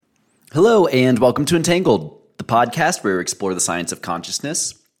Hello, and welcome to Entangled, the podcast where we explore the science of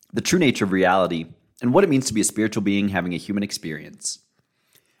consciousness, the true nature of reality, and what it means to be a spiritual being having a human experience.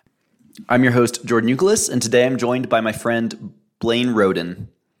 I'm your host, Jordan Euclid, and today I'm joined by my friend, Blaine Rhoden.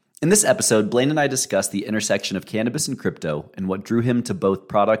 In this episode, Blaine and I discuss the intersection of cannabis and crypto and what drew him to both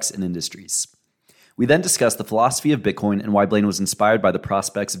products and industries. We then discuss the philosophy of Bitcoin and why Blaine was inspired by the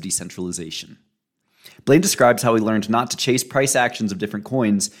prospects of decentralization. Blaine describes how he learned not to chase price actions of different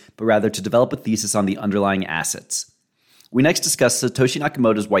coins, but rather to develop a thesis on the underlying assets. We next discuss Satoshi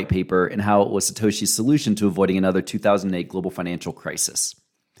Nakamoto's white paper and how it was Satoshi's solution to avoiding another 2008 global financial crisis.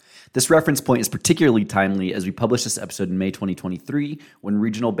 This reference point is particularly timely as we publish this episode in May 2023, when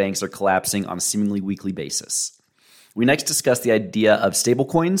regional banks are collapsing on a seemingly weekly basis. We next discuss the idea of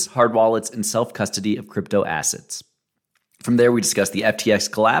stablecoins, hard wallets, and self-custody of crypto assets. From there, we discuss the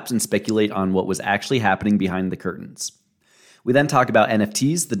FTX collapse and speculate on what was actually happening behind the curtains. We then talk about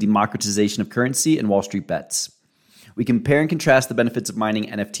NFTs, the democratization of currency, and Wall Street bets. We compare and contrast the benefits of mining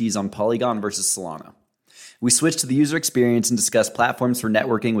NFTs on Polygon versus Solana. We switch to the user experience and discuss platforms for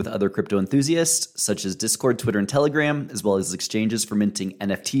networking with other crypto enthusiasts, such as Discord, Twitter, and Telegram, as well as exchanges for minting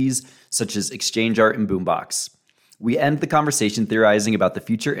NFTs, such as ExchangeArt and Boombox. We end the conversation theorizing about the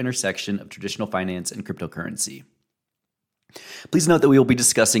future intersection of traditional finance and cryptocurrency. Please note that we will be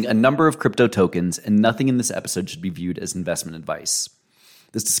discussing a number of crypto tokens, and nothing in this episode should be viewed as investment advice.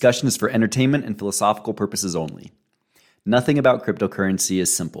 This discussion is for entertainment and philosophical purposes only. Nothing about cryptocurrency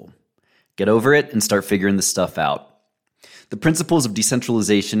is simple. Get over it and start figuring this stuff out. The principles of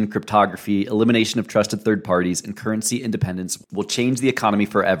decentralization, cryptography, elimination of trusted third parties, and currency independence will change the economy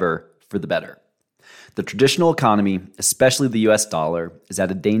forever for the better. The traditional economy, especially the US dollar, is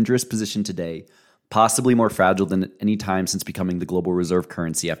at a dangerous position today, possibly more fragile than at any time since becoming the global reserve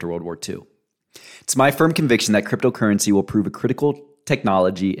currency after World War II. It's my firm conviction that cryptocurrency will prove a critical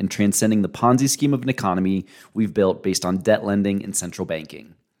technology in transcending the Ponzi scheme of an economy we've built based on debt lending and central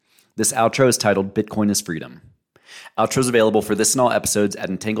banking. This outro is titled Bitcoin is Freedom. Outros available for this and all episodes at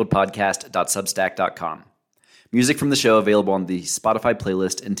entangledpodcast.substack.com. Music from the show available on the Spotify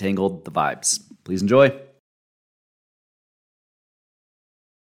playlist Entangled the Vibes. Please enjoy.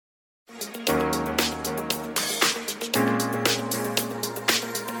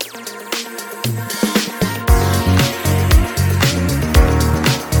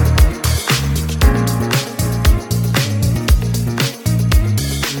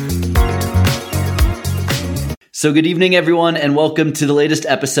 So good evening, everyone, and welcome to the latest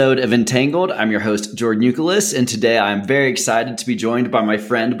episode of Entangled. I'm your host, Jordan Euclid, and today I'm very excited to be joined by my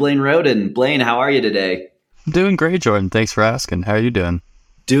friend, Blaine Rhoden. Blaine, how are you today? I'm doing great, Jordan. Thanks for asking. How are you doing?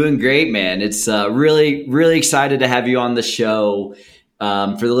 Doing great, man. It's really excited to have you on the show.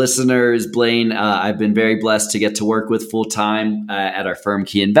 For the listeners, Blaine, I've been very blessed to get to work with full-time at our firm,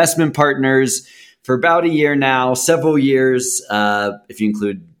 Key Investment Partners, for about a year now, several years, if you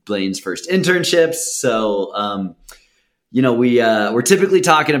include Blaine's first internships. So, we're typically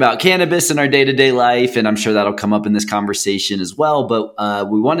talking about cannabis in our day-to-day life, and I'm sure that'll come up in this conversation as well. But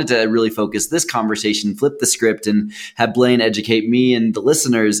we wanted to really focus this conversation, flip the script, and have Blaine educate me and the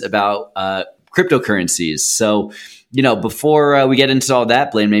listeners about cryptocurrencies. So, before we get into all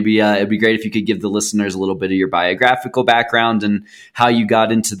that, Blaine, maybe it'd be great if you could give the listeners a little bit of your biographical background and how you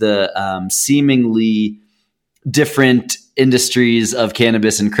got into the seemingly different industries of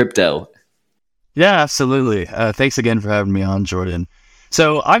cannabis and crypto. Yeah, absolutely. Thanks again for having me on, Jordan.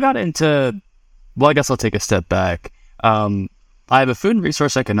 So I got into, I guess I'll take a step back. I have a food and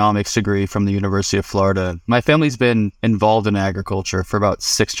resource economics degree from the University of Florida. My family's been involved in agriculture for about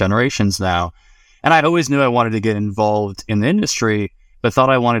 6 generations now. And I always knew I wanted to get involved in the industry, but thought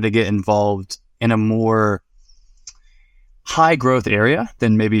I wanted to get involved in a more high growth area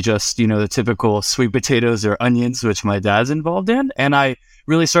than maybe just, the typical sweet potatoes or onions, which my dad's involved in. And I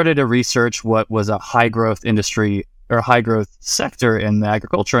really started to research what was a high growth industry or high growth sector in the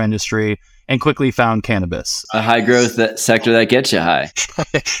agriculture industry and quickly found cannabis. A high growth sector that gets you high.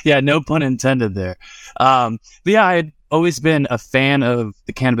 Yeah, no pun intended there. But yeah, I had always been a fan of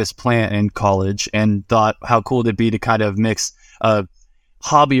the cannabis plant in college and thought how cool it'd be to kind of mix a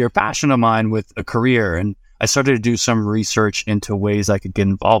hobby or passion of mine with a career. And I started to do some research into ways I could get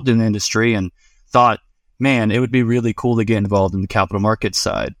involved in the industry and thought, man, it would be really cool to get involved in the capital markets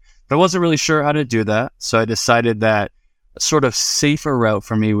side. But I wasn't really sure how to do that. So I decided that a sort of safer route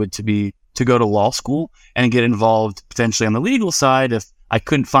for me would be to go to law school and get involved potentially on the legal side if I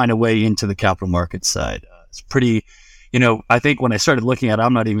couldn't find a way into the capital markets side. It's pretty, I think when I started looking at it,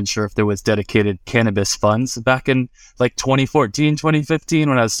 I'm not even sure if there was dedicated cannabis funds back in like 2014, 2015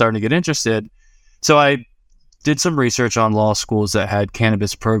 when I was starting to get interested. So I did some research on law schools that had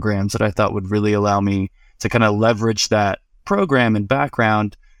cannabis programs that I thought would really allow me to kind of leverage that program and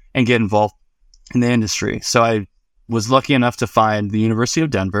background and get involved in the industry. So I was lucky enough to find the University of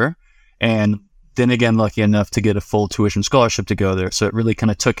Denver, and then again, lucky enough to get a full tuition scholarship to go there. So it really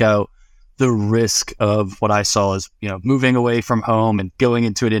kind of took out the risk of what I saw as, moving away from home and going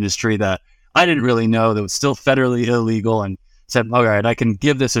into an industry that I didn't really know that was still federally illegal, and said, all right, I can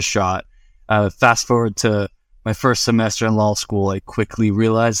give this a shot. Fast forward to my first semester in law school, I quickly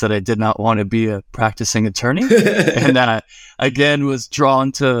realized that I did not want to be a practicing attorney. And then I, again, was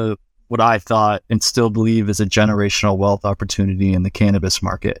drawn to what I thought and still believe is a generational wealth opportunity in the cannabis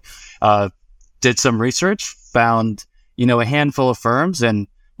market. Did some research, found, a handful of firms, and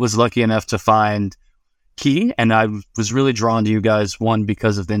was lucky enough to find Key. And I was really drawn to you guys, one,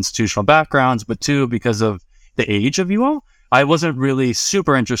 because of the institutional backgrounds, but two, because of the age of you all. I wasn't really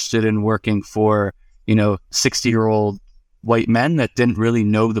super interested in working for, 60-year-old white men that didn't really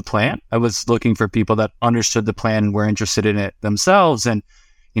know the plant. I was looking for people that understood the plan and were interested in it themselves. And,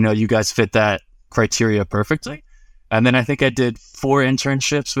 you guys fit that criteria perfectly. And then I think I did 4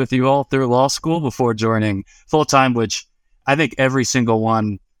 internships with you all through law school before joining full-time, which I think every single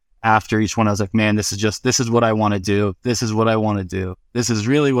one after each one, I was like, man, this is what I want to do. This is what I want to do. This is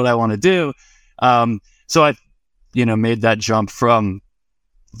really what I want to do. So I, made that jump from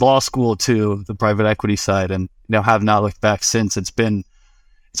law school to the private equity side, and, have not looked back since. It's been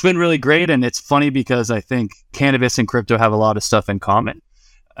really great. And it's funny because I think cannabis and crypto have a lot of stuff in common.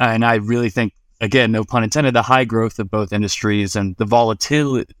 And I really think, again, no pun intended, the high growth of both industries and the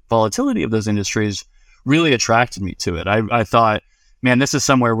volatility of those industries really attracted me to it. I thought, man, this is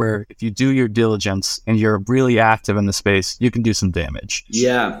somewhere where if you do your diligence and you're really active in the space, you can do some damage.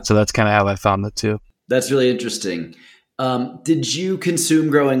 Yeah. So that's kind of how I found the two. That's really interesting. Did you consume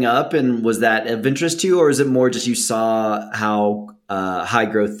growing up, and was that of interest to you, or is it more just you saw how high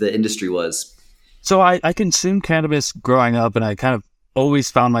growth the industry was? So I consumed cannabis growing up, and I kind of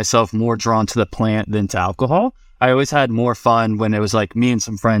always found myself more drawn to the plant than to alcohol. I always had more fun when it was like me and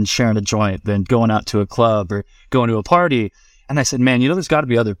some friends sharing a joint than going out to a club or going to a party. And I said, man, there's got to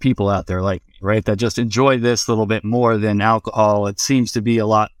be other people out there like me, right, that just enjoy this a little bit more than alcohol. It seems to be a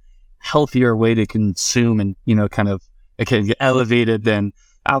lot healthier way to consume and, kind of it can get elevated than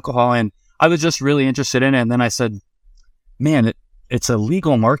alcohol. And I was just really interested in it. And then I said, man, it's a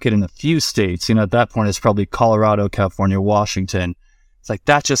legal market in a few states. At that point, it's probably Colorado, California, Washington. It's like,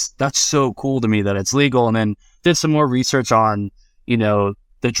 that's so cool to me that it's legal. And then did some more research on,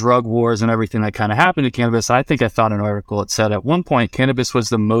 the drug wars and everything that kind of happened to cannabis. I think I found an article that said at one point, cannabis was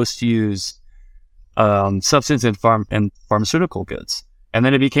the most used substance in pharmaceutical goods. And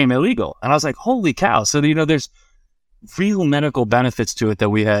then it became illegal. And I was like, holy cow. So, there's real medical benefits to it that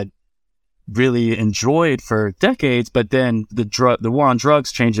we had really enjoyed for decades. But then the war on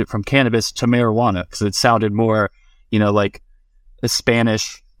drugs changed it from cannabis to marijuana because it sounded more, like a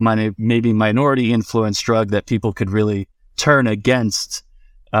Spanish, maybe minority influenced drug that people could really turn against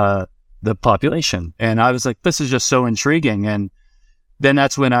the population. And I was like, this is just so intriguing. And then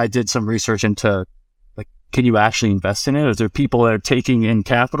that's when I did some research into, like, can you actually invest in it? Is there people that are taking in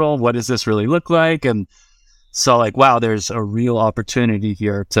capital? What does this really look like? And so like, wow, there's a real opportunity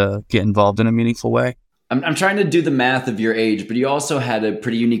here to get involved in a meaningful way. I'm trying to do the math of your age, but you also had a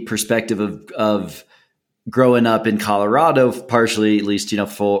pretty unique perspective of growing up in Colorado, partially at least,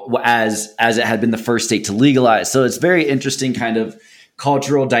 as it had been the first state to legalize. So it's very interesting kind of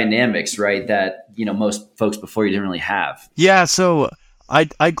cultural dynamics, right? That, most folks before you didn't really have. Yeah. So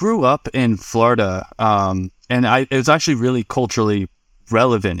I grew up in Florida, and it was actually really culturally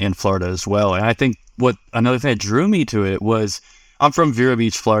relevant in Florida as well. And I think another thing that drew me to it was I'm from Vero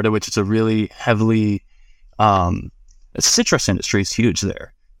Beach, Florida, which is a really heavily, citrus industry is huge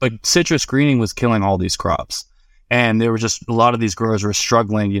there. But citrus greening was killing all these crops. And there were just a lot of these growers were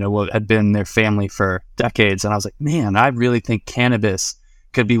struggling, what had been their family for decades. And I was like, man, I really think cannabis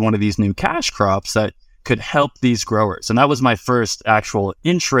could be one of these new cash crops that could help these growers. And that was my first actual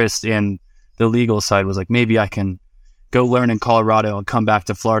interest in the legal side, was like, maybe I can go learn in Colorado and come back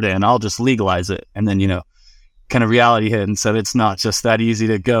to Florida and I'll just legalize it. And then, kind of reality hit and said, it's not just that easy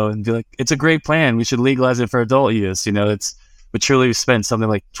to go and be like, it's a great plan. We should legalize it for adult use. We truly spent something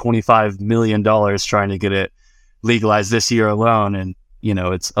like $25 million trying to get it legalized this year alone. And,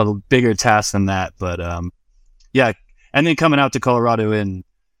 it's a bigger task than that. But, yeah. And then coming out to Colorado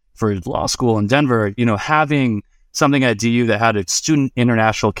for law school in Denver, having something at DU that had a Student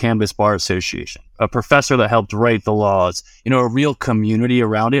International Cannabis Bar Association, a professor that helped write the laws, a real community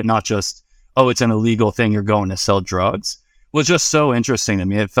around it, not just, oh, it's an illegal thing, you're going to sell drugs, was just so interesting to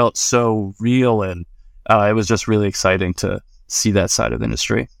me. It felt so real and it was just really exciting to see that side of the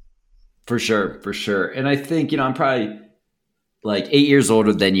industry. For sure, for sure. And I think, I'm probably like 8 years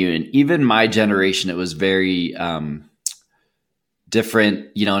older than you, and even my generation, it was very different,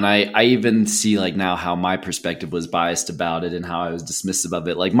 and I even see like now how my perspective was biased about it and how I was dismissive of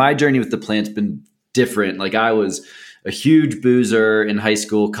it. Like my journey with the plant's been different. Like I was a huge boozer in high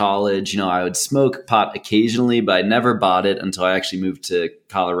school, college. I would smoke pot occasionally, but I never bought it until I actually moved to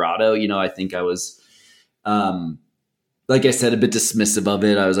Colorado. I think I was, like I said, a bit dismissive of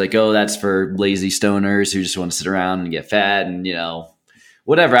it. I was like, oh, that's for lazy stoners who just want to sit around and get fat and,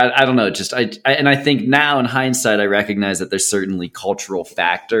 whatever. I don't know. Just and I think now in hindsight, I recognize that there's certainly cultural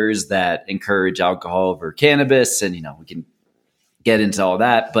factors that encourage alcohol over cannabis, and we can get into all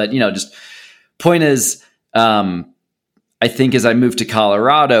that. But just point is, I think as I moved to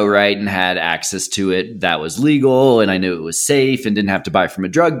Colorado, right, and had access to it that was legal, and I knew it was safe and didn't have to buy from a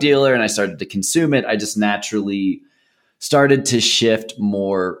drug dealer, and I started to consume it, I just naturally started to shift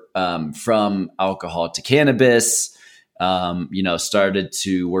more from alcohol to cannabis. Started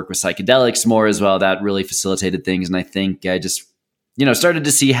to work with psychedelics more as well. That really facilitated things. And I think I just, started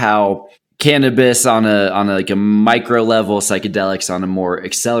to see how cannabis on a like a micro level, psychedelics on a more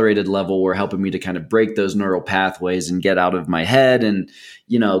accelerated level were helping me to kind of break those neural pathways and get out of my head and,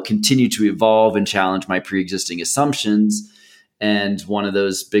 continue to evolve and challenge my pre-existing assumptions. And one of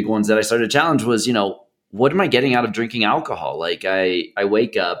those big ones that I started to challenge was, what am I getting out of drinking alcohol? Like I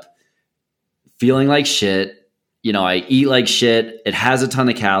wake up feeling like shit. I eat like shit. It has a ton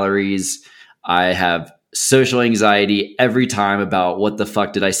of calories. I have social anxiety every time about what the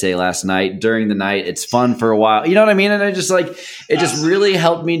fuck did I say last night during the night. It's fun for a while. You know what I mean? And I just it just really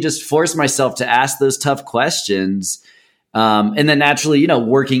helped me just force myself to ask those tough questions. And then naturally,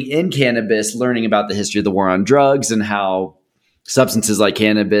 working in cannabis, learning about the history of the war on drugs and how substances like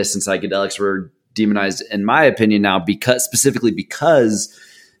cannabis and psychedelics were demonized, in my opinion now, because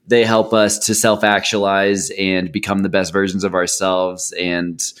they help us to self-actualize and become the best versions of ourselves.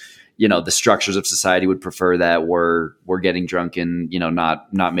 And, the structures of society would prefer that we're getting drunk and,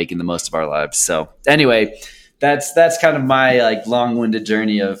 not making the most of our lives. So anyway, that's kind of my like long-winded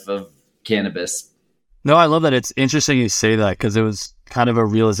journey of cannabis. No, I love that. It's interesting you say that because it was kind of a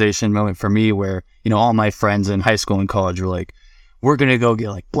realization moment for me where, all my friends in high school and college were like, we're going to go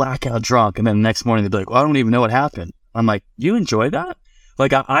get like blackout drunk. And then the next morning they'd be like, well, I don't even know what happened. I'm like, you enjoy that?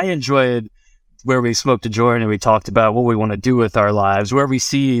 Like I enjoyed where we smoked a joint and we talked about what we want to do with our lives, where we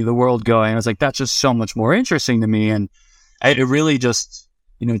see the world going. I was like, that's just so much more interesting to me. And it really just,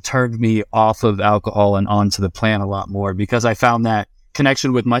 turned me off of alcohol and onto the plant a lot more because I found that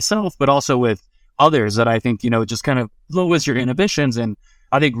connection with myself, but also with others that I think, just kind of lowers your inhibitions and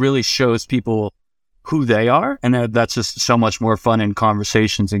I think really shows people who they are. And that's just so much more fun in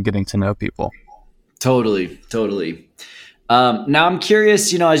conversations and getting to know people. Totally. Now I'm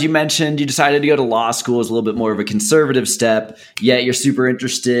curious, as you mentioned, you decided to go to law school as a little bit more of a conservative step, yet you're super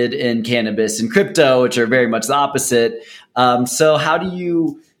interested in cannabis and crypto, which are very much the opposite. So how do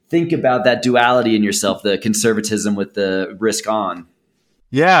you think about that duality in yourself, the conservatism with the risk on?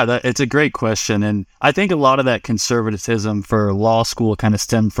 Yeah, it's a great question. And I think a lot of that conservatism for law school kind of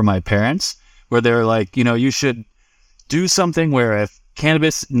stemmed from my parents, where they're like, you should do something where if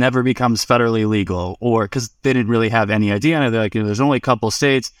cannabis never becomes federally legal, or because they didn't really have any idea. And they're like, there's only a couple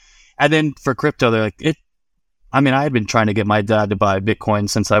states. And then for crypto, they're like, I had been trying to get my dad to buy Bitcoin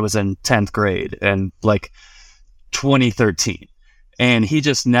since I was in 10th grade and like 2013. And he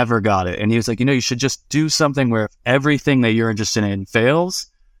just never got it. And he was like, you should just do something where if everything that you're interested in fails,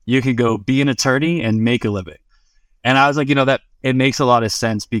 you can go be an attorney and make a living. And I was like, that it makes a lot of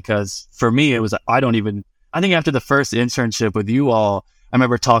sense because for me, it was, I think after the first internship with you all, I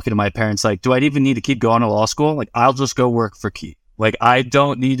remember talking to my parents, like, do I even need to keep going to law school? Like, I'll just go work for Key. Like, I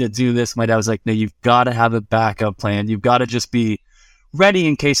don't need to do this. My dad was like, no, you've got to have a backup plan. You've got to just be ready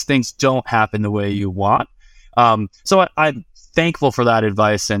in case things don't happen the way you want. So I'm thankful for that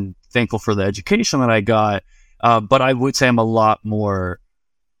advice and thankful for the education that I got. But I would say I'm a lot more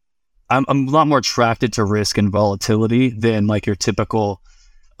attracted to risk and volatility than like your typical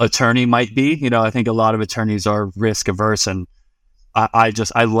attorney might be. I think a lot of attorneys are risk averse, and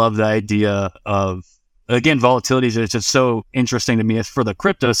I love the idea of, again, volatility is just so interesting to me. It's for the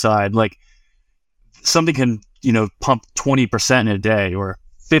crypto side, like something can, pump 20% in a day or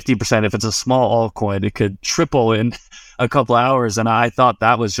 50%. If it's a small altcoin, it could triple in a couple hours. And I thought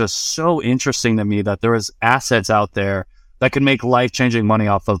that was just so interesting to me that there was assets out there that could make life-changing money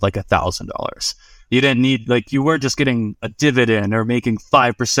off of like $1,000. You didn't need, like, you weren't just getting a dividend or making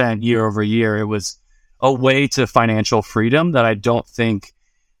 5% year over year. It was a way to financial freedom that I don't think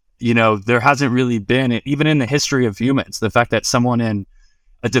there hasn't really been, even in the history of humans, the fact that someone in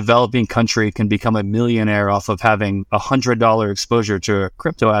a developing country can become a millionaire off of having $100 exposure to a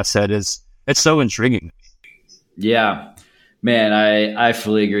crypto asset it's so intriguing. Yeah, man, I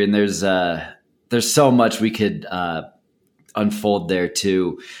fully agree. And there's so much we could unfold there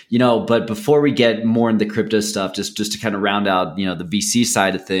too, but before we get more into crypto stuff, just to kind of round out, the VC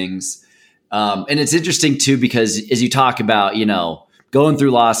side of things. And it's interesting too, because as you talk about, going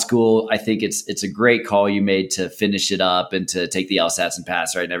through law school, I think it's a great call you made to finish it up and to take the LSATs and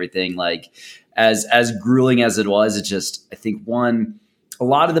pass, right? And everything, like as grueling as it was, it just, I think a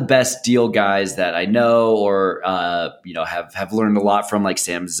lot of the best deal guys that I know or, have learned a lot from, like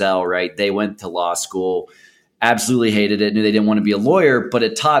Sam Zell, right? They went to law school, absolutely hated it, knew they didn't want to be a lawyer, but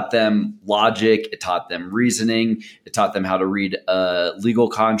it taught them logic, it taught them reasoning, it taught them how to read a legal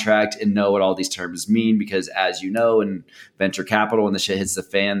contract and know what all these terms mean, because as you know, in venture capital, when the shit hits the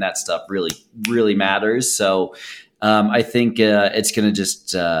fan, that stuff really, really matters. So I think it's going to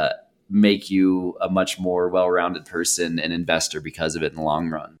just make you a much more well-rounded person and investor because of it in the long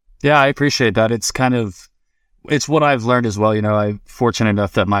run. Yeah, I appreciate that. It's what I've learned as well. I'm fortunate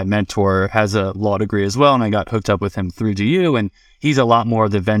enough that my mentor has a law degree as well, and I got hooked up with him through DU, and he's a lot more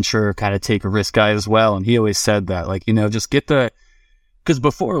of the venture kind of take a risk guy as well. And he always said that, like, just get because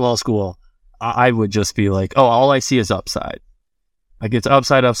before law school, I would just be like, oh, all I see is upside. Like it's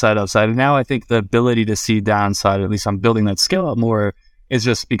upside, upside, upside. And now I think the ability to see downside, at least I'm building that skill up more, is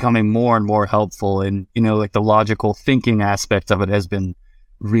just becoming more and more helpful. And, like the logical thinking aspect of it has been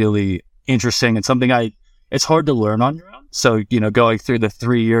really interesting and something it's hard to learn on your own. So, going through the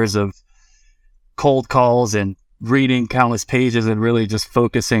 3 years of cold calls and reading countless pages and really just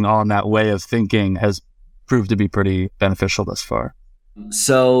focusing on that way of thinking has proved to be pretty beneficial thus far.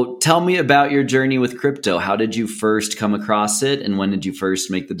 So tell me about your journey with crypto. How did you first come across it, and when did you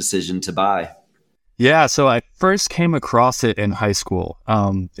first make the decision to buy? Yeah, so I first came across it in high school.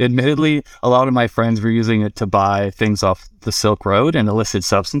 Admittedly, a lot of my friends were using it to buy things off the Silk Road and illicit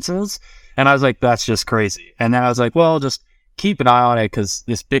substances. And I was like, that's just crazy. And then I was like, well, just keep an eye on it because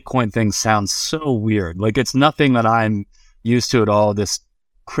this Bitcoin thing sounds so weird. Like it's nothing that I'm used to at all. This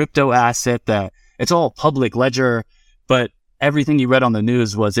crypto asset that it's all public ledger, but everything you read on the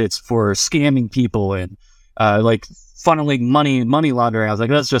news was it's for scamming people and like funneling money laundering. I was like,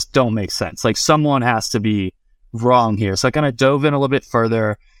 that's just don't make sense. Like someone has to be wrong here. So I kind of dove in a little bit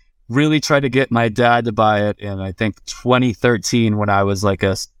further, really tried to get my dad to buy it in, I think, 2013 when I was like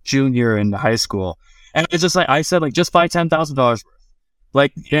a junior in high school. And it's just like, I said, like, just buy $10,000 worth.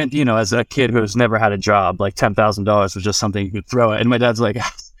 Like, and, as a kid who's never had a job, like $10,000 was just something you could throw at. And my dad's like,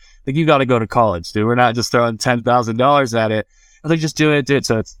 you got to go to college, dude. We're not just throwing $10,000 at it. I was like, just do it.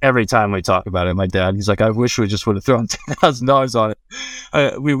 So it's every time we talk about it, my dad, he's like, I wish we just would have thrown $10,000 on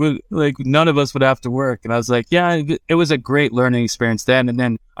it. We would, like, none of us would have to work. And I was like, yeah, it was a great learning experience then. And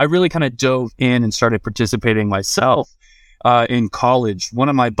then I really kind of dove in and started participating myself in college. One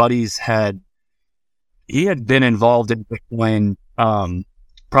of my buddies he had been involved in Bitcoin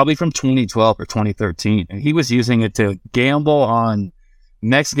probably from 2012 or 2013. And he was using it to gamble on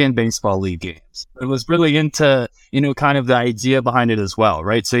Mexican baseball league games. It was really into, kind of the idea behind it as well,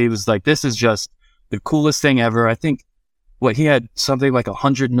 right? So he was like, this is just the coolest thing ever. I think he had something like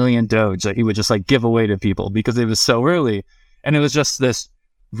 100 million Doge that he would just like give away to people because it was so early. And it was just this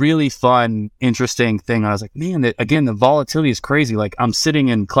really fun, interesting thing. And I was like, man, again, the volatility is crazy. Like I'm sitting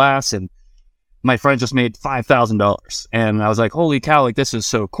in class and my friend just made $5,000. And I was like, holy cow, like this is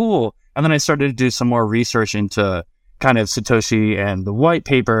so cool. And then I started to do some more research into kind of Satoshi and the white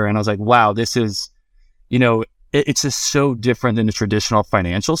paper. And I was like, wow, this is, it's just so different than the traditional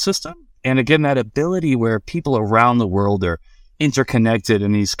financial system. And again, that ability where people around the world are interconnected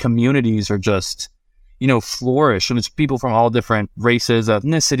and these communities are just, flourish. And it's people from all different races,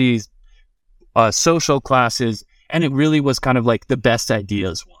 ethnicities, social classes. And it really was kind of like the best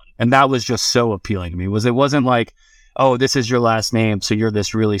ideas one. And that was just so appealing to me. It wasn't like, oh, this is your last name, so you're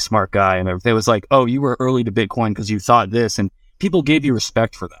this really smart guy. And it was like, oh, you were early to Bitcoin because you thought this. And people gave you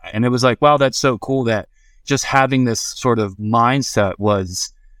respect for that. And it was like, wow, that's so cool that just having this sort of mindset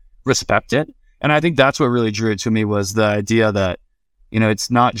was respected. And I think that's what really drew it to me was the idea that,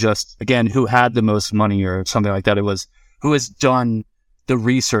 it's not just, again, who had the most money or something like that. It was who has done the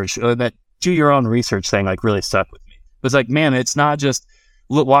research, that do your own research thing, like really stuck with me. It was like, man, it's not just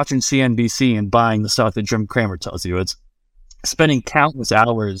watching CNBC and buying the stuff that Jim Cramer tells you. It's spending countless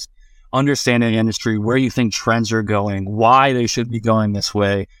hours understanding the industry, where you think trends are going, why they should be going this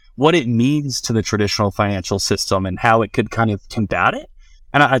way, what it means to the traditional financial system and how it could kind of combat it.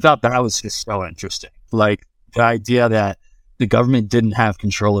 And I thought that was just so interesting. Like the idea that the government didn't have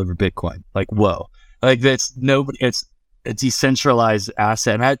control over Bitcoin. Like, whoa, like that's nobody, it's a decentralized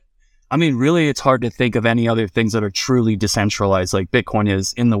asset. And I mean, really, it's hard to think of any other things that are truly decentralized like Bitcoin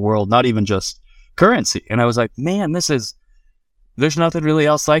is in the world, not even just currency. And I was like, man, there's nothing really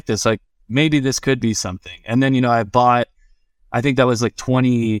else like this. Like, maybe this could be something. And then, I bought, I think that was like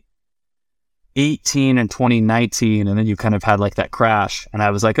 2018 and 2019. And then you kind of had like that crash. And I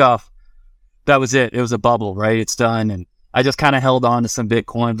was like, oh, that was it. It was a bubble, right? It's done. And I just kind of held on to some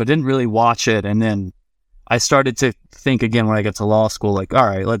Bitcoin, but didn't really watch it. And then I started to think again when I got to law school, like, all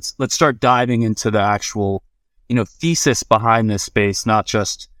right, let's start diving into the actual, thesis behind this space, not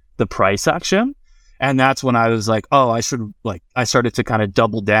just the price action. And that's when I was like, oh, I started to kind of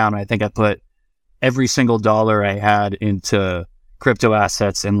double down. I think I put every single dollar I had into crypto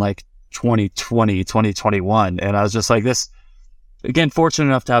assets in like 2020, 2021. And I was just like this, again, fortunate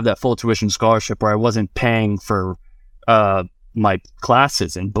enough to have that full tuition scholarship where I wasn't paying for my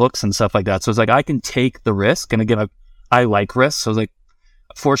classes and books and stuff like that. So it's like, I can take the risk. And again, I like risk. So I was like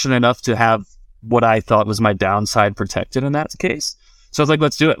fortunate enough to have what I thought was my downside protected in that case. So I was like,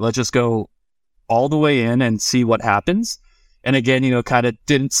 let's do it. Let's just go all the way in and see what happens. And again, kind of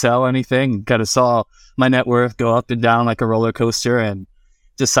didn't sell anything, kind of saw my net worth go up and down like a roller coaster, and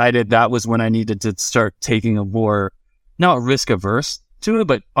decided that was when I needed to start taking a more, not risk averse to it,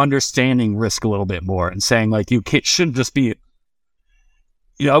 but understanding risk a little bit more and saying like, shouldn't just be,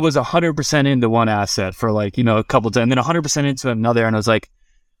 I was 100% into one asset for like, a couple of times, and then 100% into another. And I was like,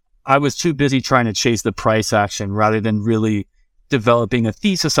 I was too busy trying to chase the price action rather than really developing a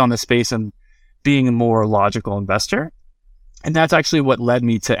thesis on the space and being a more logical investor. And that's actually what led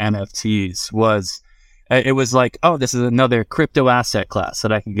me to NFTs. It was like, oh, this is another crypto asset class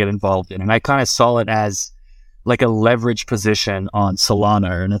that I can get involved in. And I kind of saw it as like a leverage position on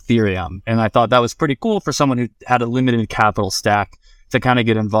Solana or an Ethereum. And I thought that was pretty cool for someone who had a limited capital stack to kind of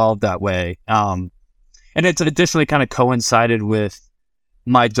get involved that way. And it's additionally kind of coincided with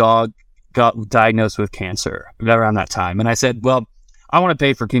my dog got diagnosed with cancer around that time. And I said, well, I want to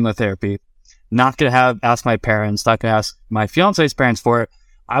pay for chemotherapy. Not going to ask my parents, not going to ask my fiance's parents for it.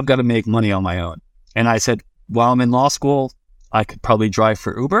 I've got to make money on my own. And I said, while I'm in law school, I could probably drive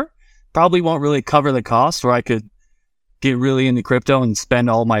for Uber. Probably won't really cover the cost, or I could get really into crypto and spend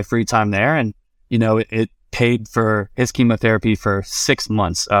all my free time there. And, it paid for his chemotherapy for 6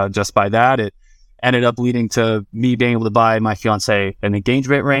 months. Just by that, it ended up leading to me being able to buy my fiance an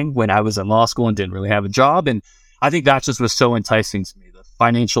engagement ring when I was in law school and didn't really have a job. And I think that just was so enticing to me, the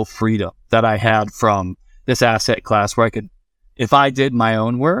financial freedom that I had from this asset class where I could, if I did my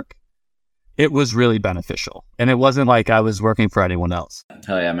own work, it was really beneficial. And it wasn't like I was working for anyone else.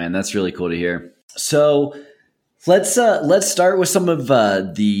 Hell yeah, man. That's really cool to hear. So let's start with some of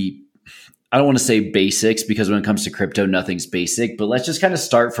I don't want to say basics, because when it comes to crypto, nothing's basic, but let's just kind of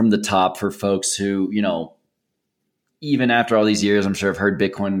start from the top for folks who, even after all these years, I'm sure I've heard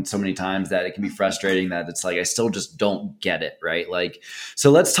Bitcoin so many times that it can be frustrating that it's like, I still just don't get it, right? Like, so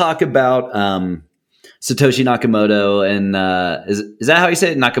let's talk about Satoshi Nakamoto. And is that how you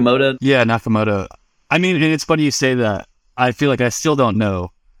say it? Nakamoto? Yeah, Nakamoto. I mean, and it's funny you say that. I feel like I still don't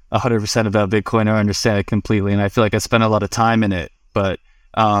know 100% about Bitcoin or understand it completely. And I feel like I spent a lot of time in it. But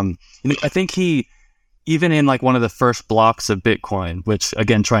I think he, even in like one of the first blocks of Bitcoin, which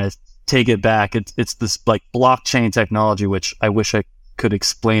again, trying to take it back, it's this like blockchain technology, which I wish I could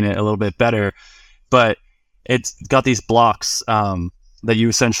explain it a little bit better, but it's got these blocks that you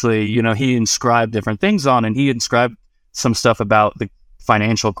essentially, he inscribed different things on, and he inscribed some stuff about the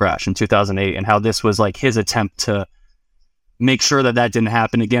financial crash in 2008 and how this was like his attempt to make sure that didn't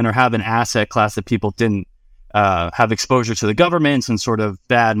happen again, or have an asset class that people didn't have exposure to the governments and sort of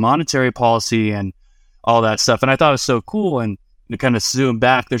bad monetary policy and all that stuff. And I thought it was so cool. And to kind of zoom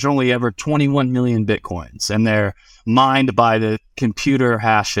back, there's only ever 21 million Bitcoins, and they're mined by the computer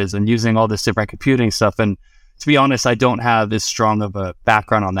hashes and using all this different computing stuff. And to be honest, I don't have as strong of a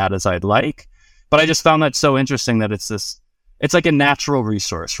background on that as I'd like, but I just found that so interesting that it's like a natural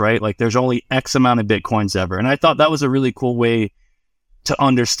resource, right? Like there's only X amount of Bitcoins ever. And I thought that was a really cool way to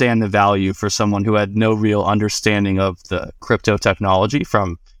understand the value for someone who had no real understanding of the crypto technology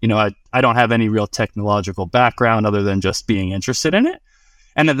from, I don't have any real technological background other than just being interested in it.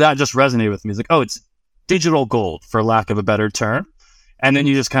 And that just resonated with me. It's like, oh, it's digital gold, for lack of a better term. And then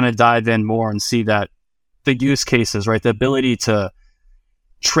you just kind of dive in more and see that the use cases, right? The ability to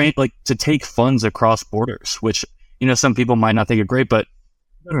trade, like to take funds across borders, which, some people might not think are great, but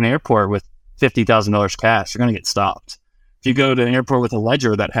go to an airport with $50,000 cash, you're going to get stopped. If you go to an airport with a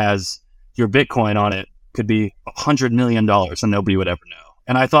ledger that has your Bitcoin on it, could be $100 million and nobody would ever know.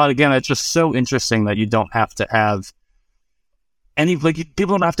 And I thought, again, it's just so interesting that you don't have to have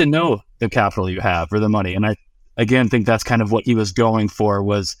people don't have to know the capital you have or the money. And I, again, think that's kind of what he was going for,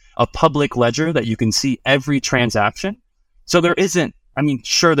 was a public ledger that you can see every transaction. So there isn't, I mean,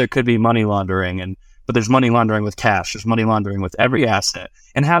 sure, there could be money laundering, but there's money laundering with cash. There's money laundering with every asset.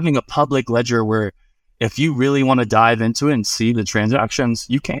 And having a public ledger where if you really want to dive into it and see the transactions,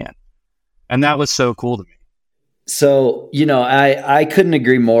 you can. And that was so cool to me. So, I couldn't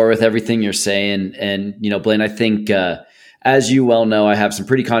agree more with everything you're saying. And, Blaine, I think, as you well know, I have some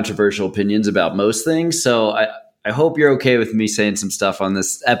pretty controversial opinions about most things. So I hope you're okay with me saying some stuff on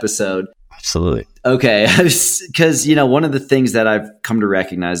this episode. Absolutely. Okay. Because, one of the things that I've come to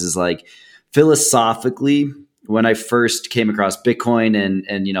recognize is, like, philosophically, when I first came across Bitcoin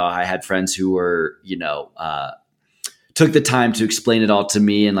and I had friends who were, took the time to explain it all to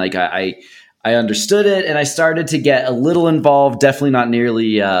me. And like, I understood it and I started to get a little involved, definitely not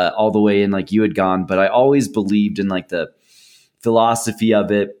nearly all the way in like you had gone, but I always believed in like the philosophy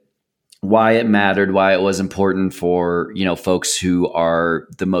of it, why it mattered, why it was important for, folks who are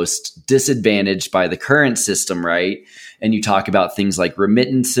the most disadvantaged by the current system, right? And you talk about things like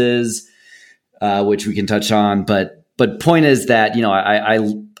remittances, which we can touch on, but point is that,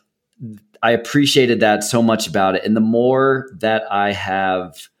 I appreciated that so much about it. And the more that I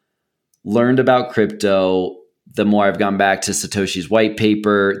have learned about crypto, the more I've gone back to Satoshi's white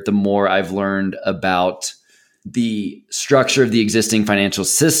paper, the more I've learned about the structure of the existing financial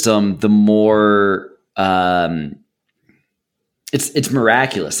system, the more it's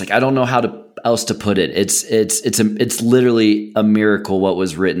miraculous. Like, I don't know how else to put it. It's literally a miracle what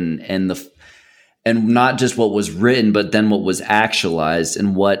was written, and not just what was written, but then what was actualized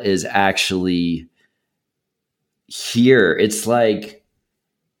and what is actually here. It's like,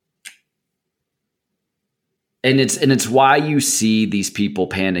 and it's why you see these people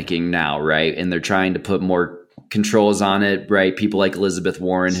panicking now, right? And they're trying to put more controls on it, right? People like Elizabeth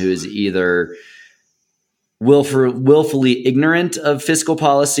Warren, who is either willfully ignorant of fiscal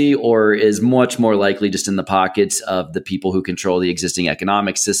policy or is much more likely just in the pockets of the people who control the existing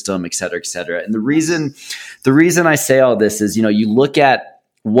economic system, et cetera, et cetera. And the reason I say all this is, you look at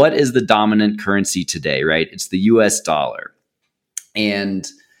what is the dominant currency today, right? It's the US dollar. And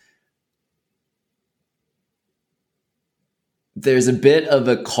there's a bit of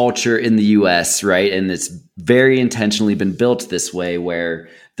a culture in the US, right? And it's very intentionally been built this way, where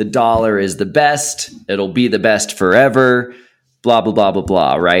the dollar is the best, it'll be the best forever, blah, blah, blah, blah,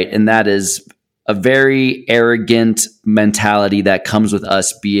 blah, right? And that is a very arrogant mentality that comes with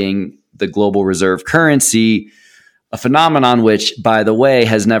us being the global reserve currency, a phenomenon which, by the way,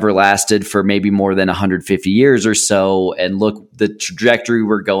 has never lasted for maybe more than 150 years or so. And look, the trajectory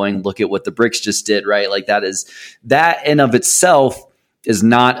we're going, look at what the BRICS just did, right? Like, that in of itself is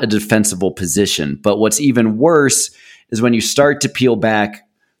not a defensible position. But what's even worse is when you start to peel back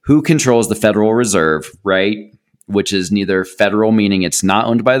who controls the Federal Reserve, right? Which is neither federal, meaning it's not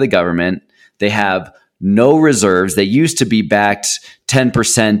owned by the government. They have no reserves. They used to be backed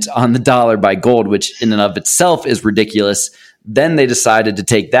 10% on the dollar by gold, which in and of itself is ridiculous. Then they decided to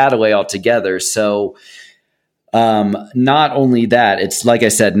take that away altogether. So not only that, it's, like I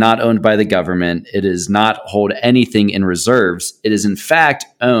said, not owned by the government. It does not hold anything in reserves. It is in fact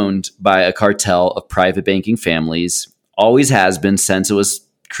owned by a cartel of private banking families, always has been since it was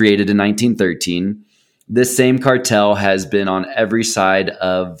created in 1913. This same cartel has been on every side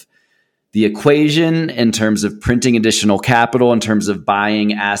of the equation in terms of printing additional capital, in terms of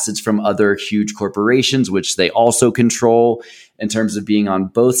buying assets from other huge corporations, which they also control, in terms of being on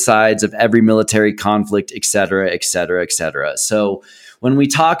both sides of every military conflict, et cetera, et cetera, et cetera. So when we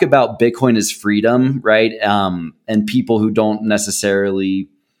talk about Bitcoin as freedom, right, and people who don't necessarily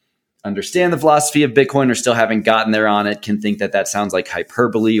understand the philosophy of Bitcoin or still haven't gotten there on it can think that sounds like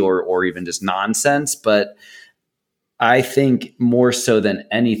hyperbole or even just nonsense. But I think more so than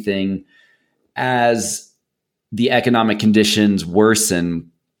anything, as the economic conditions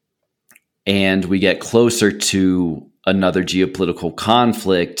worsen and we get closer to another geopolitical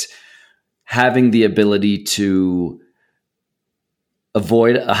conflict, having the ability to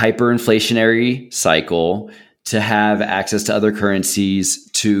avoid a hyperinflationary cycle, to have access to other currencies,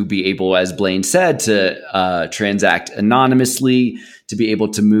 to be able, as Blaine said, to transact anonymously, to be able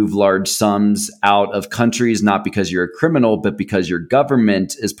to move large sums out of countries, not because you're a criminal, but because your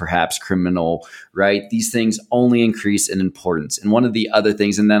government is perhaps criminal, right? These things only increase in importance. And one of the other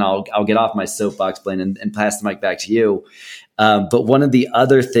things, and then I'll get off my soapbox, Blaine, and pass the mic back to you. But one of the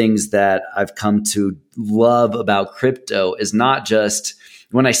other things that I've come to love about crypto is not just,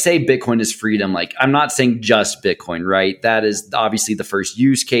 when I say Bitcoin is freedom, like, I'm not saying just Bitcoin, right? That is obviously the first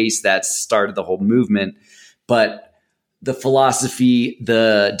use case that started the whole movement. But the philosophy,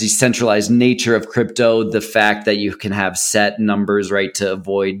 the decentralized nature of crypto, the fact that you can have set numbers, right, to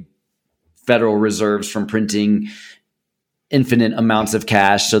avoid Federal Reserves from printing infinite amounts of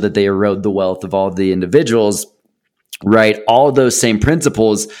cash so that they erode the wealth of all the individuals, right? All those same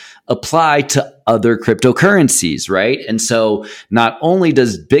principles apply to other cryptocurrencies, right? And so not only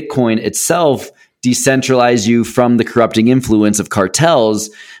does Bitcoin itself decentralize you from the corrupting influence of cartels,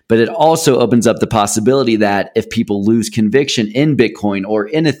 but it also opens up the possibility that if people lose conviction in Bitcoin or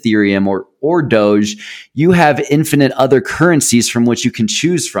in Ethereum or Doge, you have infinite other currencies from which you can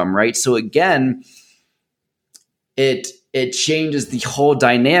choose from, right? So again, it changes the whole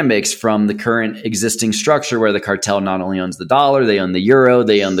dynamics from the current existing structure where the cartel not only owns the dollar, they own the euro,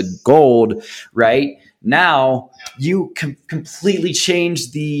 they own the gold, right? Now you completely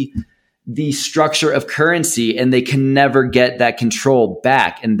change the structure of currency and they can never get that control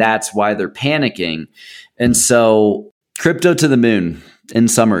back. And that's why they're panicking. And so crypto to the moon in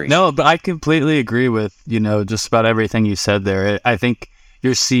summary. No, but I completely agree with, just about everything you said there. I think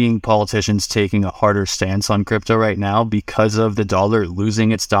you're seeing politicians taking a harder stance on crypto right now because of the dollar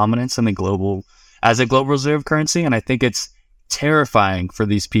losing its dominance in as a global reserve currency. And I think it's terrifying for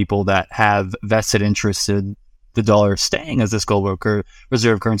these people that have vested interest in the dollar staying as this global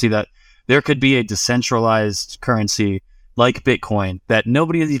reserve currency, that there could be a decentralized currency like Bitcoin that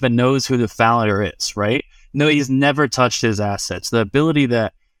nobody even knows who the founder is, right? No, he's never touched his assets. The ability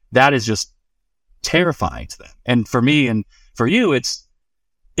that is just terrifying to them. And for me and for you, it's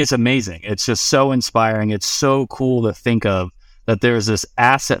amazing. It's just so inspiring. It's so cool to think of that there's this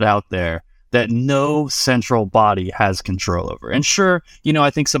asset out there that no central body has control over. And sure, I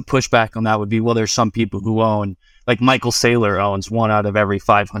think some pushback on that would be, well, there's some people who own, like Michael Saylor owns 1 out of every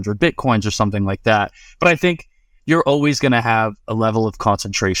 500 Bitcoins or something like that. But I think you're always going to have a level of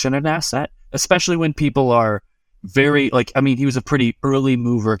concentration in an asset, especially when people are very, he was a pretty early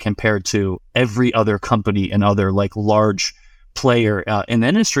mover compared to every other company and other large player in the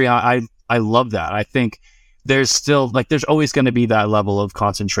industry. I love that. I think there's still there's always going to be that level of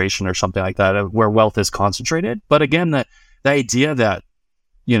concentration or something like that where wealth is concentrated. But again, the idea that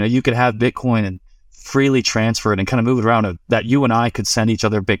you could have Bitcoin and freely transfer it and kind of move it around, that you and I could send each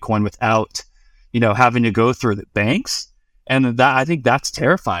other Bitcoin without having to go through the banks, and that, I think that's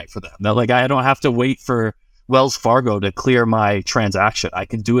terrifying for them. That I don't have to wait for Wells Fargo to clear my transaction. I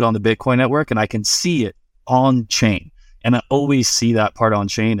can do it on the Bitcoin network and I can see it on chain. And I always see that part on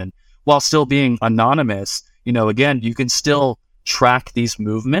chain. And while still being anonymous, again, you can still track these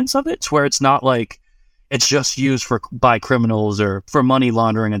movements of it to where it's not like it's just used by criminals or for money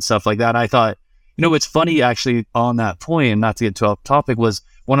laundering and stuff like that. I thought, what's funny actually on that point, and not to get too off topic, was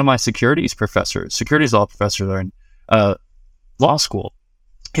one of my securities law professors are in law school.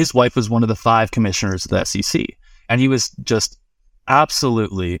 His wife was one of the 5 commissioners of the SEC. And he was just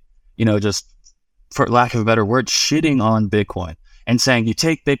absolutely, just, for lack of a better word, shitting on Bitcoin and saying, you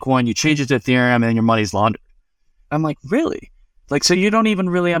take Bitcoin, you change it to Ethereum, and then your money's laundered. I'm like, really? So you don't even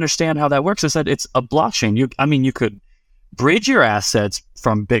really understand how that works. I said, it's a blockchain. You could bridge your assets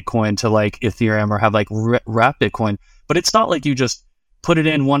from Bitcoin to Ethereum or have wrap Bitcoin, but it's not like you just put it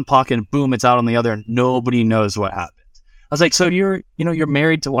in one pocket and boom, it's out on the other and nobody knows what happened. I was like, so you're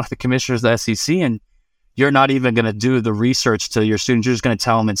married to one of the commissioners of the SEC and you're not even going to do the research to your students. You're just going to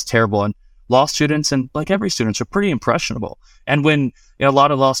tell them it's terrible. And law students, and every students, are pretty impressionable. And when a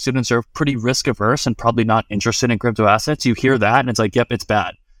lot of law students are pretty risk averse and probably not interested in crypto assets, you hear that and it's like, yep, it's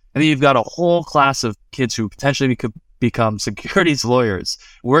bad. And then you've got a whole class of kids who potentially could become securities lawyers,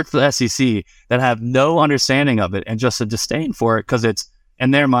 work for the SEC, that have no understanding of it and just a disdain for it because it's,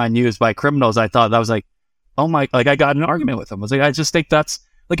 in their mind, used by criminals. I thought that was oh my, I got in an argument with them. I was I just think that's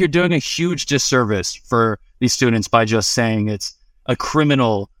you're doing a huge disservice for these students by just saying it's a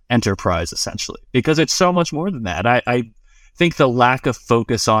criminal enterprise, essentially, because it's so much more than that. I think the lack of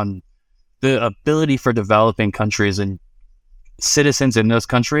focus on the ability for developing countries and citizens in those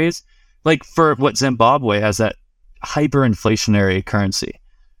countries, for what Zimbabwe has, that hyperinflationary currency,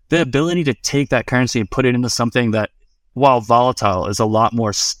 the ability to take that currency and put it into something that, while volatile, is a lot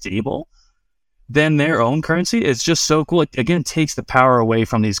more stable than their own currency, is just so cool. It, again, takes the power away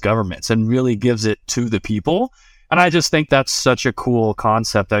from these governments and really gives it to the people. And I just think that's such a cool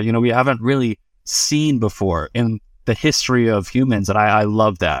concept that, we haven't really seen before in the history of humans. And I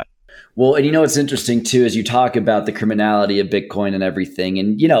love that. Well, and it's interesting too, as you talk about the criminality of Bitcoin and everything.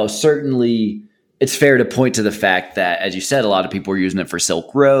 And, certainly it's fair to point to the fact that, as you said, a lot of people were using it for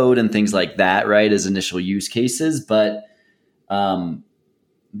Silk Road and things like that, right, as initial use cases. But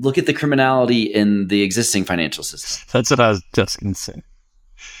look at the criminality in the existing financial system. That's what I was just going to say.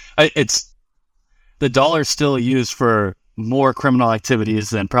 It's the dollar's still used for more criminal activities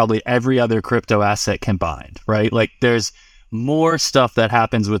than probably every other crypto asset combined, right? Like there's more stuff that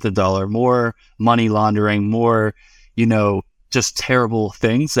happens with the dollar, more money laundering, more, just terrible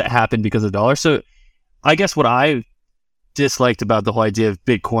things that happen because of the dollar. So I guess what I disliked about the whole idea of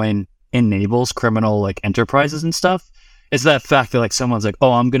Bitcoin enables criminal like enterprises and stuff is that fact that like someone's like,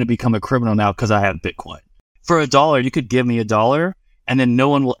 oh, I'm going to become a criminal now because I have Bitcoin. For $1, you could give me $1 and then no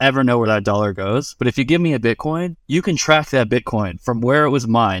one will ever know where that dollar goes. But if you give me a Bitcoin, you can track that Bitcoin from where it was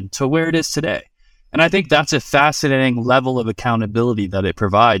mined to where it is today. And I think that's a fascinating level of accountability that it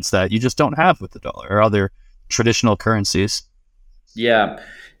provides that you just don't have with the dollar or other traditional currencies. Yeah.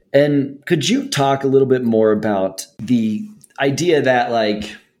 And could you talk a little bit more about the idea that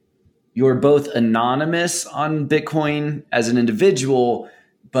like you're both anonymous on Bitcoin as an individual,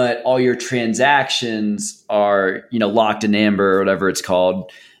 but all your transactions are, locked in amber or whatever it's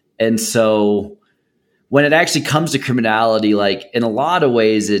called. And so when it actually comes to criminality, like in a lot of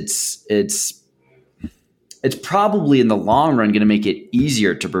ways, it's probably in the long run going to make it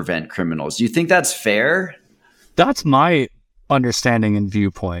easier to prevent criminals. Do you think that's fair? That's my understanding and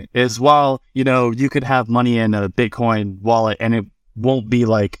viewpoint is while, you could have money in a Bitcoin wallet and it won't be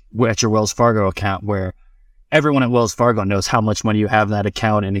like at your Wells Fargo account where everyone at Wells Fargo knows how much money you have in that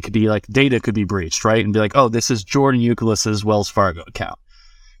account. And it could be like data could be breached, right? And be like, oh, this is Jordan Euclid's Wells Fargo account.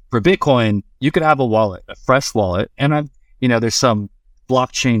 For Bitcoin, you could have a wallet, a fresh wallet. And there's some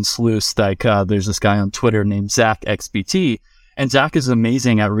blockchain sleuths, like there's this guy on Twitter named Zach XBT, and Zach is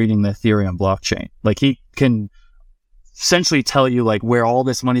amazing at reading the Ethereum blockchain. Like he can essentially tell you like where all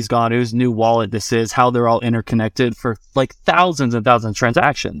this money's gone, whose new wallet this is, how they're all interconnected for like thousands and thousands of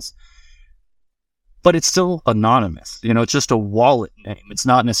transactions. But it's still anonymous. It's just a wallet name. It's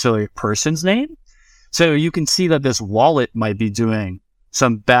not necessarily a person's name. So you can see that this wallet might be doing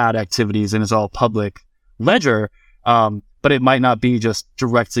some bad activities and is all public ledger. But it might not be just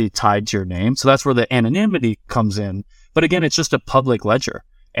directly tied to your name. So that's where the anonymity comes in. But again, it's just a public ledger.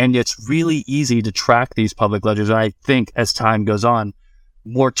 And it's really easy to track these public ledgers. And I think as time goes on,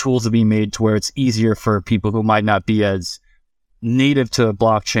 more tools will be made to where it's easier for people who might not be as native to a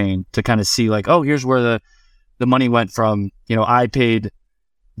blockchain to kind of see like, oh, here's where the money went from. I paid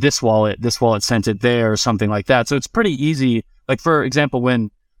this wallet sent it there or something like that. So it's pretty easy. Like, for example,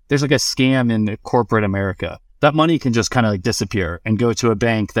 when there's like a scam in corporate America, that money can just kind of like disappear and go to a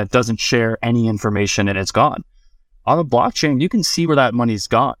bank that doesn't share any information and it's gone. On a blockchain, you can see where that money's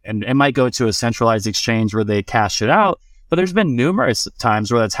gone, and it might go to a centralized exchange where they cash it out. But there's been numerous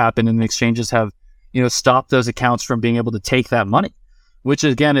times where that's happened and the exchanges have, stopped those accounts from being able to take that money, which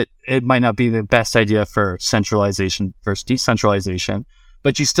again, it might not be the best idea for centralization versus decentralization,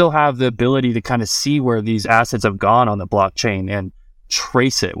 but you still have the ability to kind of see where these assets have gone on the blockchain and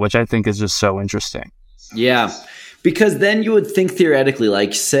trace it, which I think is just so interesting. Yeah, because then you would think theoretically,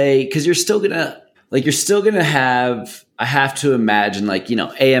 like say, because you're still going to have, I have to imagine like,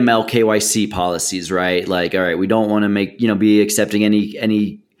 AML KYC policies, right? Like, all right, we don't want to be accepting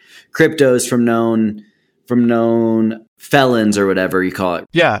any cryptos from known felons or whatever you call it.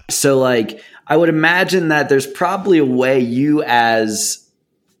 Yeah. So like, I would imagine that there's probably a way you as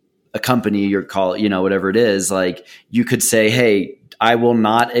a company, your call, whatever it is, like you could say, hey, I will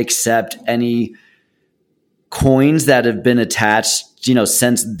not accept any coins that have been attached,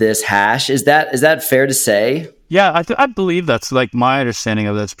 since this hash. Is that fair to say? Yeah, I believe that's like my understanding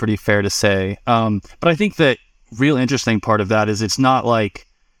of that's pretty fair to say. But I think the real interesting part of that is it's not like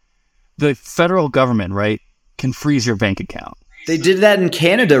the federal government, right, can freeze your bank account. They did that in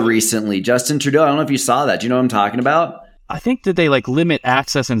Canada recently. Justin Trudeau, I don't know if you saw that. Do you know what I'm talking about? I think that they like limit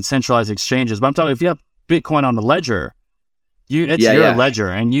access and centralized exchanges. But I'm talking if you have Bitcoin on the ledger, it's your ledger,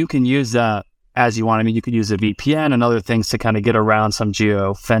 and you can use that as you want. I mean, you could use a VPN and other things to kind of get around some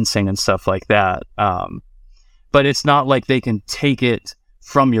geo fencing and stuff like that. But it's not like they can take it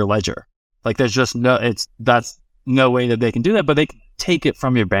from your ledger. Like there's just that's no way that they can do that, but they can take it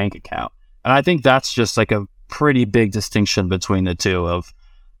from your bank account. And I think that's just like a pretty big distinction between the two of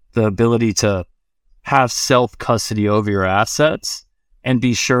the ability to have self-custody over your assets and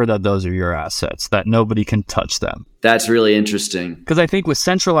be sure that those are your assets, that nobody can touch them. That's really interesting. Because I think with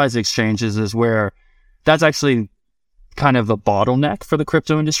centralized exchanges is where that's actually kind of a bottleneck for the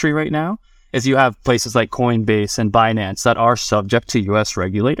crypto industry right now, is you have places like Coinbase and Binance that are subject to US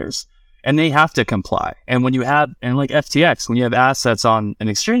regulators and they have to comply. And when you have, and like FTX, when you have assets on an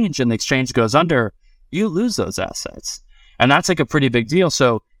exchange and the exchange goes under, you lose those assets. And that's like a pretty big deal.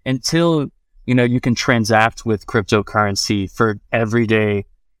 So until, you can transact with cryptocurrency for everyday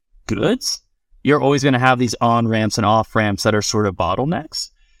goods, you're always going to have these on-ramps and off-ramps that are sort of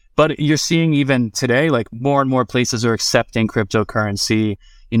bottlenecks. But you're seeing even today, like more and more places are accepting cryptocurrency.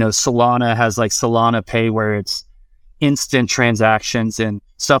 Solana has like Solana Pay, where it's instant transactions and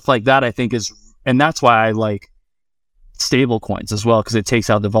stuff like that. I think and that's why I like stable coins as well, because it takes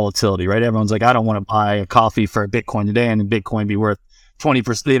out the volatility, right? Everyone's like, I don't want to buy a coffee for a Bitcoin today and then Bitcoin be worth 20%,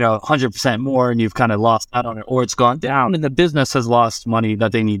 100% more, and you've kind of lost out on it, or it's gone down and the business has lost money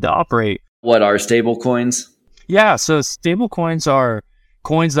that they need to operate. What are stable coins? Yeah, so stable coins are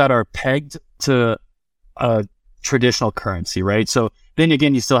coins that are pegged to a traditional currency, right? So then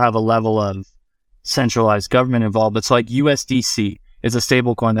again, you still have a level of centralized government involved. It's like USDC is a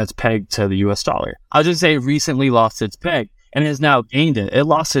stable coin that's pegged to the US dollar. I'll just say it recently lost its peg and has now gained it. It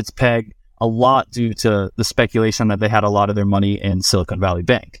lost its peg a lot due to the speculation that they had a lot of their money in Silicon Valley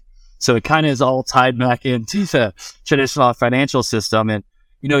Bank. So it kind of is all tied back into the traditional financial system. And,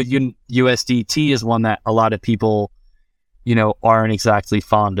 USDT is one that a lot of people, aren't exactly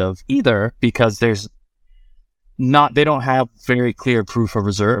fond of either, because they don't have very clear proof of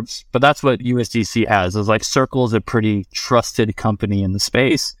reserves, but that's what USDC has. It's like Circle is a pretty trusted company in the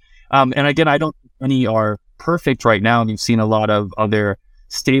space. And again, I don't think any are perfect right now. And you've seen a lot of other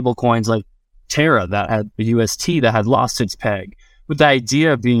stable coins like Terra that had the UST that had lost its peg, with the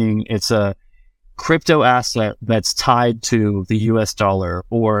idea being it's a crypto asset that's tied to the US dollar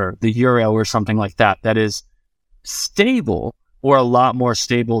or the euro or something like that, that is stable, or a lot more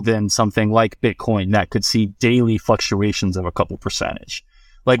stable than something like Bitcoin that could see daily fluctuations of a couple percentage.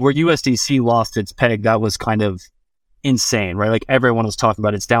 Like where USDC lost its peg, that was kind of insane, right? Like everyone was talking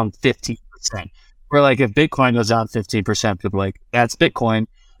about it's down 15%. Where like if Bitcoin goes down 15%, people are like, that's Bitcoin.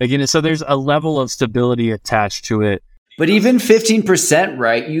 Like, so there's a level of stability attached to it. But even 15%,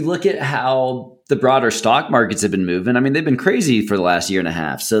 right? You look at how the broader stock markets have been moving. I mean, they've been crazy for the last year and a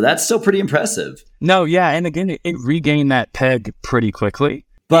half. So that's still pretty impressive. No, yeah. And again, it regained that peg pretty quickly.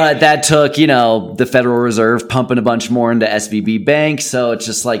 But that took, the Federal Reserve pumping a bunch more into SVB Bank. So it's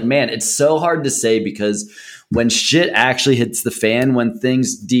just like, man, it's so hard to say, because when shit actually hits the fan, when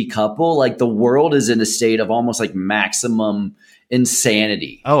things decouple, like the world is in a state of almost like maximum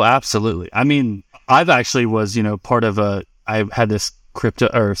insanity. Oh, absolutely. I mean, I've actually was, I had this crypto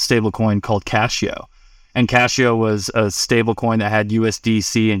or stable coin called Casio, and Casio was a stable coin that had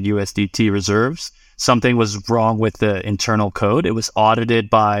USDC and USDT reserves. Something was wrong with the internal code. It was audited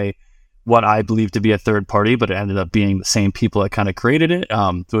by what I believe to be a third party, but it ended up being the same people that kind of created it.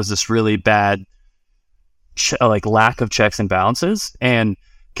 There was this really bad lack of checks and balances, and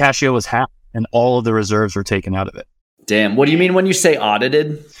Casio was hacked and all of the reserves were taken out of it. Damn. What do you mean when you say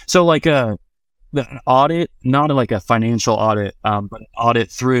audited? So like an audit, not like a financial audit, but an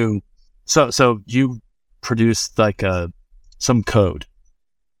audit through. So you produce like some code,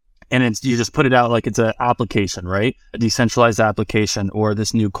 and you just put it out like it's an application, right? A decentralized application or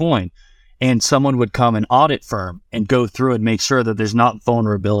this new coin. And someone would come, an audit firm, and go through and make sure that there's not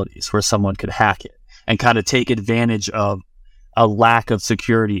vulnerabilities where someone could hack it and kind of take advantage of a lack of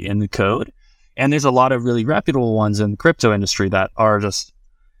security in the code. And there's a lot of really reputable ones in the crypto industry that are just,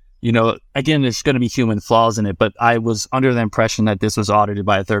 again, there's going to be human flaws in it, but I was under the impression that this was audited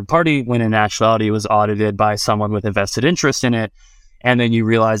by a third party, when in actuality it was audited by someone with a vested interest in it. And then you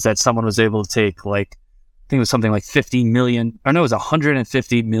realize that someone was able to take I think it was something like it was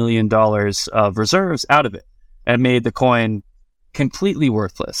 $150 million of reserves out of it, and made the coin completely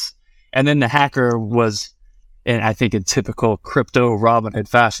worthless. And then the hacker was, and I think in typical crypto Robinhood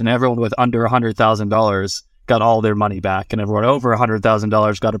fashion, everyone with under $100,000 got all their money back, and everyone over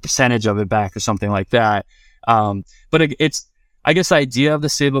 $100,000 got a percentage of it back or something like that. But I guess the idea of the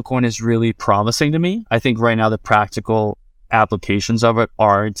stablecoin is really promising to me. I think right now the practical applications of it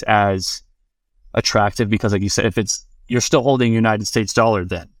aren't as attractive, because like you said, you're still holding United States dollar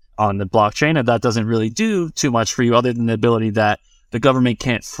then on the blockchain, and that doesn't really do too much for you other than the ability that the government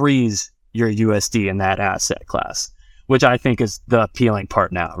can't freeze your USD in that asset class, which I think is the appealing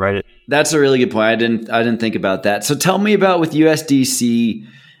part now, right? That's a really good point. I didn't think about that. So tell me about with USDC,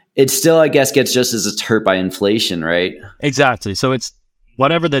 it still, I guess, gets just as it's hurt by inflation, right? Exactly. So it's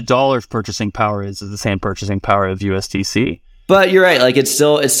whatever the dollar's purchasing power is the same purchasing power of USDC. But you're right. Like it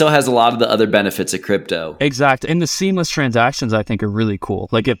still has a lot of the other benefits of crypto. Exactly. And the seamless transactions, I think, are really cool.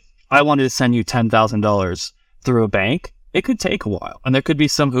 Like if I wanted to send you $10,000 through a bank, it could take a while, and there could be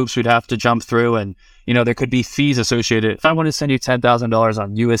some hoops we'd have to jump through, and there could be fees associated. If I wanted to send you $10,000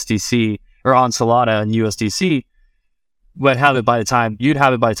 on USDC or on Solana and USDC, you'd have it by the time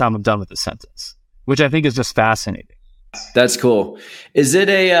I'm done with the sentence, which I think is just fascinating. That's cool. Is it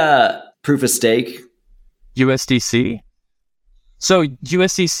a proof of stake? USDC? So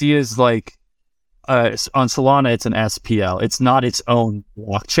USDC is like on Solana, it's an SPL. It's not its own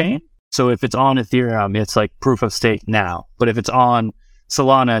blockchain. So if it's on Ethereum, it's like proof of stake now. But if it's on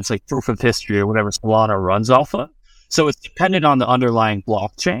Solana, it's like proof of history or whatever Solana runs off of. So it's dependent on the underlying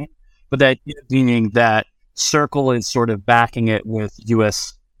blockchain. But that meaning that Circle is sort of backing it with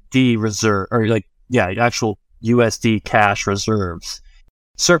USD reserve, or actual USD cash reserves.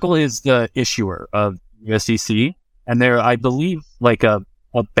 Circle is the issuer of USDC, and they're, I believe, like a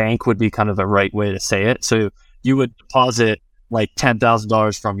bank would be kind of the right way to say it. So you would deposit like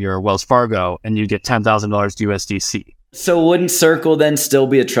 $10,000 from your Wells Fargo, and you get $10,000 USDC. So wouldn't Circle then still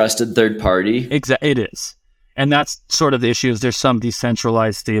be a trusted third party? It is. And that's sort of the issue, is there's some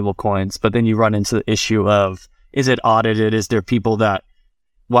decentralized stable coins, but then you run into the issue of, is it audited? Is there people that,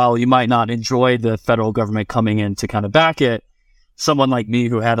 while you might not enjoy the federal government coming in to kind of back it, someone like me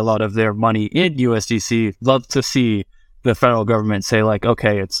who had a lot of their money in USDC loved to see the federal government say like,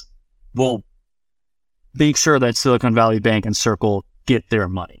 okay, we'll make sure that Silicon Valley Bank and Circle get their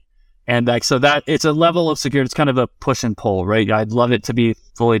money. And like, so that it's a level of security. It's kind of a push and pull, right? I'd love it to be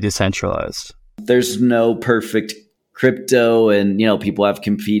fully decentralized. There's no perfect crypto, and, people have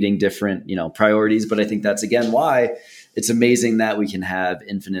competing different, priorities. But I think that's, again, why it's amazing that we can have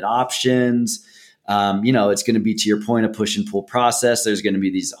infinite options. It's going to be, to your point, a push and pull process. There's going to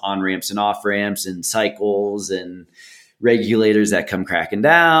be these on ramps and off ramps and cycles and regulators that come cracking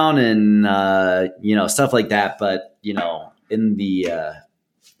down and, stuff like that. But, in the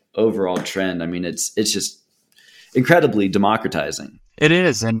overall trend, I mean, it's just incredibly democratizing. It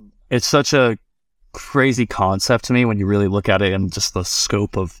is. And it's such a crazy concept to me when you really look at it and just the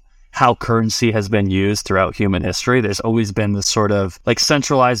scope of how currency has been used throughout human history. There's always been this sort of like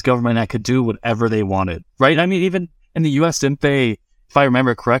centralized government that could do whatever they wanted, right? I mean, even in the US, didn't they, if I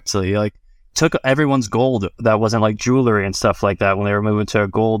remember correctly, like took everyone's gold that wasn't like jewelry and stuff like that when they were moving to a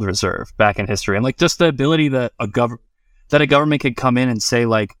gold reserve back in history. And like just the ability that a government could come in and say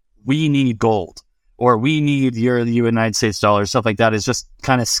like, we need gold, or we need the United States dollar, stuff like that is just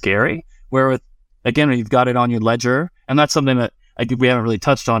kind of scary. Where with, again, when you've got it on your ledger, and that's something that we haven't really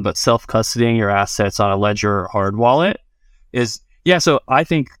touched on, but self-custodying your assets on a ledger or hard wallet is, so I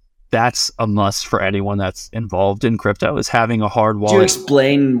think that's a must for anyone that's involved in crypto, is having a hard wallet. Do you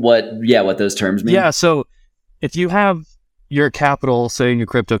explain what those terms mean? Yeah, so if you have your capital, say in your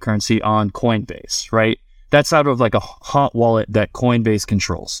cryptocurrency on Coinbase, right? That's out of like a hot wallet that Coinbase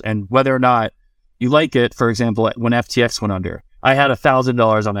controls. And whether or not you like it, for example, when FTX went under, I had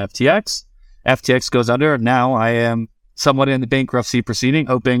 $1,000 on FTX. FTX goes under. Now I am somewhat in the bankruptcy proceeding,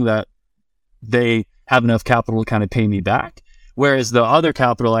 hoping that they have enough capital to kind of pay me back. Whereas the other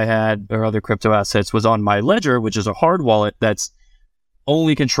capital I had, or other crypto assets, was on my ledger, which is a hard wallet that's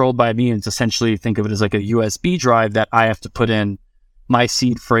only controlled by me. And it's essentially, think of it as like a USB drive that I have to put in my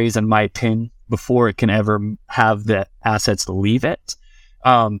seed phrase and my PIN before it can ever have the assets leave it.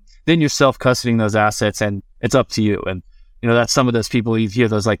 Then you're self-custodying those assets, and it's up to you. And that's some of those people, you hear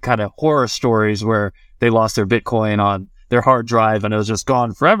those like kind of horror stories where they lost their Bitcoin on their hard drive and it was just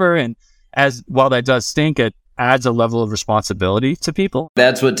gone forever. And while that does stink, it adds a level of responsibility to people.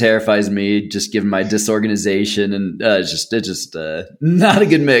 That's what terrifies me, just given my disorganization, and it's just not a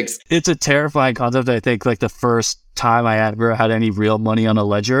good mix. It's a terrifying concept. I think like the first time I ever had any real money on a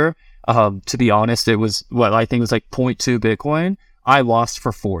ledger, to be honest, it was what I think was like 0.2 Bitcoin. I lost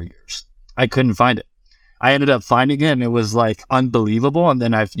for 4 years. I couldn't find it. I ended up finding it, and it was like unbelievable. And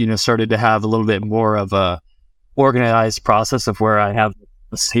then I've, started to have a little bit more of a organized process of where I have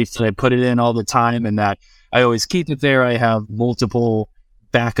a safe that I put it in all the time, and that I always keep it there. I have multiple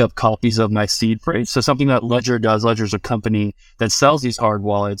backup copies of my seed phrase. So something that Ledger does, Ledger's a company that sells these hard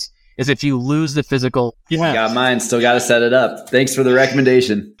wallets, is if you lose the physical... Yeah. Got mine, still got to set it up. Thanks for the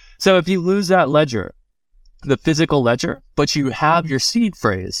recommendation. So if you lose that ledger, the physical ledger, but you have your seed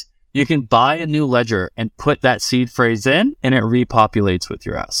phrase, you can buy a new ledger and put that seed phrase in, and it repopulates with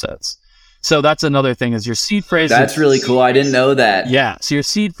your assets. So that's another thing, is your seed phrase. That's really cool. I didn't know that. Yeah. So your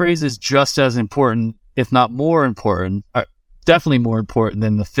seed phrase is just as important, if not more important, definitely more important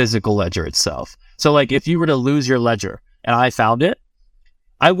than the physical ledger itself. So like if you were to lose your ledger and I found it,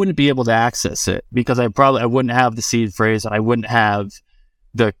 I wouldn't be able to access it because I wouldn't have the seed phrase, and I wouldn't have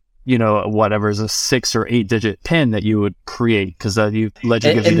the, whatever is a 6 or 8 digit PIN that you would create, because the ledger gives you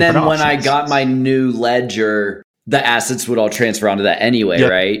different options. And then when I got my new ledger, the assets would all transfer onto that anyway, yep.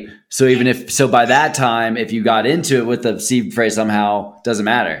 Right? So by that time, if you got into it with the seed phrase somehow, doesn't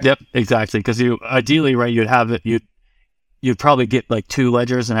matter. Yep, exactly. Because you ideally, right, you'd have it. You'd probably get like 2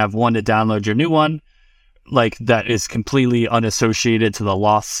 ledgers and have one to download your new one, like that is completely unassociated to the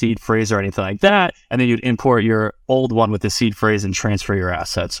lost seed phrase or anything like that. And then you'd import your old one with the seed phrase and transfer your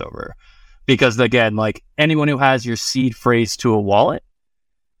assets over. because again, like anyone who has your seed phrase to a wallet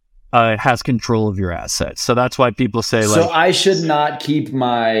has control of your assets. So that's why people say so I should not keep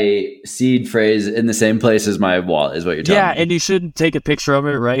my seed phrase in the same place as my wallet is what you're telling me. Yeah, and you shouldn't take a picture of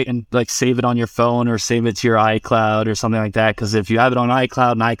it, right? And like save it on your phone or save it to your iCloud or something like that. Because if you have it on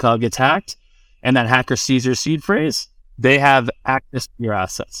iCloud and iCloud gets hacked and that hacker sees your seed phrase, they have access to your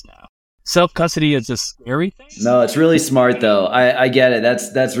assets now. Self-custody is a scary thing. No, it's really smart though. I get it.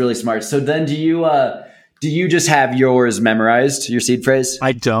 That's really smart. So then do you just have yours memorized, your seed phrase?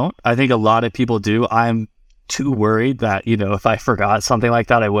 I don't. I think a lot of people do. I'm too worried that, if I forgot something like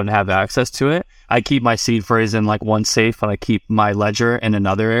that, I wouldn't have access to it. I keep my seed phrase in like one safe and I keep my ledger in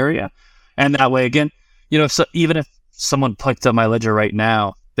another area. And that way, again, so even if someone picked up my ledger right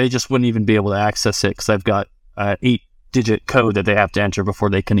now, they just wouldn't even be able to access it because I've got an 8-digit code that they have to enter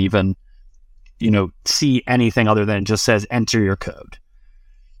before they can even, see anything other than it just says enter your code.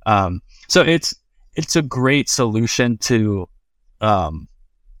 So it's a great solution to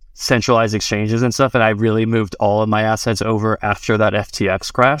centralized exchanges and stuff. And I really moved all of my assets over after that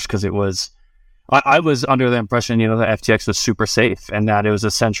FTX crash because I was under the impression, that FTX was super safe and that it was a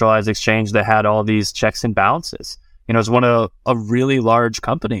centralized exchange that had all these checks and balances. It was one of a really large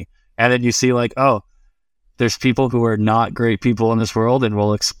company. And then you see like, oh, there's people who are not great people in this world and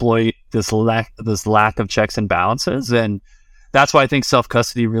will exploit this lack of checks and balances. And that's why I think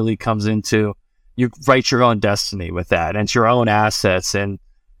self-custody really comes into, you write your own destiny with that, and it's your own assets. And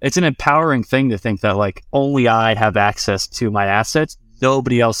it's an empowering thing to think that like only I have access to my assets.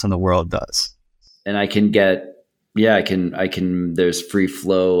 Nobody else in the world does. And I can there's free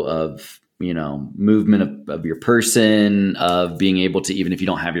flow of, movement of your person, of being able to, even if you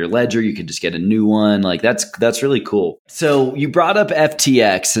don't have your ledger, you can just get a new one. Like that's really cool. So you brought up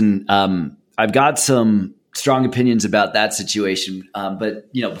FTX and I've got some strong opinions about that situation.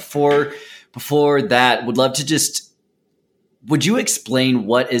 But before that, would you explain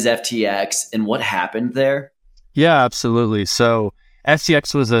what is FTX and what happened there? Yeah, absolutely. So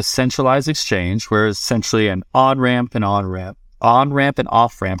FTX was a centralized exchange where it's essentially an on-ramp and off-ramp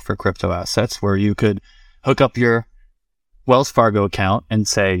for crypto assets, where you could hook up your Wells Fargo account and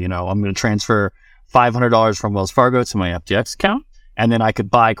say, I'm going to transfer $500 from Wells Fargo to my FTX account. And then I could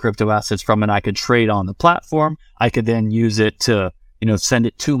buy crypto assets from it. I could trade on the platform. I could then use it to, send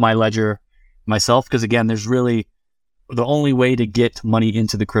it to my ledger myself. Because again, there's really the only way to get money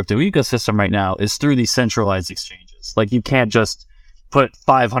into the crypto ecosystem right now is through these centralized exchanges. Like you can't just put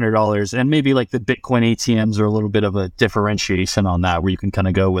 $500, and maybe like the Bitcoin ATMs are a little bit of a differentiation on that, where you can kind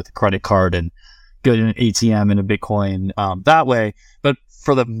of go with a credit card and go to an ATM and a Bitcoin that way. But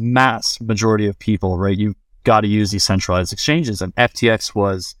for the mass majority of people, right, you've got to use these centralized exchanges. And FTX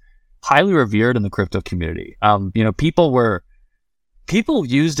was highly revered in the crypto community. People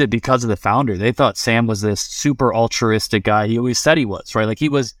used it because of the founder. They thought Sam was this super altruistic guy. He always said he was, right? Like he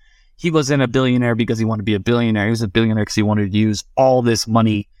wasn't a billionaire because he wanted to be a billionaire. He was a billionaire because he wanted to use all this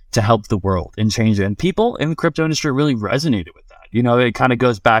money to help the world and change it. And people in the crypto industry really resonated with that. It kind of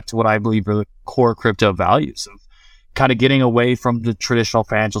goes back to what I believe are the core crypto values of kind of getting away from the traditional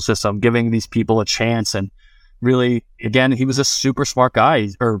financial system, giving these people a chance. And really, again, he was a super smart guy,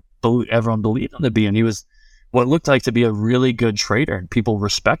 or everyone believed him to be. And he was what looked like to be a really good trader. And people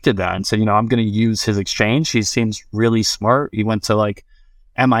respected that and said, I'm going to use his exchange. He seems really smart. He went to like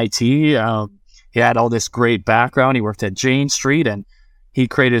MIT. He had all this great background. He worked at Jane Street and he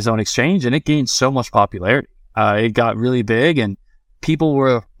created his own exchange, and it gained so much popularity. It got really big and people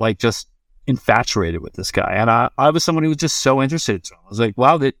were like just infatuated with this guy. And I was someone who was just so interested. So I was like,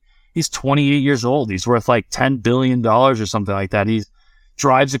 wow, he's 28 years old. He's worth like $10 billion or something like that. He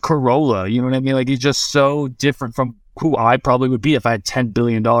drives a Corolla. You know what I mean? Like he's just so different from who I probably would be if I had $10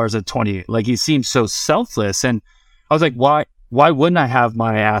 billion at 28. Like he seems so selfless. And I was like, why wouldn't I have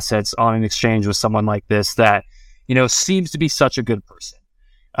my assets on an exchange with someone like this that, seems to be such a good person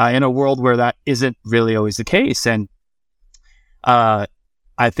in a world where that isn't really always the case? And I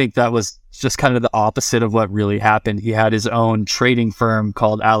think that was just kind of the opposite of what really happened. He had his own trading firm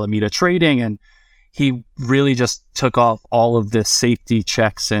called Alameda Trading, and he really just took off all of the safety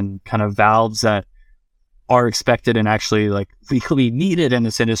checks and kind of valves that are expected and actually like legally needed in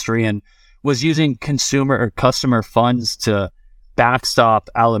this industry, and was using consumer or customer funds to backstop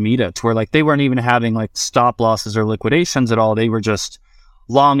Alameda to where like they weren't even having like stop losses or liquidations at all. They were just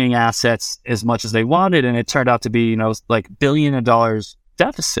longing assets as much as they wanted. And it turned out to be, like $1 billion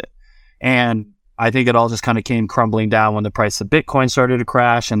deficit. And I think it all just kind of came crumbling down when the price of Bitcoin started to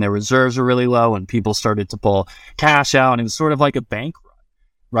crash and their reserves were really low and people started to pull cash out. And it was sort of like a bank run,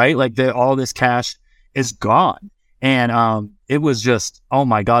 right? Like all this cash is gone. And it was just, oh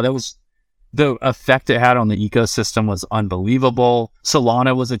my God, the effect it had on the ecosystem was unbelievable.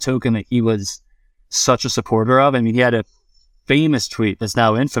 Solana was a token that he was such a supporter of. I mean, he had a famous tweet that's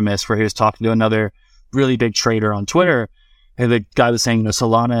now infamous where he was talking to another really big trader on Twitter. And the guy was saying,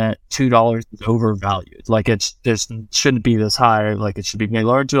 Solana at $2 is overvalued. Like shouldn't be this high. Like it should be made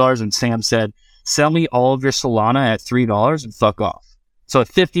lower than $2. And Sam said, sell me all of your Solana at $3 and fuck off. So a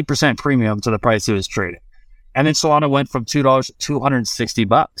 50% premium to the price he was trading. And then Solana went from $2 to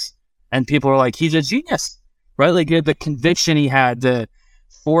 $260. And people were like, he's a genius, right? Like the conviction he had, the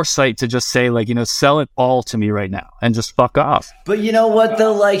foresight to just say, like, sell it all to me right now and just fuck off. But you know what,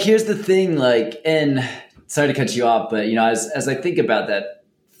 though? Like, here's the thing, like, and sorry to cut you off, but, as I think about that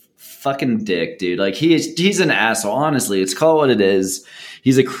fucking dick, dude, like, he's an asshole. Honestly, it's called what it is.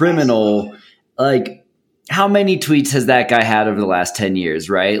 He's a criminal. Like, how many tweets has that guy had over the last 10 years,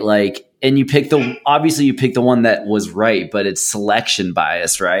 right? Like, and you pick the one that was right, but it's selection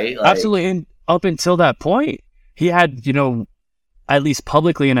bias, right? Like, absolutely. And up until that point, he had, at least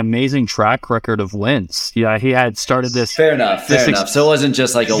publicly, an amazing track record of wins. Yeah, he had started this. Fair enough. So it wasn't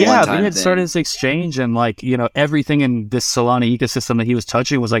just like a one-time thing. He had started this exchange, and like, everything in this Solana ecosystem that he was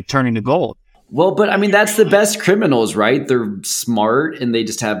touching was like turning to gold. Well, but I mean, that's the best criminals, right? They're smart and they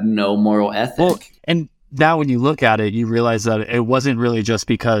just have no moral ethic. Well, and now when you look at it, you realize that it wasn't really just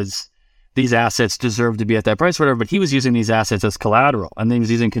because these assets deserve to be at that price or whatever, but he was using these assets as collateral, and then he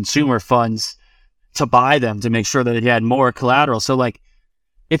was using consumer funds to buy them to make sure that he had more collateral. So like,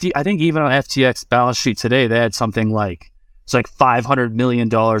 I think even on FTX balance sheet today, they had something like, it's like $500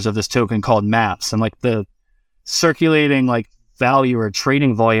 million of this token called MAPS. And like the circulating like value or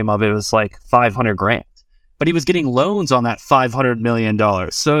trading volume of it was like 500 grand, but he was getting loans on that $500 million.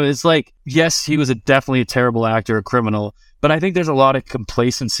 So it's like, yes, he was definitely a terrible actor, a criminal, but I think there's a lot of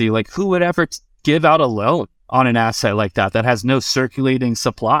complacency. Like, who would ever give out a loan on an asset like that has no circulating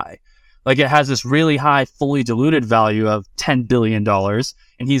supply? Like, it has this really high, fully diluted value of $10 billion,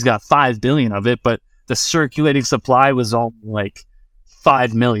 and he's got $5 billion of it, but the circulating supply was all like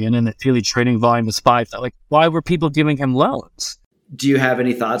 5 million, and the daily trading volume was 5. Like, why were people giving him loans? Do you have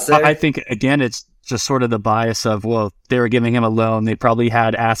any thoughts there? I think, again, it's just sort of the bias of, well, they were giving him a loan. They probably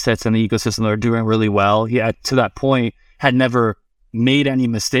had assets in the ecosystem that were doing really well. He, to that point, had never made any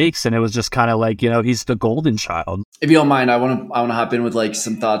mistakes, and it was just kind of like, he's the golden child. If you don't mind, I want to hop in with like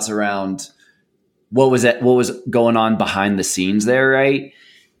some thoughts around what was going on behind the scenes there, right?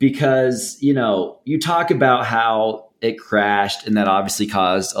 Because, you talk about how it crashed, and that obviously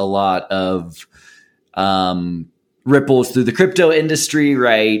caused a lot of ripples through the crypto industry,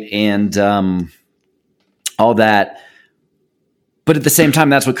 right? And all that. But at the same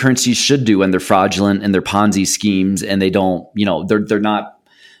time, that's what currencies should do when they're fraudulent and they're Ponzi schemes, and they don't, they're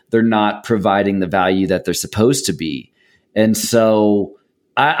not providing the value that they're supposed to be. And so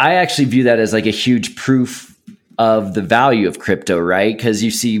I actually view that as like a huge proof of the value of crypto, right? Because you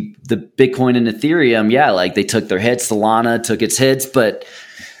see the Bitcoin and Ethereum, like they took their hits, Solana took its hits, but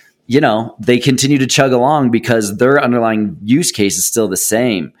they continue to chug along because their underlying use case is still the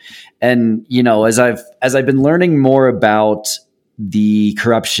same. And, as I've been learning more about the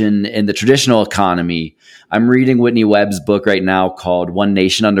corruption in the traditional economy, I'm reading Whitney Webb's book right now called One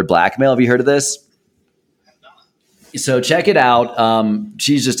Nation Under Blackmail. Have you heard of this? So check it out.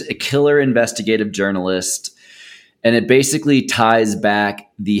 She's just a killer investigative journalist, and it basically ties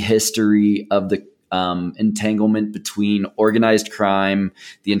back the history of the entanglement between organized crime,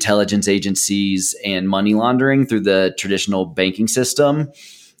 the intelligence agencies, and money laundering through the traditional banking system.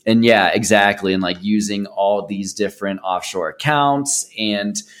 And yeah, exactly. And like using all these different offshore accounts,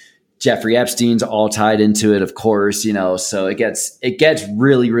 and Jeffrey Epstein's all tied into it, of course, so it gets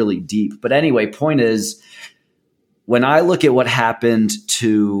really, really deep. But anyway, point is, when I look at what happened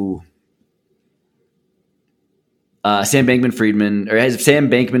to Sam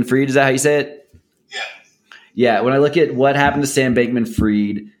Bankman-Fried, is that how you say it? Yeah. When I look at what happened to Sam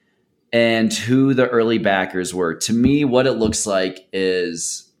Bankman-Fried and who the early backers were, to me, what it looks like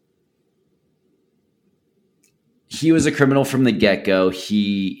is he was a criminal from the get-go.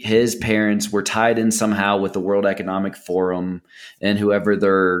 His parents were tied in somehow with the World Economic Forum and whoever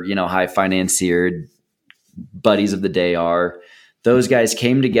their, high financier buddies of the day are. Those guys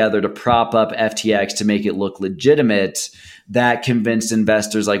came together to prop up FTX to make it look legitimate. That convinced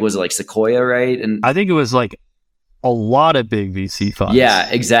investors, like, was it like Sequoia, right? And I think it was like a lot of big VC funds. Yeah,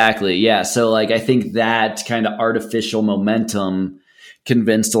 exactly. Yeah. So like, I think that kind of artificial momentum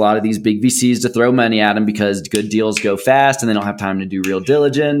convinced a lot of these big VCs to throw money at him because good deals go fast and they don't have time to do real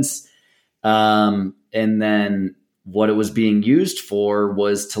diligence. And then what it was being used for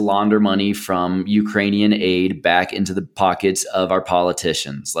was to launder money from Ukrainian aid back into the pockets of our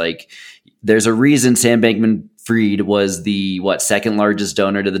politicians. Like, there's a reason Sam Bankman-Fried was the second largest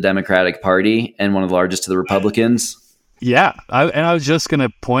donor to the Democratic Party and one of the largest to the Republicans. Yeah, I was just gonna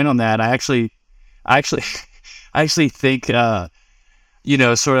point on that. I actually think,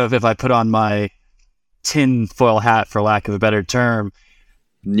 sort of, if I put on my tinfoil hat, for lack of a better term,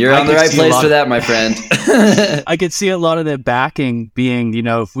 you're on the right place for that, my friend. I could see a lot of the backing being,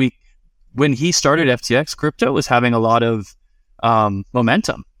 when he started FTX, crypto was having a lot of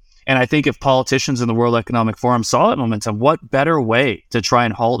momentum. And I think if politicians in the World Economic Forum saw that momentum, what better way to try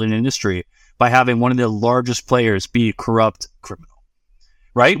and halt an industry by having one of the largest players be a corrupt criminal,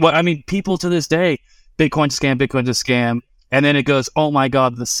 right? Well, I mean, people to this day, Bitcoin's a scam. And then it goes, oh my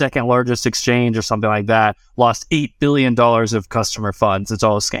God, the second largest exchange or something like that lost $8 billion of customer funds. It's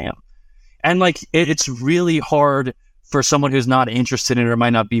all a scam. And it's really hard for someone who's not interested in it or might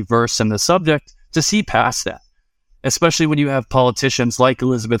not be versed in the subject to see past that, especially when you have politicians like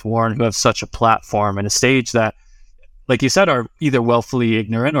Elizabeth Warren who have such a platform and a stage that, like you said, are either willfully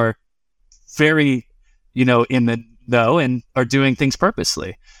ignorant or very, in the know and are doing things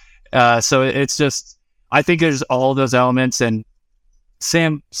purposely. So it's just, I think there's all those elements, and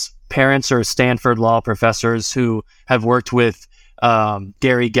Sam's parents are Stanford law professors who have worked with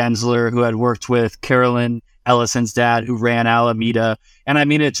Gary Gensler, who had worked with Carolyn Ellison's dad, who ran Alameda. And I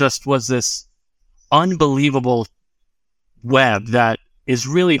mean, it just was this unbelievable web that is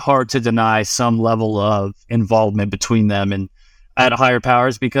really hard to deny some level of involvement between them and at higher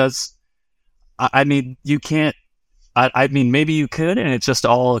powers, because I mean, you can't, I mean, maybe you could, and it's just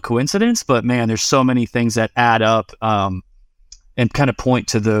all a coincidence, but man, there's so many things that add up and kind of point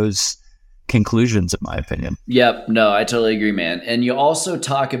to those conclusions, in my opinion. Yep. No, I totally agree, man. And you also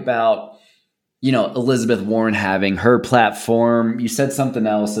talk about, Elizabeth Warren having her platform. You said something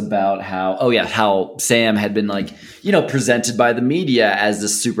else about how Sam had been presented by the media as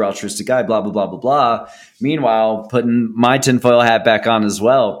this super altruistic guy, blah, blah, blah, blah, blah. Meanwhile, putting my tinfoil hat back on as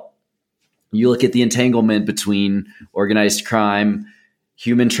well, you look at the entanglement between organized crime,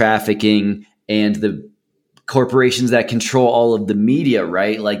 human trafficking, and the corporations that control all of the media,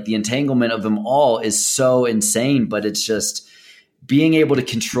 right? Like, the entanglement of them all is so insane, but it's just being able to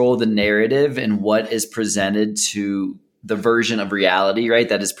control the narrative and what is presented to the version of reality, right,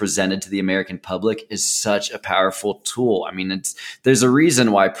 that is presented to the American public is such a powerful tool. I mean, there's a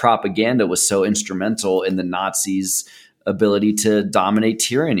reason why propaganda was so instrumental in the Nazis' ability to dominate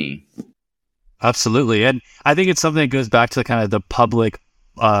tyranny. Absolutely. And I think it's something that goes back to kind of the public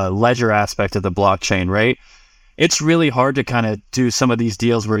ledger aspect of the blockchain, right? It's really hard to kind of do some of these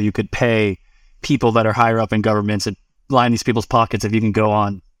deals where you could pay people that are higher up in governments and line these people's pockets if you can go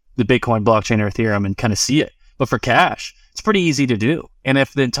on the Bitcoin blockchain or Ethereum and kind of see it. But for cash, it's pretty easy to do. And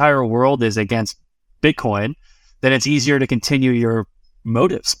if the entire world is against Bitcoin, then it's easier to continue your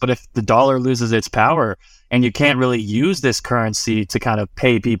motives. But if the dollar loses its power and you can't really use this currency to kind of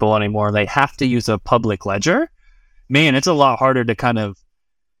pay people anymore, they have to use a public ledger, man, it's a lot harder to kind of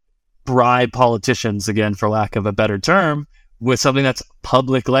bribe politicians, again, for lack of a better term, with something that's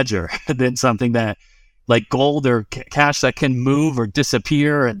public ledger than something that, like gold or cash, that can move or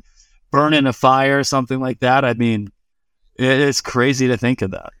disappear and burn in a fire, something like that. I mean, it's crazy to think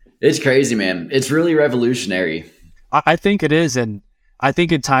of that. It's crazy, man. It's really revolutionary. I think it is. And I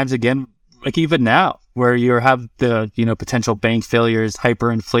think at times, again, like even now, where you have the, potential bank failures,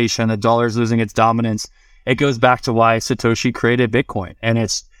 hyperinflation, the dollar's losing its dominance, it goes back to why Satoshi created Bitcoin. And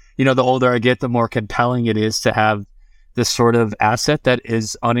it's, the older I get, the more compelling it is to have this sort of asset that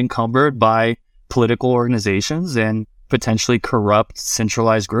is unencumbered by political organizations and potentially corrupt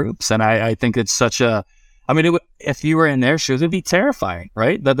centralized groups. And I think it's such a, I mean, if you were in their shoes, it'd be terrifying,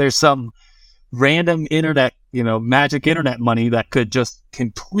 right? That there's some random internet, magic internet money that could just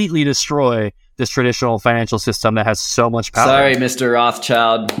completely destroy this traditional financial system that has so much power. Sorry, Mr.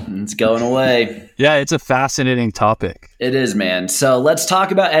 Rothschild. It's going away. Yeah, it's a fascinating topic. It is, man. So let's talk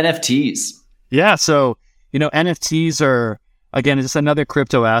about NFTs. Yeah, so, NFTs are, again, just another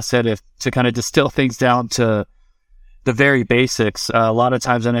crypto asset. If to kind of distill things down to the very basics, a lot of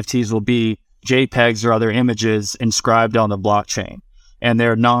times NFTs will be JPEGs or other images inscribed on the blockchain, and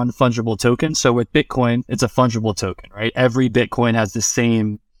they're non-fungible tokens. So with Bitcoin, it's a fungible token, right? Every Bitcoin has the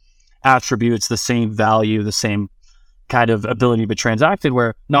same attributes, the same value, the same kind of ability to be transacted,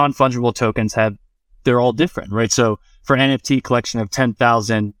 where non-fungible tokens they're all different, right? So for an NFT collection of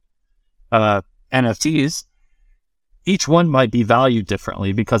 10,000 NFTs, each one might be valued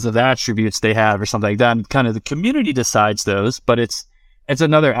differently because of the attributes they have or something like that. And kind of the community decides those, but it's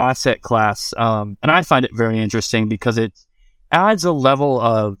another asset class. And I find it very interesting because it adds a level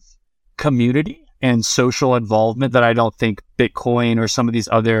of community and social involvement that I don't think Bitcoin or some of these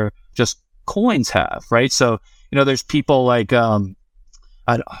other just coins have, right? So, there's people like, I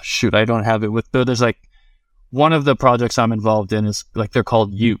don't have it with, there's like, one of the projects I'm involved in is like, they're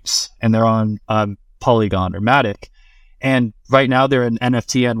called Utes, and they're on Polygon or Matic. And right now they're in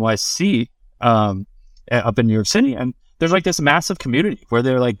NFT NYC up in New York City. And there's like this massive community where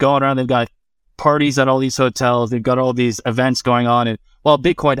they're like going around. They've got parties at all these hotels. They've got all these events going on. And while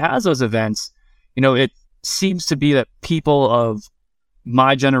Bitcoin has those events, it seems to be that people of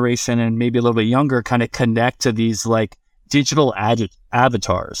my generation and maybe a little bit younger kind of connect to these like digital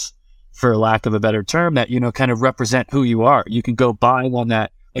avatars, for lack of a better term, that, kind of represent who you are. You can go buy one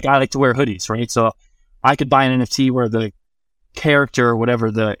that, like, I like to wear hoodies, right? So I could buy an NFT where the character,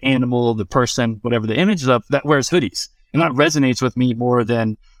 whatever the animal, the person, whatever the image is of, that wears hoodies. And that resonates with me more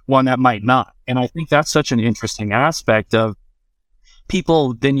than one that might not. And I think that's such an interesting aspect of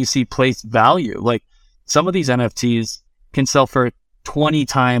people. Then you see place value. Like, some of these NFTs can sell for 20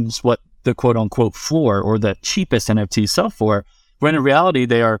 times what the quote unquote floor or the cheapest NFTs sell for, when in reality,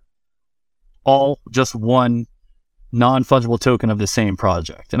 they are all just one non-fungible token of the same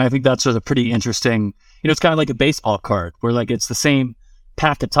project. And I think that's sort of pretty interesting. It's kind of like a baseball card where like it's the same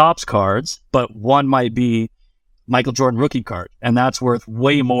pack of Topps cards, but one might be Michael Jordan rookie card. And that's worth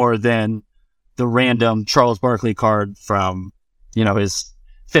way more than the random Charles Barkley card from, his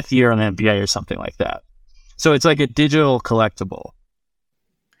 5th year in the NBA or something like that. So it's like a digital collectible.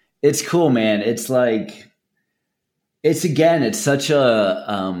 It's cool, man. It's like, it's such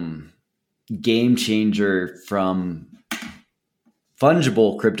a game changer from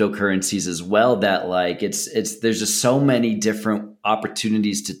fungible cryptocurrencies as well, that like there's just so many different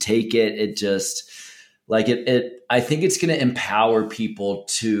opportunities to take it. It just like I think it's going to empower people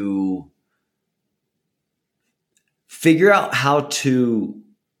to figure out how to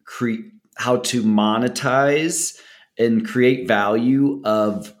monetize and create value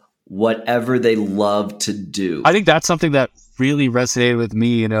of whatever they love to do. I think that's something that really resonated with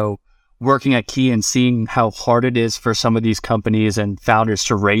me, working at Key and seeing how hard it is for some of these companies and founders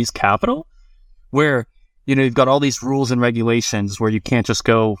to raise capital, where, you've got all these rules and regulations where you can't just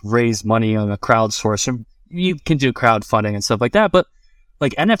go raise money on a crowdsource. And you can do crowdfunding and stuff like that. But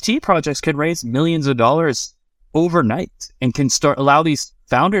like NFT projects can raise millions of dollars overnight and can allow these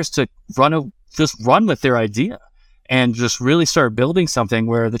founders to run with their idea and just really start building something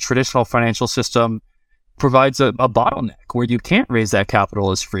where the traditional financial system provides a bottleneck where you can't raise that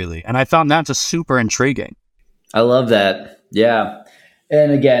capital as freely. And I found that just super intriguing. I love that. Yeah.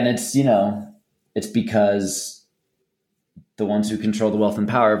 And again, it's because the ones who control the wealth and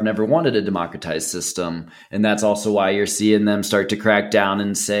power have never wanted a democratized system. And that's also why you're seeing them start to crack down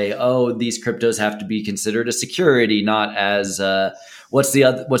and say, oh, these cryptos have to be considered a security, not as what's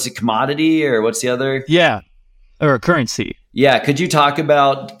a commodity, or what's the other? Yeah. Or a currency. Yeah. Could you talk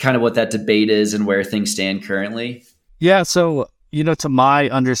about kind of what that debate is and where things stand currently? Yeah. So, to my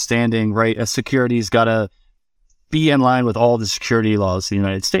understanding, right, a security's got to be in line with all the security laws of the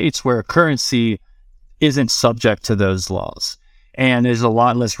United States, where a currency isn't subject to those laws. And there's a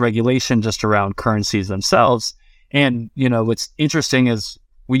lot less regulation just around currencies themselves. And, what's interesting is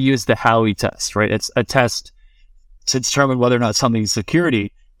we use the Howey test, right? It's a test to determine whether or not something's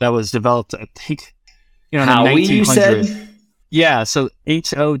security that was developed, I think, in the 1900s. You said? Yeah. So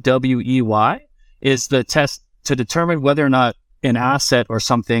HOWEY is the test to determine whether or not an asset or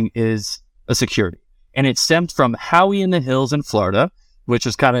something is a security. And it stemmed from Howey in the Hills in Florida, which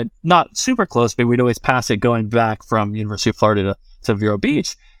is kind of not super close, but we'd always pass it going back from University of Florida to Vero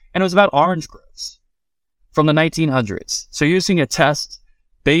Beach. And it was about orange groves from the 1900s. So using a test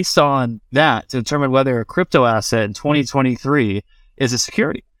based on that to determine whether a crypto asset in 2023 is a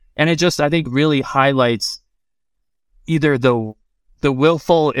security. And it just, I think, really highlights either the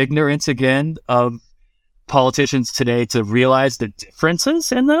willful ignorance again of politicians today to realize the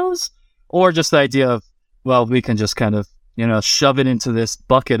differences in those, or just the idea of, well, we can just kind of, shove it into this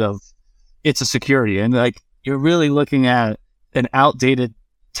bucket of it's a security. And like, you're really looking at an outdated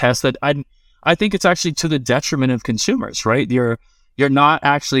test that I think it's actually to the detriment of consumers, right? You're not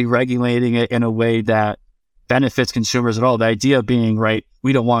actually regulating it in a way that benefits consumers at all. The idea being, right,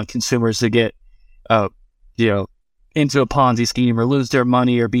 we don't want consumers to get, into a Ponzi scheme or lose their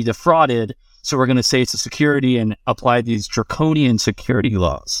money or be defrauded. So we're going to say it's a security and apply these draconian security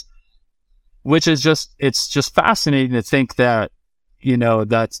laws, which is it's just fascinating to think that,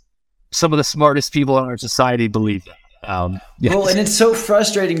 that some of the smartest people in our society believe that. Yes. Well, and it's so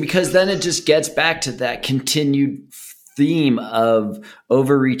frustrating because then it just gets back to that continued theme of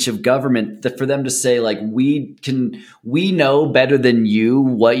overreach of government, that for them to say like, we know better than you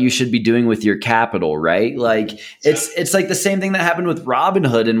what you should be doing with your capital, right? Like it's like the same thing that happened with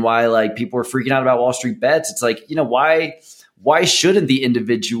Robinhood and why like people were freaking out about Wall Street bets. It's like, why shouldn't the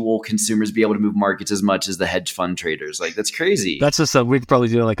individual consumers be able to move markets as much as the hedge fund traders? Like, that's crazy. That's just we could probably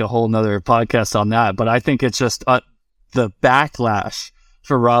do like a whole nother podcast on that. But I think it's just the backlash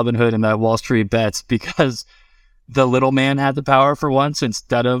for Robinhood and that Wall Street bets because the little man had the power for once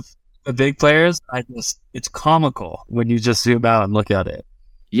instead of the big players. It's comical when you just zoom out and look at it.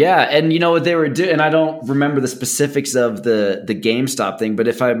 Yeah, and you know what they were doing, and I don't remember the specifics of the GameStop thing, but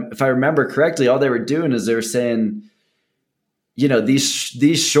if I remember correctly, all they were doing is they were saying,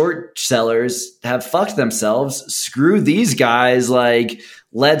 these short sellers have fucked themselves. Screw these guys. Like,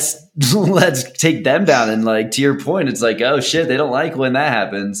 let's take them down. And like, to your point, it's like, oh shit, they don't like when that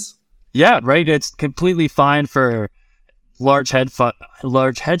happens. Yeah, right. It's completely fine for large hedge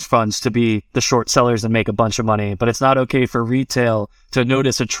funds to be the short sellers and make a bunch of money, but it's not okay for retail to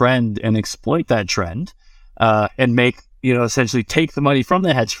notice a trend and exploit that trend and make, essentially take the money from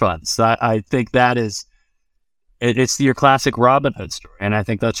the hedge funds. I think that is. It's your classic Robinhood story. And I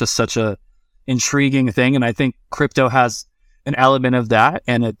think that's just such a intriguing thing. And I think crypto has an element of that.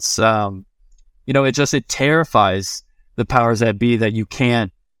 And it's, it terrifies the powers that be that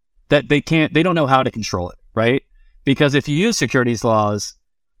they don't know how to control it, right? Because if you use securities laws,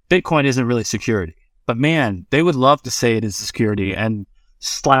 Bitcoin isn't really security. But man, they would love to say it is security and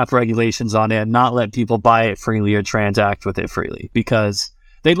slap regulations on it and not let people buy it freely or transact with it freely because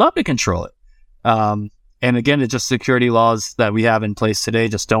they'd love to control it. And again, it's just security laws that we have in place today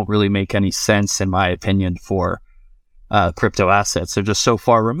just don't really make any sense, in my opinion, for crypto assets. They're just so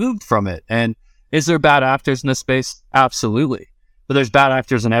far removed from it. And is there bad actors in this space? Absolutely. But there's bad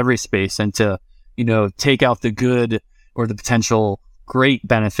actors in every space. And to, take out the good or the potential great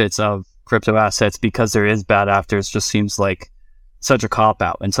benefits of crypto assets because there is bad actors just seems like such a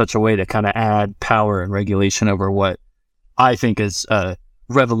cop-out and such a way to kind of add power and regulation over what I think is a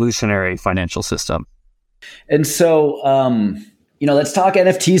revolutionary financial system. And so, let's talk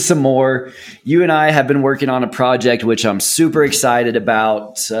NFTs some more. You and I have been working on a project, which I'm super excited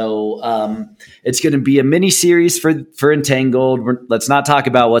about. So it's going to be a mini series for Entangled. Let's not talk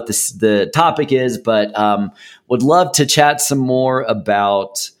about what the topic is, but would love to chat some more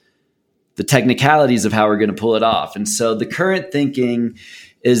about the technicalities of how we're going to pull it off. And so the current thinking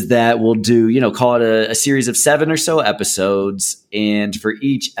is that we'll do, call it a series of 7 or so episodes. And for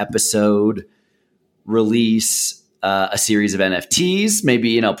each episode, release a series of NFTs,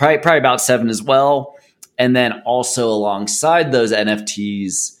 maybe, probably about 7 as well. And then also alongside those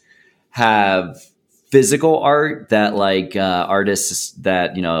NFTs have physical art that like artists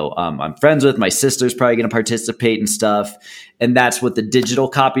that, I'm friends with. My sister's probably going to participate and stuff. And that's what the digital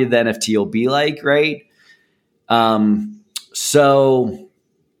copy of the NFT will be like, right? So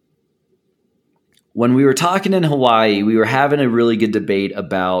when we were talking in Hawaii, we were having a really good debate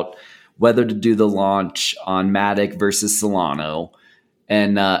about whether to do the launch on Matic versus Solana,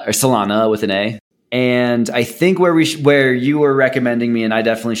 or Solana with an A. And I think where you were recommending me, and I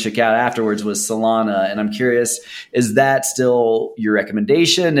definitely shook out afterwards, was Solana. And I'm curious, is that still your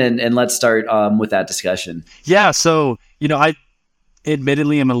recommendation? And let's start with that discussion. Yeah. So, I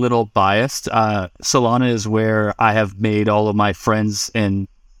admittedly am a little biased. Solana is where I have made all of my friends and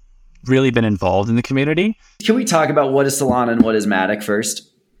really been involved in the community. Can we talk about what is Solana and what is Matic first?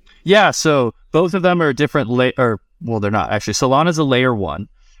 Yeah, so both of them are different they're not actually. Solana is a layer 1,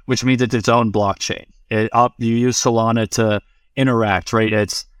 which means it's its own blockchain. You use Solana to interact, right?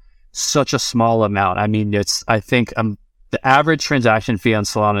 It's such a small amount. I mean, I think the average transaction fee on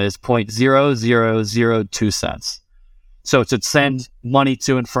Solana is 0.0002 cents. So to send money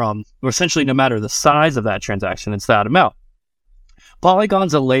to and from, or essentially no matter the size of that transaction, it's that amount.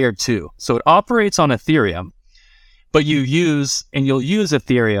 Polygon's a layer 2, so it operates on Ethereum. But you'll use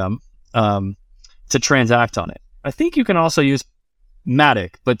Ethereum to transact on it. I think you can also use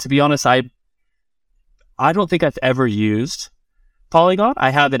Matic, but to be honest, I don't think I've ever used Polygon.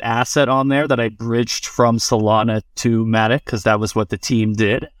 I have an asset on there that I bridged from Solana to Matic because that was what the team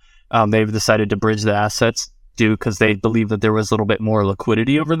did. They've decided to bridge the assets because they believe that there was a little bit more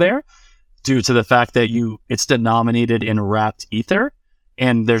liquidity over there due to the fact that it's denominated in wrapped Ether,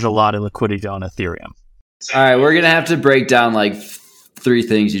 and there's a lot of liquidity on Ethereum. All right, we're going to have to break down like 3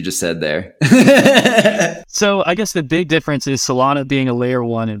 things you just said there. So I guess the big difference is Solana being a layer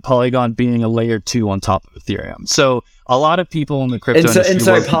 1 and Polygon being a layer 2 on top of Ethereum. So a lot of people in the crypto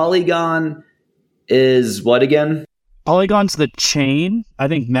industry... Polygon is what again? Polygon's the chain. I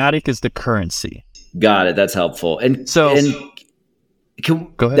think Matic is the currency. Got it. That's helpful. And go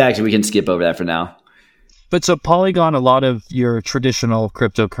ahead. Actually, we can skip over that for now. But so Polygon, a lot of your traditional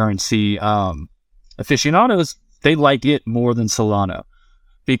cryptocurrency aficionados, they like it more than Solana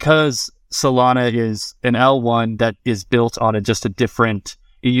because Solana is an L1 that is built on it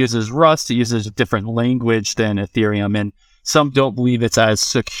uses Rust, it uses a different language than Ethereum, and some don't believe it's as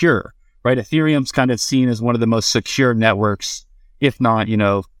secure, right? Ethereum's kind of seen as one of the most secure networks, if not,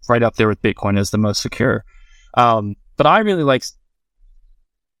 right up there with Bitcoin as the most secure. But I really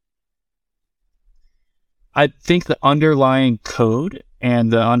I think the underlying code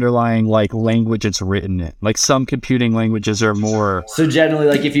and the underlying language it's written in. Some computing languages are more. So generally,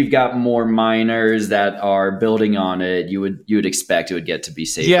 if you've got more miners that are building on it, you would expect it would get to be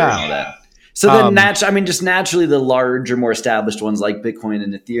safer and all that. So then just naturally the larger, more established ones like Bitcoin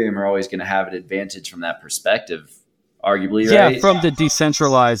and Ethereum are always going to have an advantage from that perspective, arguably, right? Yeah, from the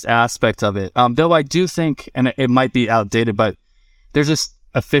decentralized aspect of it. Though I do think, and it might be outdated, but there's this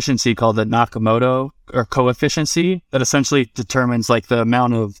efficiency called the Nakamoto or coefficiency that essentially determines the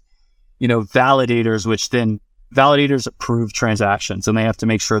amount of validators, which then validators approve transactions and they have to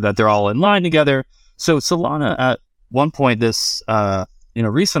make sure that they're all in line together. So Solana at one point this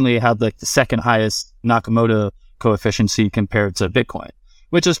recently had the second highest Nakamoto coefficiency compared to Bitcoin,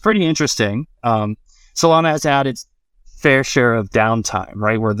 which is pretty interesting. Solana has had its fair share of downtime,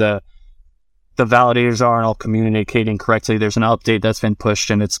 right, where the validators aren't all communicating correctly. There's an update that's been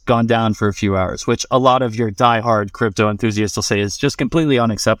pushed and it's gone down for a few hours, which a lot of your diehard crypto enthusiasts will say is just completely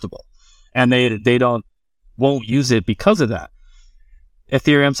unacceptable. And they won't use it because of that.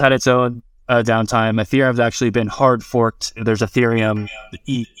 Ethereum's had its own downtime. Ethereum's actually been hard forked. There's Ethereum,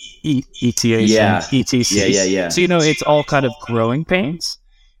 ETH, and ETC. Yeah. So, it's all kind of growing pains.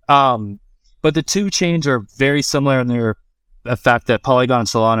 But the two chains are very similar in the fact that Polygon and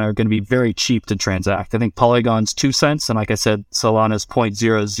Solana are going to be very cheap to transact. I think Polygon's 2 cents, and like I said, Solana's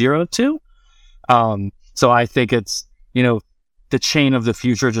 0.002. So I think it's, the chain of the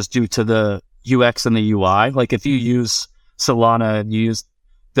future just due to the UX and the UI. If you use Solana and you use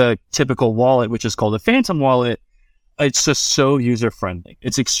the typical wallet, which is called a Phantom wallet, it's just so user-friendly.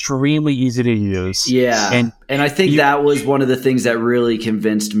 It's extremely easy to use. Yeah. And I think that was one of the things that really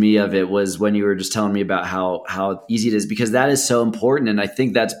convinced me of it was when you were just telling me about how easy it is, because that is so important. And I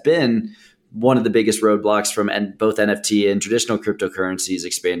think that's been one of the biggest roadblocks from both NFT and traditional cryptocurrencies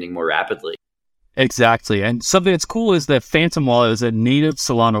expanding more rapidly. Exactly. And something that's cool is that Phantom Wallet is a native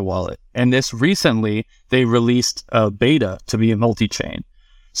Solana wallet. And this recently, they released a beta to be a multi-chain.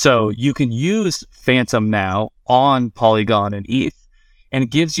 So you can use Phantom now on Polygon and ETH, and it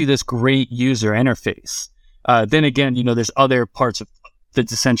gives you this great user interface. Then again, there's other parts of the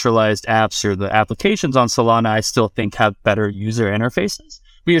decentralized apps or the applications on Solana I still think have better user interfaces.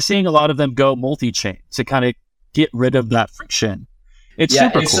 But you're seeing a lot of them go multi-chain to kind of get rid of that friction. It's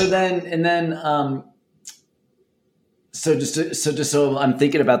super cool. So I'm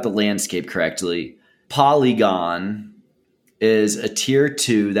thinking about the landscape correctly. Polygon is a tier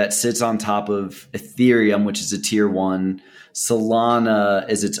 2 that sits on top of Ethereum, which is a tier 1. Solana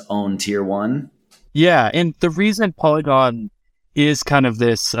is its own tier 1. Yeah, and the reason Polygon is kind of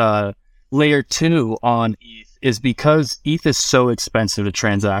this layer 2 on ETH is because ETH is so expensive to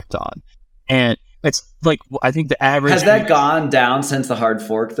transact on. And it's I think the average... Has that gone down since the hard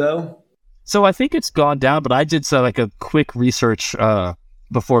fork, though? So I think it's gone down, but I did a quick research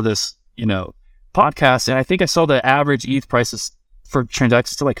before this, podcast, and I think I saw the average ETH prices for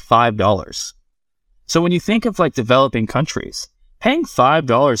transactions to $5. So when you think of developing countries, paying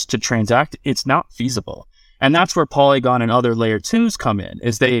 $5 to transact, it's not feasible. And that's where Polygon and other layer 2s come in,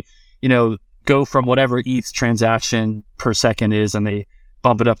 is they, go from whatever ETH transaction per second is, and they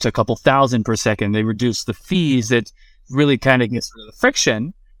bump it up to a couple thousand per second. They reduce the fees. It really kind of gets rid of the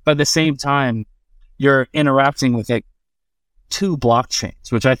friction. But at the same time, you're interacting with 2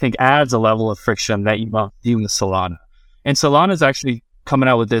 blockchains, which I think adds a level of friction that you won't do with Solana. And Solana is actually coming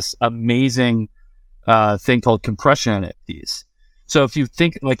out with this amazing thing called compression NFTs. So if you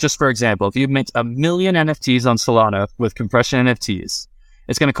think, just for example, if you mint 1 million NFTs on Solana with compression NFTs,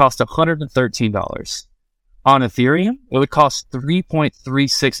 it's going to cost $113. On Ethereum, it would cost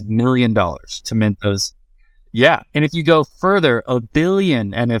 $3.36 million to mint those. Yeah. And if you go further, 1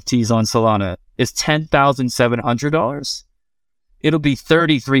 billion NFTs on Solana is $10,700. It'll be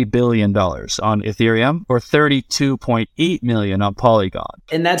 $33 billion on Ethereum or $32.8 million on Polygon.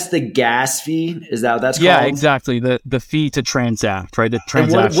 And that's the gas fee? Is that what that's called? Yeah, exactly. The fee to transact, right? The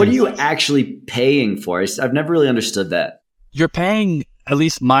transaction. What are you actually paying for? I've never really understood that. You're paying, at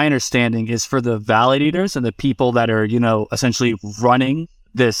least my understanding, is for the validators and the people that are, essentially running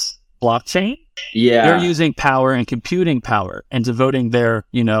this blockchain. Yeah. They're using power and computing power and devoting their,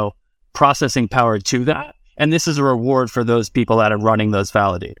 processing power to that. And this is a reward for those people that are running those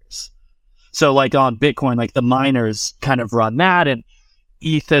validators. So like on Bitcoin, like the miners kind of run that, and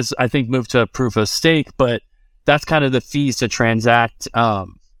ETH has, I think, moved to a proof of stake, but that's kind of the fees to transact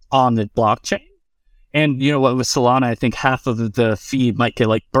on the blockchain. And what with Solana, I think half of the fee might get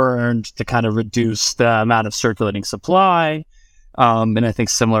like burned to kind of reduce the amount of circulating supply. And I think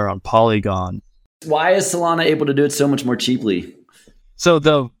similar on Polygon. Why is Solana able to do it so much more cheaply?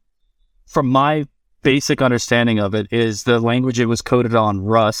 So from my basic understanding of it is the language it was coded on,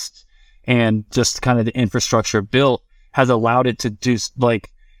 Rust, and just kind of the infrastructure built has allowed it to do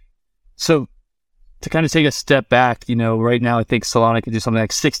so to kind of take a step back, right now I think Solana can do something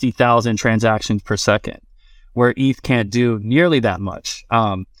like 60,000 transactions per second, where ETH can't do nearly that much.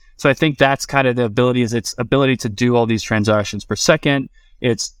 So I think that's kind of the ability, is its ability to do all these transactions per second.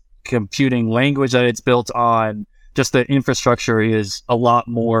 It's computing language that it's built on. Just the infrastructure is a lot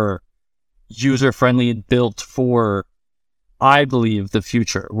more user-friendly and built for, I believe, the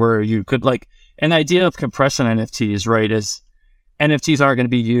future, where you could an idea of compression NFTs, right, is NFTs aren't going to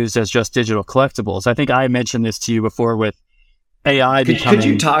be used as just digital collectibles. I think I mentioned this to you before with AI becoming... Could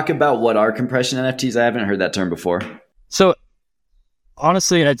you talk about what are compression NFTs? I haven't heard that term before. So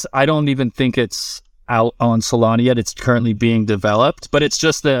honestly, I don't even think it's out on Solana yet. It's currently being developed, but it's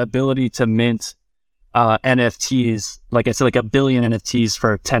just the ability to mint NFTs, like I said, like 1 billion NFTs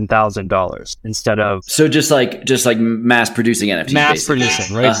for $10,000 instead of... So just like mass producing NFTs. Mass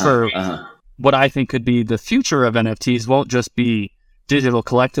producing, right? What I think could be the future of NFTs won't just be digital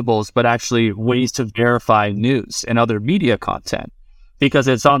collectibles, but actually ways to verify news and other media content, because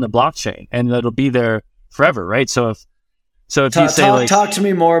it's on the blockchain and it'll be there forever, right? So if you say talk to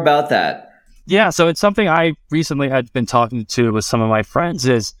me more about that. Yeah, so it's something I recently had been talking to with some of my friends,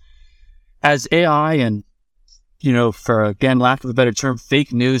 is as AI and, for, again, lack of a better term,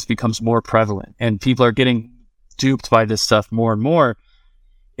 fake news becomes more prevalent and people are getting duped by this stuff more and more.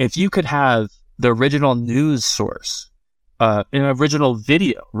 If you could have the original news source, an original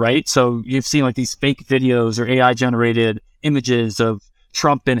video, right? So you've seen like these fake videos or AI generated images of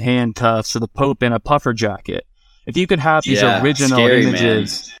Trump in handcuffs or the Pope in a puffer jacket. If you could have these original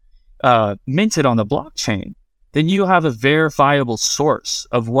images minted on the blockchain, then you have a verifiable source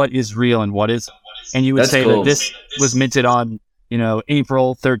of what is real and what isn't. And you would say that this was minted on,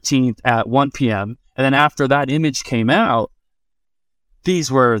 April 13th at 1 p.m. And then after that image came out,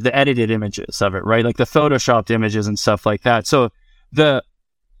 these were the edited images of it, right? Like the photoshopped images and stuff like that. So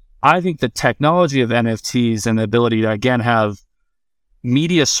I think the technology of NFTs and the ability to, again, have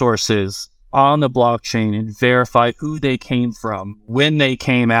media sources on the blockchain and verify who they came from, when they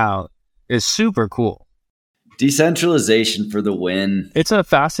came out, is super cool. Decentralization for the win. It's a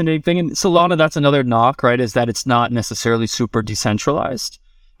fascinating thing. And Solana, that's another knock, right? Is that it's not necessarily super decentralized.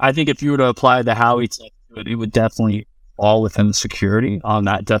 I think if you were to apply the Howey test to it, it would definitely fall within the security on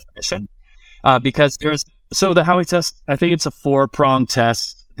that definition. Because the Howey test, I think it's a 4-pronged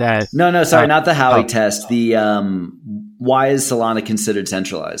test that... No, sorry, not the Howey test. The why is Solana considered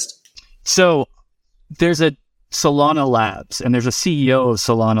centralized? So there's a Solana Labs, and there's a CEO of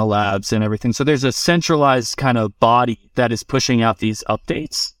Solana Labs and everything. So there's a centralized kind of body that is pushing out these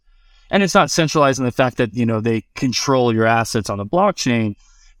updates. And it's not centralized in the fact that, they control your assets on the blockchain,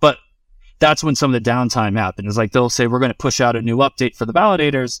 but that's when some of the downtime happens. It's like they'll say, we're going to push out a new update for the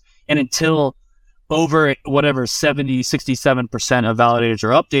validators. And until over 67% of validators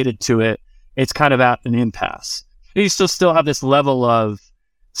are updated to it, it's kind of at an impasse. You still have this level of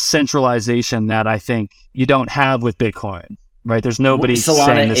centralization that I think you don't have with Bitcoin, right? There's nobody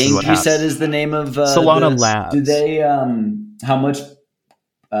saying this is what happens. You said is the name of Solana Labs. Do they, how much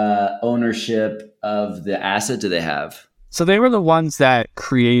ownership of the asset do they have? So they were the ones that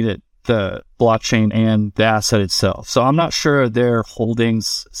created the blockchain and the asset itself. So I'm not sure of their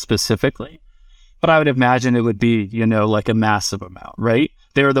holdings specifically, but I would imagine it would be, like a massive amount, right?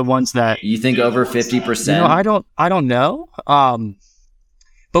 They're the ones that... You think over 50%? I don't know.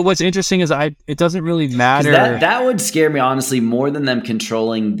 But what's interesting is it doesn't really matter. That would scare me, honestly, more than them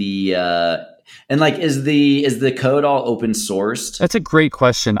controlling the and like is the code all open sourced? That's a great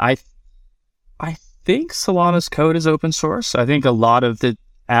question. I think Solana's code is open source. I think a lot of the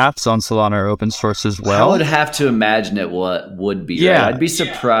apps on Solana are open source as well. I would have to imagine it would be. Yeah. Right? I'd be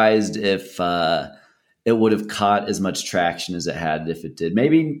surprised if it would have caught as much traction as it had if it did.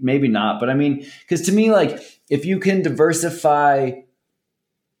 Maybe not. But I mean, because to me, like if you can diversify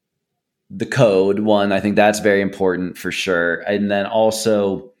the code, one, I think that's very important for sure. And then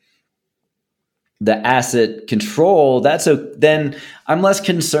also the asset control, then I'm less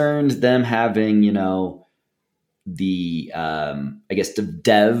concerned them having, the I guess the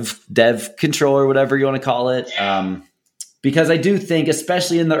dev control or whatever you want to call it. Because I do think,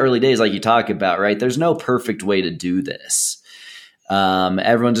 especially in the early days, like you talk about, right, there's no perfect way to do this.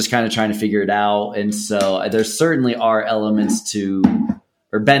 Everyone's just kind of trying to figure it out. And so there certainly are elements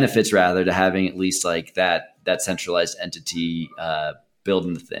or benefits rather, to having at least like that centralized entity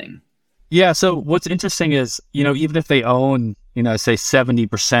building the thing. Yeah. So what's interesting is, even if they own, say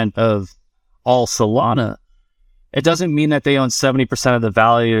 70% of all Solana, it doesn't mean that they own 70% of the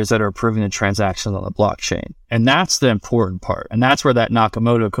validators that are approving the transactions on the blockchain. And that's the important part. And that's where that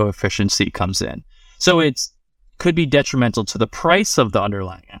Nakamoto coefficient comes in. So it could be detrimental to the price of the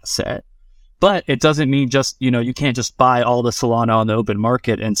underlying asset, but it doesn't mean just, you can't just buy all the Solana on the open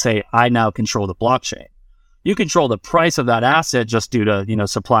market and say, I now control the blockchain. You control the price of that asset just due to,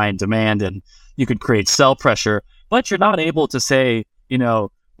 supply and demand, and you could create sell pressure, but you're not able to say,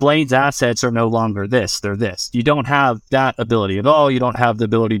 Blaine's assets are no longer this, they're this. You don't have that ability at all. You don't have the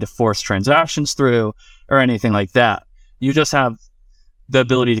ability to force transactions through or anything like that. You just have the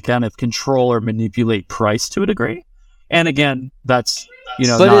ability to kind of control or manipulate price to a degree. And again, that's,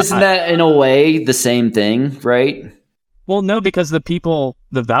 But isn't that in a way the same thing, right? Well, no, because the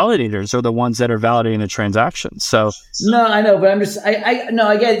validators are the ones that are validating the transactions. So no, I know, but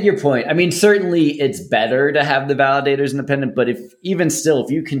I get your point. I mean, certainly it's better to have the validators independent, but if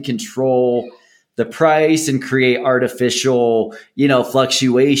you can control the price and create artificial,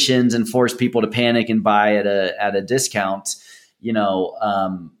 fluctuations and force people to panic and buy at a discount,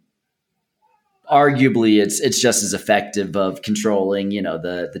 arguably it's just as effective of controlling,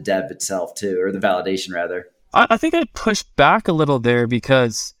 the dev itself too, or the validation rather. I think I'd push back a little there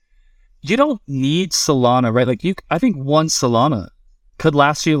because you don't need Solana, right? Like I think one Solana could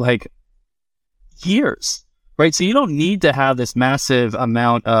last you like years, right? So you don't need to have this massive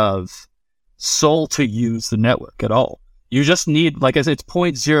amount of SOL to use the network at all. You just need, like I said, it's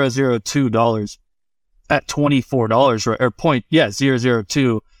 $0.002 at $24, right? Or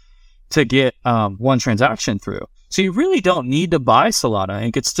 0.002 to get one transaction through. So you really don't need to buy Solana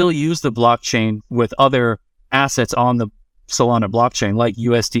and could still use the blockchain with other assets on the Solana blockchain, like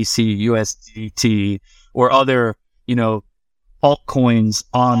USDC, USDT, or other, altcoins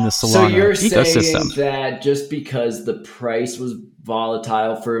on the Solana ecosystem. So you're saying that just because the price was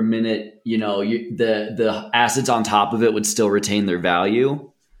volatile for a minute, the assets on top of it would still retain their value?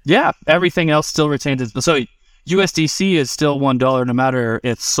 Yeah, everything else still retains its. So USDC is still $1, no matter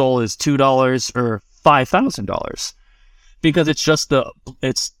if SOL is $2 or $5,000, because it's just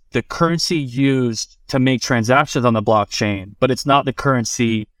the currency used to make transactions on the blockchain, but it's not the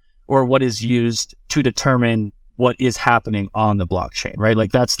currency or what is used to determine what is happening on the blockchain, right?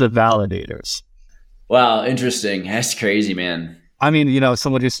 Like that's the validators. Wow, interesting. That's crazy, man. I mean,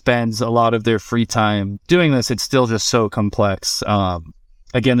 someone who spends a lot of their free time doing this, it's still just so complex.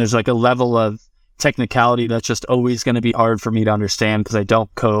 Again, there's like a level of technicality that's just always going to be hard for me to understand because I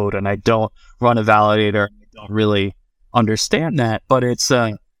don't code and I don't run a validator. I don't really understand that, but it's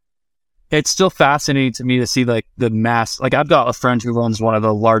still fascinating to me to see like the mass. Like I've got a friend who runs one of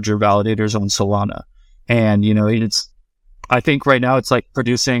the larger validators on Solana, and I think right now it's like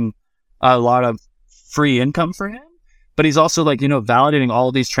producing a lot of free income for him. But he's also like validating all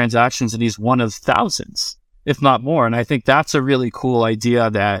of these transactions, and he's one of thousands, if not more. And I think that's a really cool idea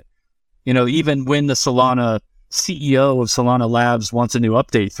that even when the Solana CEO of Solana Labs wants a new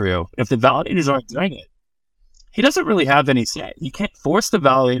update through, if the validators aren't doing it, he doesn't really have any say. You can't force the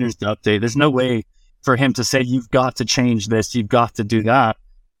validators to update. There's no way for him to say, you've got to change this, you've got to do that.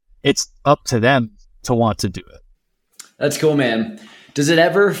 It's up to them to want to do it. That's cool, man. Does it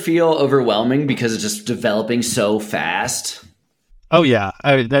ever feel overwhelming because it's just developing so fast? Oh, yeah.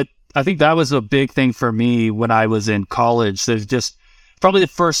 I think that was a big thing for me when I was in college. There's just probably the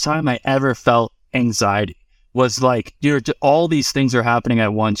first time I ever felt anxiety. Was like, all these things are happening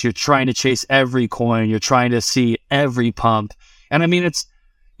at once. You're trying to chase every coin. You're trying to see every pump. And I mean, it's,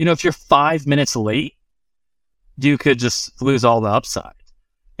 if you're 5 minutes late, you could just lose all the upside.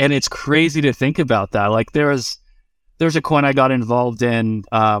 And it's crazy to think about that. Like there's a coin I got involved in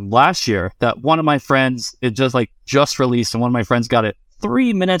last year that one of my friends, it just released, and one of my friends got it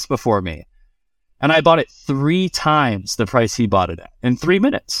 3 minutes before me. And I bought it 3 times the price he bought it at in 3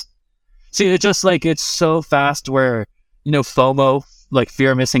 minutes. See, it's just like, it's so fast where, FOMO, like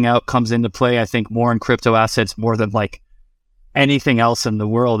fear of missing out, comes into play, I think, more in crypto assets more than like anything else in the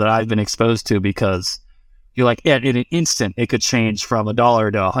world that I've been exposed to, because you're like, in an instant, it could change from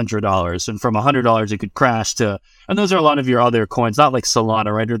 $1 to $100, and from $100, it could crash to, and those are a lot of your other coins, not like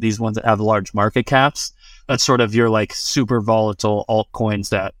Solana, right? Or these ones that have large market caps. That's sort of your like super volatile altcoins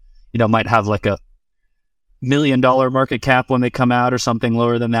that, might have like a $1 million market cap when they come out or something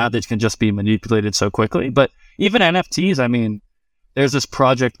lower than that can just be manipulated so quickly. But even NFTs, I mean, there's this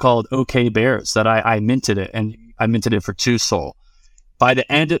project called OK Bears that I minted it, and I minted it for 2 Sol. By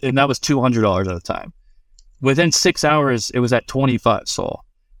the end, and that was $200 at the time. Within 6 hours, it was at 25 Sol,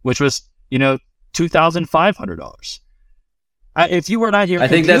 which was, $2,500. If you were not here, I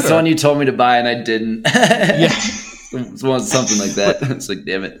think that's the one you told me to buy and I didn't. Yeah. Something like that. It's like,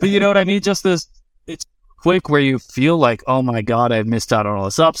 damn it. But you know what I mean? Just this, it's quick where you feel like, oh my God, I've missed out on all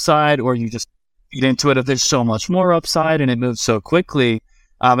this upside, or you just get into it if there's so much more upside and it moves so quickly.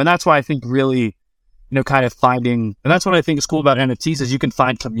 And that's why I think really, kind of finding, and that's what I think is cool about NFTs is you can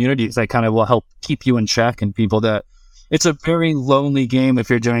find communities that kind of will help keep you in check, and people that it's a very lonely game if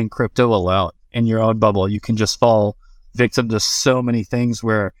you're doing crypto alone in your own bubble. You can just fall victim to so many things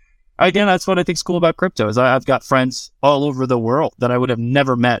where, again, that's what I think is cool about crypto is I've got friends all over the world that I would have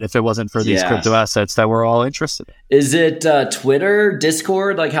never met if it wasn't for these crypto assets that we're all interested in. Is it Twitter,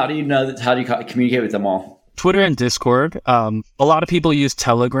 Discord? Like, how do you communicate with them all? Twitter and Discord. A lot of people use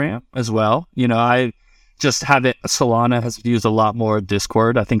Telegram as well. I just have it. Solana has used a lot more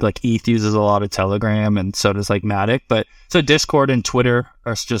Discord. I think like ETH uses a lot of Telegram, and so does like Matic. But so Discord and Twitter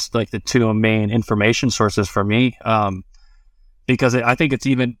are just like the 2 main information sources for me. Because I think it's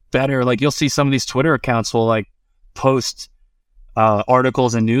even better. Like you'll see some of these Twitter accounts will like post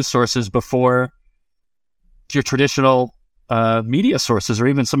articles and news sources before your traditional media sources, or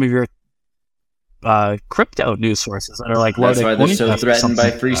even some of your crypto news sources that are like, that's why they're so threatened by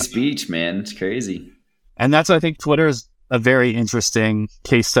free speech, man. It's crazy. And that's, I think, Twitter is a very interesting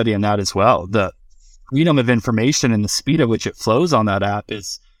case study in that as well. The freedom of information and the speed at which it flows on that app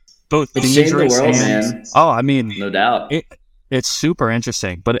is both dangerous the world, man. Oh, I mean, no doubt. It's super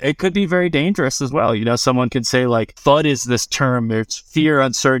interesting, but it could be very dangerous as well. Someone could say like FUD is this term. There's fear,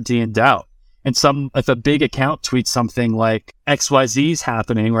 uncertainty, and doubt. And if a big account tweets something like XYZ's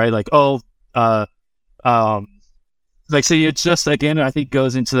happening, right? Like, so it just, again, I think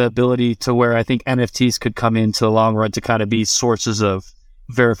goes into the ability to where I think NFTs could come into the long run to kind of be sources of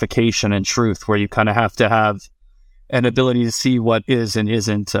verification and truth, where you kind of have to have an ability to see what is and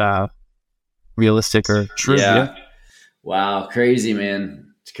isn't realistic or true. Yeah. Wow. Crazy,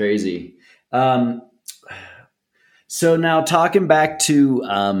 man. It's crazy. So now talking back to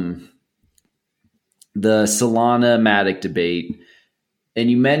the Solana Matic debate, and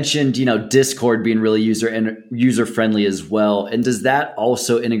you mentioned, Discord being really user friendly as well. And does that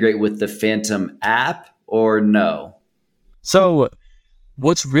also integrate with the Phantom app or no? So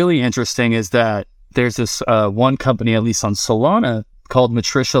what's really interesting is that there's this one company, at least on Solana, called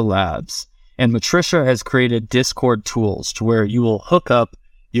Matricia Labs. And Matricia has created Discord tools to where you will hook up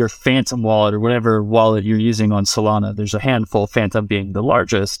your Phantom wallet or whatever wallet you're using on Solana. There's a handful, Phantom being the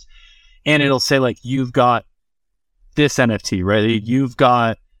largest. And it'll say like, you've got this NFT, right? You've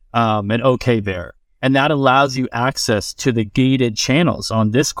got an OK Bear. And that allows you access to the gated channels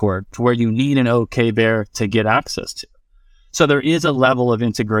on Discord to where you need an OK Bear to get access to. So there is a level of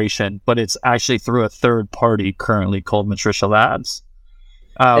integration, but it's actually through a third party currently called Matricia Labs.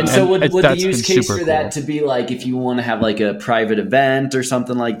 And so would the use case for that to be like if you want to have like a private event or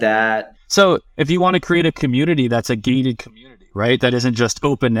something like that? So if you want to create a community that's a gated community, right? That isn't just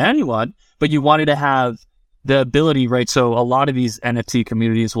open to anyone, but you wanted to have the ability, right? So a lot of these NFT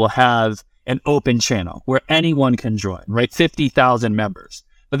communities will have an open channel where anyone can join, right? 50,000 members,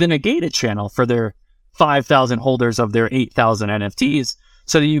 but then a gated channel for their 5,000 holders of their 8,000 NFTs,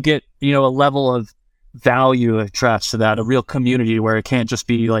 so that you get, a level of value attached to that, a real community where it can't just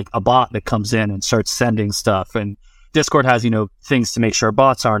be like a bot that comes in and starts sending stuff. And Discord has, things to make sure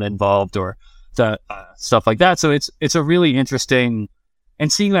bots aren't involved or stuff like that. So it's a really interesting,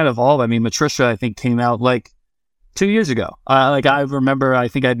 and seeing that evolve. I mean, Matricia, I think, came out like 2 years ago. I remember, I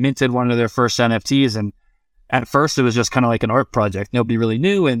think I'd minted one of their first NFTs, and at first it was just kind of like an art project. Nobody really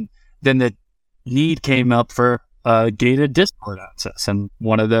knew. And then the need came up for gated Discord access, and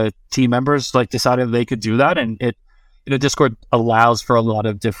one of the team members decided they could do that. And Discord allows for a lot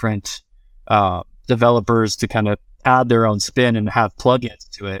of different developers to kind of add their own spin and have plugins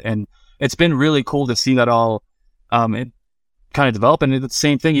to it. And it's been really cool to see that all it kind of develop. And it's the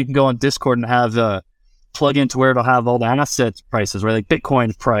same thing. You can go on Discord and have a plugin to where it'll have all the assets prices, right? Like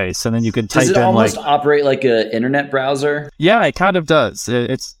Bitcoin price. And then you can type in. Does it almost operate like an internet browser? Yeah, it kind of does.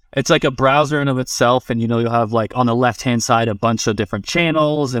 It's like a browser in of itself. And, you'll have on the left-hand side, a bunch of different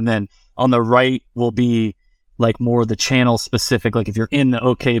channels. And then on the right will be, like more the channel specific. Like if you're in the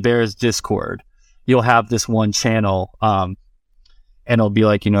OK Bears Discord, you'll have this one channel, and it'll be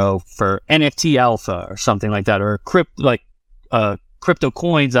like, for NFT alpha or something like that, or crypto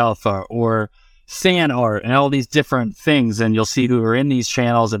coins alpha or fan art and all these different things. And you'll see who are in these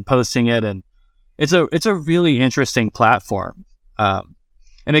channels and posting it. And it's a really interesting platform.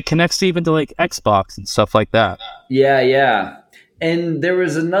 And it connects even to like Xbox and stuff like that. Yeah, yeah. And there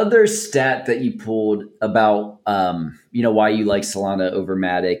was another stat that you pulled about, why you like Solana over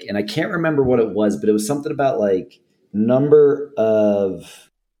Matic. And I can't remember what it was, but it was something about like number of...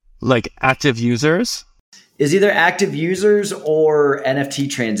 Like active users? Is either active users or NFT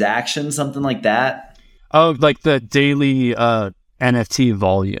transactions, something like that. Oh, like the daily NFT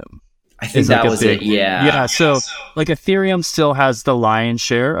volume. I think that was it, yeah. Yeah, so like Ethereum still has the lion's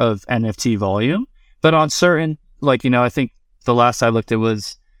share of NFT volume, but on certain, I think the last I looked, it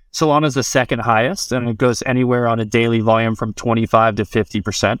was Solana's the second highest, and it goes anywhere on a daily volume from 25 to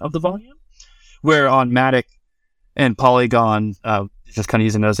 50% of the volume, where on Matic and Polygon, just kind of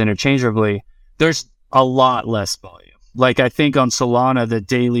using those interchangeably, there's a lot less volume. Like I think on Solana, the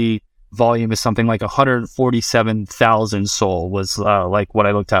daily volume is something like 147,000 SOL was like what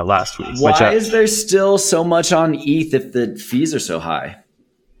I looked at last week. Why is there still so much on ETH if the fees are so high?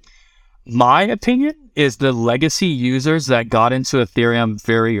 My opinion is the legacy users that got into Ethereum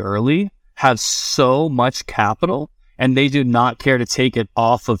very early have so much capital, and they do not care to take it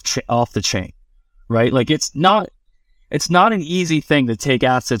off the chain, right? Like it's not an easy thing to take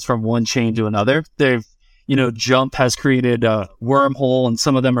assets from one chain to another. They've, Jump has created a wormhole, and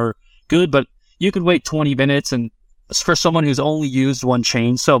some of them are good, but you could wait 20 minutes, and for someone who's only used one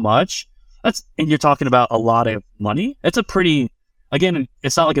chain so much, and you're talking about a lot of money. It's a pretty, again,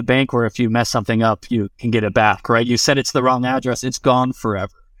 it's not like a bank where if you mess something up, you can get it back, right? You said it's the wrong address, it's gone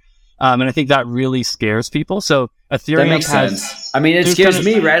forever. And I think that really scares people. So Ethereum that makes sense. I mean, it scares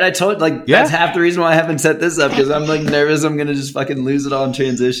me, right? That's half the reason why I haven't set this up, because I'm like nervous I'm going to just fucking lose it all in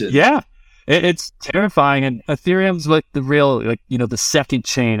transition. Yeah. It's terrifying. And Ethereum's like the real, the second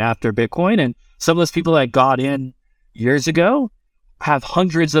chain after Bitcoin. And some of those people that got in years ago have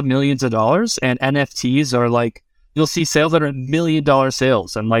hundreds of millions of dollars, and NFTs are like, you'll see sales that are $1 million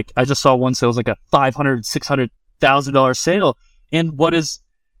sales. And like, I just saw one sales like a $500,000, $600,000 sale. And what is,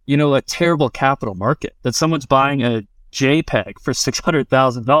 a terrible capital market that someone's buying a JPEG for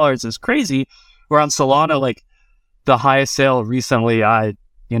 $600,000 is crazy. Where on Solana, like the highest sale recently,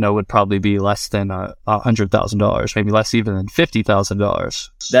 would probably be less than $100,000, maybe less even than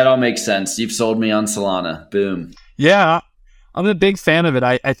 $50,000. That all makes sense. You've sold me on Solana. Boom. Yeah, I'm a big fan of it.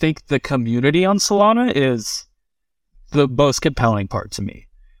 I think the community on Solana is the most compelling part to me.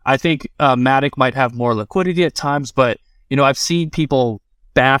 I think Matic might have more liquidity at times, but I've seen people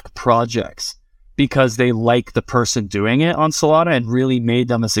back projects because they like the person doing it on Solana and really made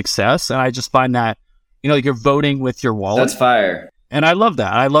them a success. And I just find that, you're voting with your wallet. That's fire. And I love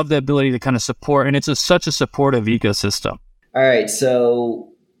that. I love the ability to kind of support, and it's such a supportive ecosystem. All right.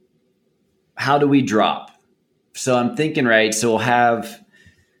 So how do we drop? So I'm thinking, right. So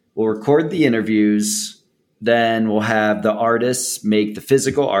we'll record the interviews. Then we'll have the artists make the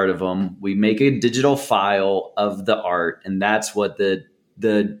physical art of them. We make a digital file of the art, and that's what the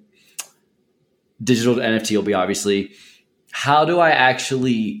digital NFT will be, obviously. How do I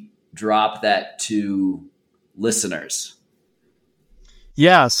actually drop that to listeners?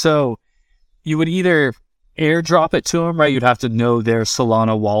 Yeah, so you would either airdrop it to them, right? You'd have to know their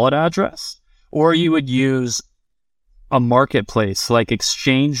Solana wallet address, or you would use a marketplace like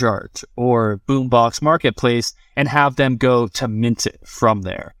Exchange Art or Boombox Marketplace and have them go to mint it from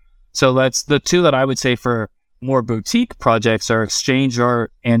there. So that's the two that I would say for more boutique projects are Exchange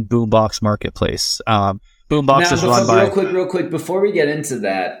Art and Boombox Marketplace. Boombox is run by... Real quick, before we get into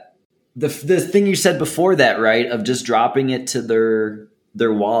that, the thing you said before that, right, of just dropping it to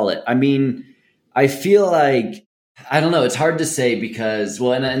their wallet. I mean, I feel like, I don't know, it's hard to say because,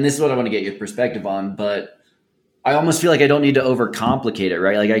 well, and this is what I want to get your perspective on, but I almost feel like I don't need to overcomplicate it,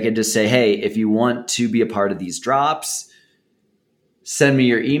 right? Like I could just say, hey, if you want to be a part of these drops, send me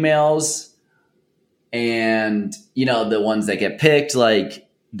your emails. And, the ones that get picked, like,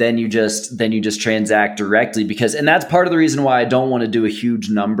 then you just transact directly and that's part of the reason why I don't want to do a huge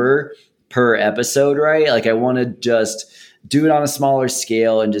number per episode, right? Like I want to just do it on a smaller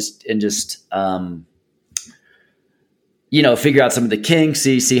scale and just figure out some of the kinks,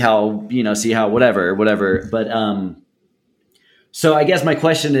 see how whatever. But, so I guess my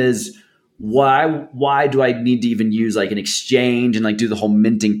question is, why do I need to even use like an exchange and like do the whole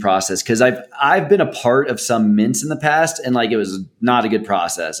minting process? Because I've been a part of some mints in the past, and like it was not a good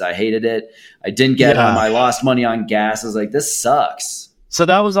process. I hated it. I didn't get them. I lost money on gas. I was like, this sucks. So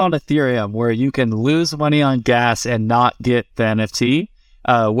that was on Ethereum, where you can lose money on gas and not get the NFT.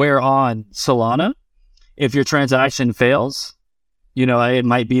 Where on Solana, if your transaction fails, it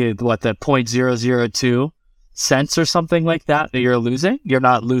might be the 0.002 cents or something like that you're losing. You're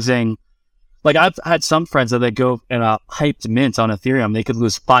not losing. Like I've had some friends that they go in a hyped mint on Ethereum, they could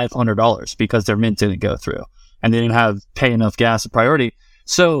lose $500 because their mint didn't go through and they didn't pay enough gas priority.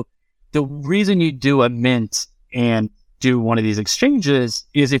 So the reason you do a mint and do one of these exchanges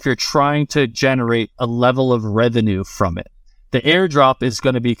is if you're trying to generate a level of revenue from it. The airdrop is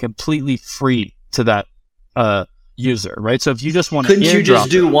going to be completely free to that user, right? So if you just want to couldn't you just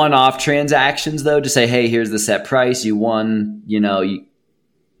do one-off transactions though to say, hey, here's the set price, you won,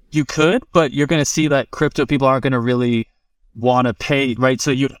 You could, but you're going to see that crypto people aren't going to really want to pay, right?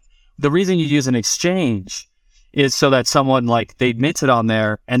 So the reason you use an exchange is so that someone they mint it on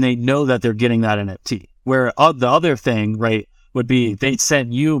there and they know that they're getting that NFT. Where the other thing, right, would be they'd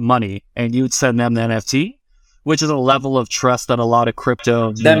send you money and you'd send them the NFT, which is a level of trust that a lot of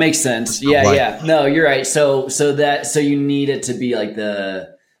crypto. That makes sense. Yeah. No, you're right. So you need it to be like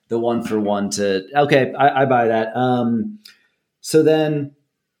the one for one to, okay, I buy that. So then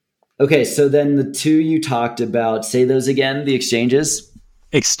the two you talked about, say those again, the exchanges.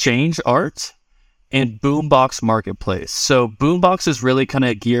 Exchange Art and Boombox Marketplace. So Boombox is really kind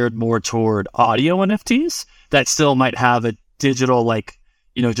of geared more toward audio NFTs that still might have a digital,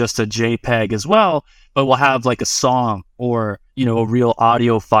 just a JPEG as well, but will have a song or, a real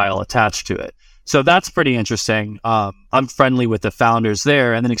audio file attached to it. So that's pretty interesting. I'm friendly with the founders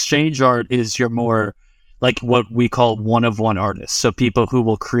there. And then Exchange Art is your more what we call one-of-one artists. So people who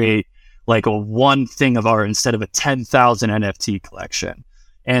will create a one thing of art instead of a 10,000 NFT collection.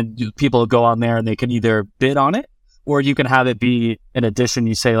 And people go on there and they can either bid on it, or you can have it be an edition.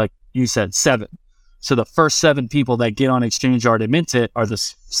 You say, you said 7. So the first 7 people that get on Exchange Art and mint it are the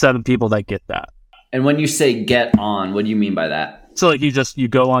 7 people that get that. And when you say get on, what do you mean by that? So you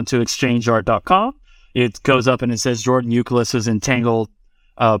go onto exchangeart.com. It goes up and it says Jordan Euclid's Entangled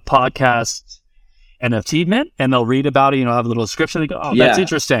podcast NFT mint, and they'll read about it, have a little description. They go, oh, that's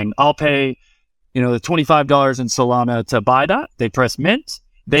interesting. I'll pay, the $25 in Solana to buy that. They press mint,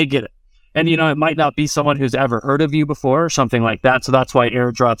 they get it. And, it might not be someone who's ever heard of you before or something like that. So that's why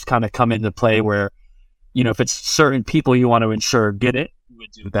airdrops kind of come into play where, if it's certain people you want to ensure get it, you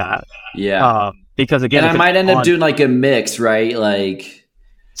would do that. Yeah. Because again, and I might end up doing a mix, right?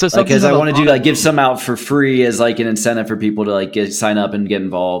 Because I want to do give some out for free as an incentive for people to sign up and get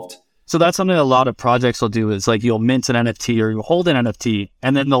involved. So that's something a lot of projects will do is you'll mint an NFT or you'll hold an NFT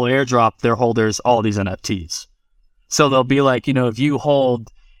and then they'll airdrop their holders all these NFTs. So they'll be if you hold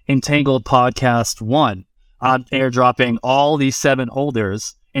Entangled Podcast 1, I'm airdropping all these 7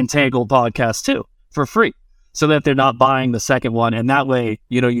 holders Entangled Podcast 2 for free so that they're not buying the second one. And that way,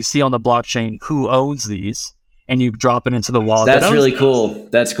 you see on the blockchain who owns these and you drop it into the wallet. That's really cool.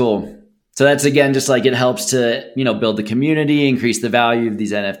 That's cool. So that's, again, just it helps to, build the community, increase the value of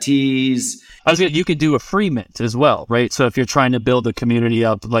these NFTs. You could do a free mint as well, right? So if you're trying to build the community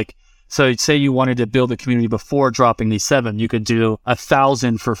up, so say you wanted to build a community before dropping these 7, you could do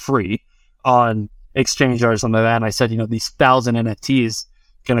 1,000 for free on Exchange or something like that. And I said, these 1,000 NFTs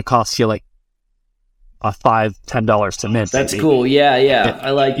going to cost you $5-10 to mint. That's maybe cool. Yeah.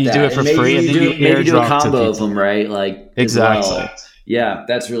 I like you that. You do it for free and then you maybe do a combo of them, right? Exactly. Well. Yeah,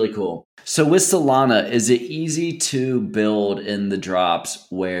 that's really cool. So with Solana, is it easy to build in the drops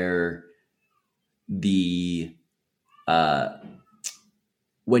where when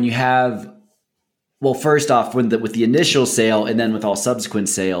you have, first off, with the initial sale and then with all subsequent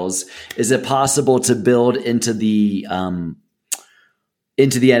sales, is it possible to build into the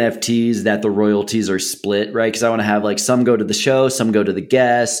NFTs that the royalties are split, right? Because I want to have some go to the show, some go to the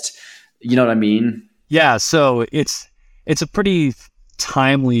guest. You know what I mean? Yeah. So it's a pretty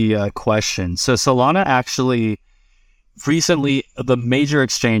timely question. So Solana actually recently, the major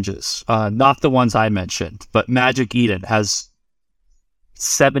exchanges, not the ones I mentioned, but Magic Eden has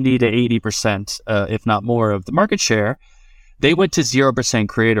 70 to 80%, if not more, of the market share. They went to 0%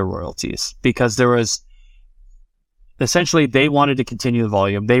 creator royalties because there was essentially they wanted to continue the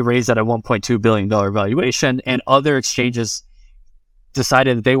volume. They raised at a $1.2 billion valuation, and other exchanges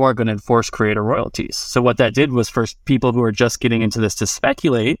decided that they weren't going to enforce creator royalties. So what that did was for people who are just getting into this to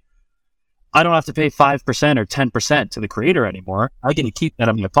speculate, I don't have to pay 5% or 10% to the creator anymore. I get to keep that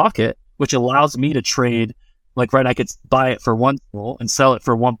in my pocket, which allows me to trade. I could buy it for 1 tool and sell it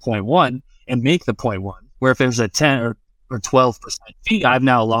for 1.1 and make the 0.1. Where if there's a 10 or 12% fee, I've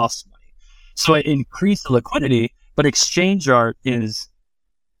now lost money. So it increased the liquidity, but exchange art is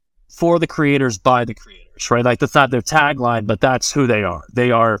for the creators by the creators, right? Like that's not their tagline, but that's who they are.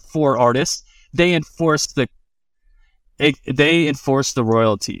 They are for artists. They enforce the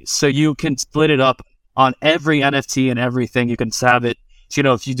royalties. So you can split it up on every NFT and everything. You can have it.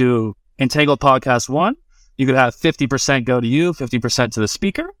 So, if you do Entangled Podcast 1, you could have 50% go to you, 50% to the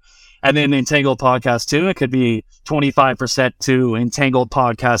speaker. And then Entangled Podcast 2, it could be 25% to Entangled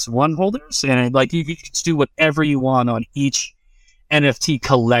Podcast 1 holders. And like you can just do whatever you want on each NFT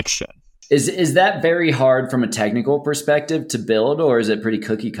collection. Is that very hard from a technical perspective to build, or is it pretty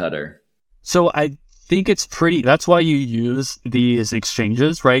cookie cutter? So I think it's that's why you use these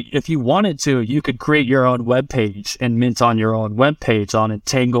exchanges, right? If you wanted to, you could create your own web page and mint on your own web page on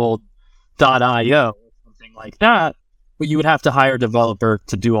entangled.io or something like that. But you would have to hire a developer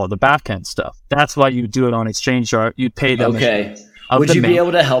to do all the backend stuff. That's why you do it on Exchange Art. You'd pay them. Okay. Would you be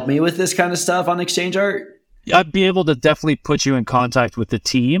able to help me with this kind of stuff on Exchange Art? I'd be able to definitely put you in contact with the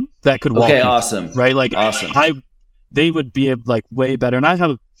team that could walk you. Okay, awesome. Right? Like, awesome. They would be like way better. And I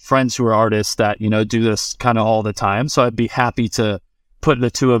have friends who are artists that, do this kind of all the time. So I'd be happy to put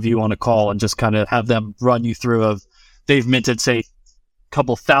the two of you on a call and just kind of have them run you through they've minted, say,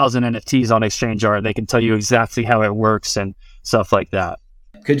 couple thousand NFTs on Exchange Art. They can tell you exactly how it works and stuff like that.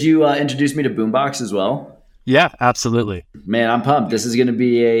 Could you introduce me to Boombox as well? Yeah, absolutely. Man, I'm pumped. This is going to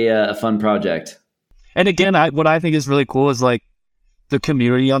be a fun project. And again, what I think is really cool is like the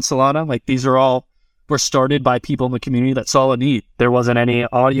community on Solana. Like these were started by people in the community that saw a need. There wasn't any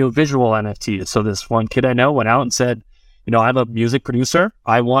audio visual NFTs. So this one kid I know went out and said, I'm a music producer.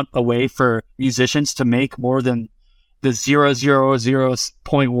 I want a way for musicians to make more than the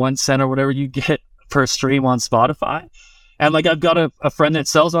 0.1 cent or whatever you get per stream on Spotify. And like, I've got a friend that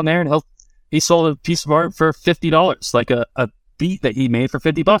sells on there, and he sold a piece of art for $50, like a beat that he made for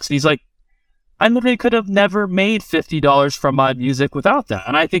 $50. And he's like, I literally could have never made $50 from my music without that.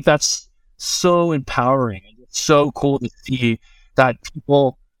 And I think that's so empowering and it's so cool to see that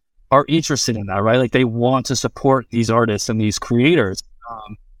people are interested in that, right? Like they want to support these artists and these creators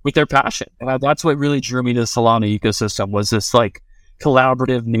with their passion. And that's what really drew me to the Solana ecosystem, was this like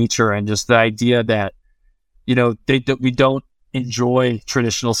collaborative nature and just the idea that, we don't enjoy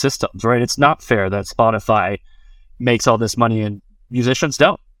traditional systems, right? It's not fair that Spotify makes all this money and musicians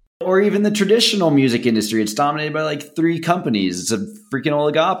don't. Or even the traditional music industry. It's dominated by like 3 companies. It's a freaking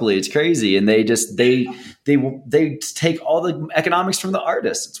oligopoly. It's crazy. And they take all the economics from the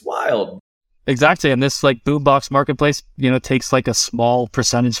artists. It's wild. Exactly. And this like Boombox marketplace, takes like a small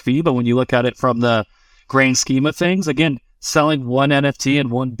percentage fee. But when you look at it from the grand scheme of things, again, selling one NFT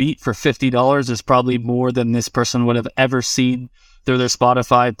and one beat for $50 is probably more than this person would have ever seen through their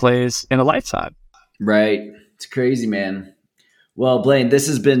Spotify plays in a lifetime. Right. It's crazy, man. Well, Blaine, this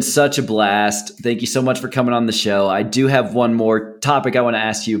has been such a blast. Thank you so much for coming on the show. I do have one more topic I want to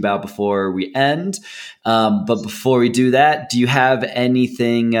ask you about before we end. But before we do that, do you have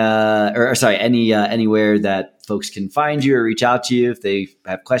anything, anywhere that folks can find you or reach out to you if they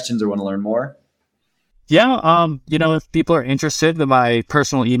have questions or want to learn more? Yeah. If people are interested, then my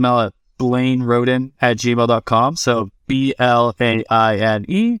personal email at blainerhoden@gmail.com. So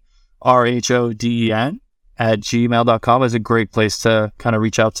BLAINERHODEN@gmail.com is a great place to kind of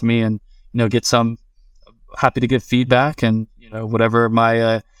reach out to me and, get some, happy to give feedback and, whatever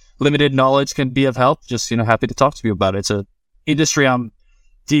my limited knowledge can be of help, just, happy to talk to you about it. It's an industry I'm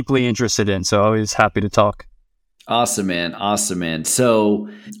deeply interested in. So always happy to talk. Awesome, man. Awesome, man. So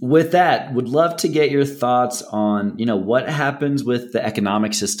with that, would love to get your thoughts on, what happens with the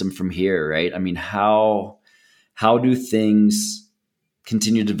economic system from here, right? I mean, how do things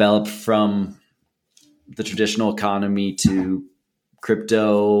continue to develop from the traditional economy to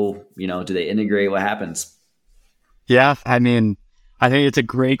crypto? Do they integrate? What happens? Yeah, I mean, I think it's a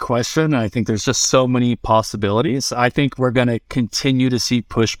great question. I think there's just so many possibilities. I think we're going to continue to see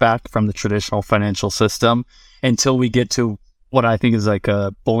pushback from the traditional financial system until we get to what I think is like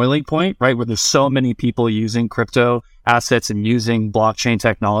a boiling point, right? Where there's so many people using crypto assets and using blockchain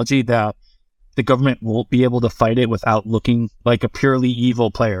technology that the government won't be able to fight it without looking like a purely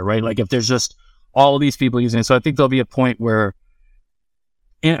evil player, right? Like if there's just all of these people using it. So I think there'll be a point where,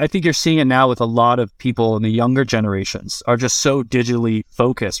 and I think you're seeing it now with a lot of people in the younger generations are just so digitally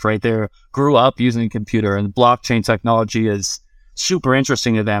focused, right? They grew up using a computer and blockchain technology is super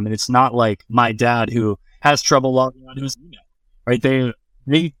interesting to them. And it's not like my dad who has trouble logging onto his email, right? They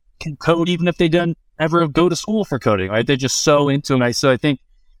can code even if they didn't ever go to school for coding, right? They're just so into it. So I think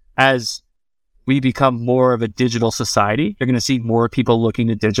as we become more of a digital society, you're going to see more people looking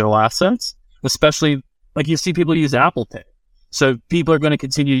to digital assets. especially like you see people use Apple Pay. So people are going to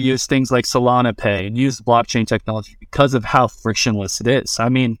continue to use things like Solana Pay and use blockchain technology because of how frictionless it is. I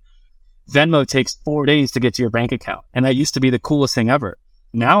mean, Venmo takes 4 days to get to your bank account. And that used to be the coolest thing ever.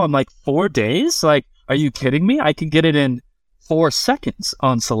 Now I'm like, 4 days? Like, are you kidding me? I can get it in 4 seconds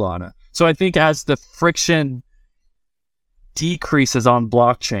on Solana. So I think as the friction decreases on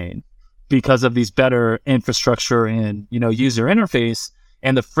blockchain because of these better infrastructure and, user interface,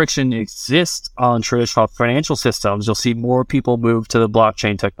 and the friction exists on traditional financial systems, you'll see more people move to the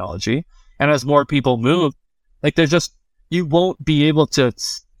blockchain technology. And as more people move, like you won't be able to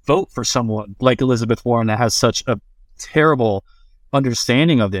vote for someone like Elizabeth Warren that has such a terrible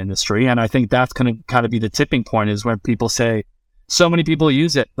understanding of the industry. And I think that's going to kind of be the tipping point, is when people say, so many people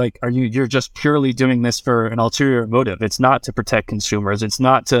use it. Like, you're just purely doing this for an ulterior motive. It's not to protect consumers. It's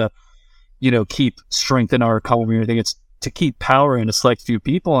not to, keep strength in our economy or anything. It's to keep power in a select few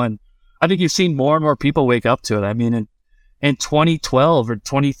people. And I think you've seen more and more people wake up to it. I mean, in 2012 or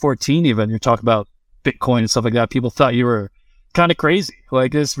 2014, even, you're talking about Bitcoin and stuff like that. People thought you were kind of crazy.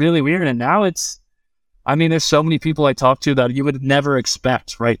 Like, it's really weird. And now there's so many people I talk to that you would never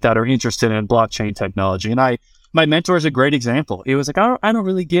expect, right, that are interested in blockchain technology. And my mentor is a great example. He was like, I don't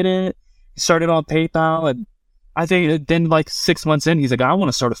really get it. He started on PayPal, and I think then like 6 months in, he's like, I want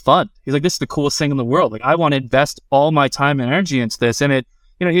to start a fund. He's like, this is the coolest thing in the world. Like, I want to invest all my time and energy into this. And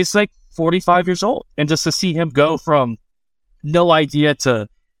he's like 45 years old. And just to see him go from no idea to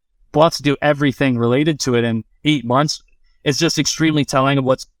wants to do everything related to it in 8 months is just extremely telling of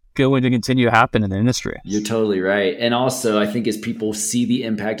what's going to continue to happen in the industry. You're totally right. And also, I think as people see the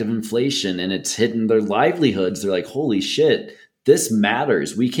impact of inflation and it's hitting their livelihoods, they're like, holy shit, this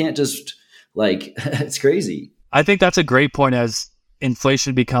matters. We can't just it's crazy. I think that's a great point. As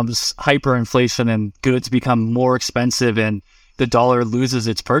inflation becomes hyperinflation and goods become more expensive and the dollar loses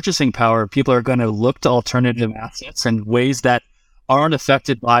its purchasing power, people are going to look to alternative assets in ways that aren't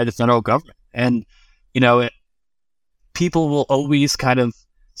affected by the federal government. And, people will always kind of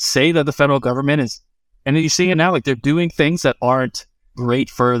say that the federal government is, and you see it now, like they're doing things that aren't great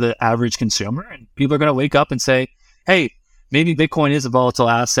for the average consumer. And people are going to wake up and say, hey, maybe Bitcoin is a volatile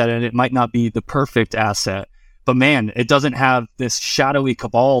asset and it might not be the perfect asset, but man, it doesn't have this shadowy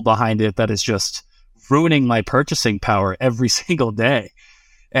cabal behind it that is just ruining my purchasing power every single day.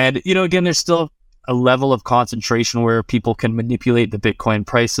 And, again, there's still a level of concentration where people can manipulate the Bitcoin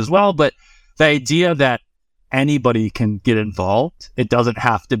price as well. But the idea that anybody can get involved, it doesn't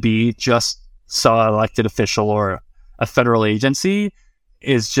have to be just some elected official or a federal agency,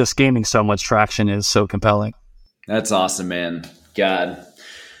 is just gaining so much traction, is so compelling. That's awesome, man. God.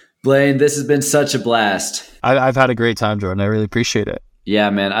 Blaine, this has been such a blast. I've had a great time, Jordan. I really appreciate it. Yeah,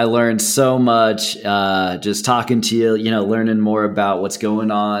 man. I learned so much just talking to you, learning more about what's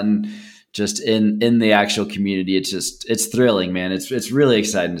going on just in the actual community. It's thrilling, man. It's really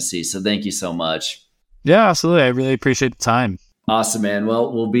exciting to see. So thank you so much. Yeah, absolutely. I really appreciate the time. Awesome, man.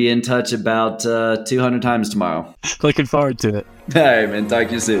 Well, we'll be in touch about 200 times tomorrow. Looking forward to it. All right, man. Talk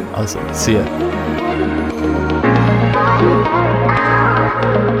to you soon. Awesome. See ya.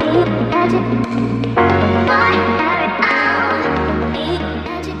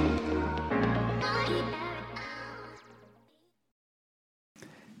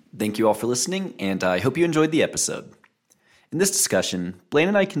 Thank you all for listening, and I hope you enjoyed the episode. In this discussion, Blaine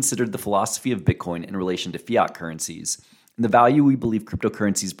and I considered the philosophy of Bitcoin in relation to fiat currencies and the value we believe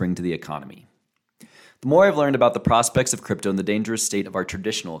cryptocurrencies bring to the economy. The more I've learned about the prospects of crypto and the dangerous state of our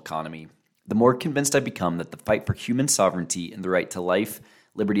traditional economy, the more convinced I've become that the fight for human sovereignty and the right to life,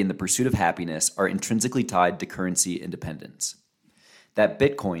 liberty, and the pursuit of happiness are intrinsically tied to currency independence. That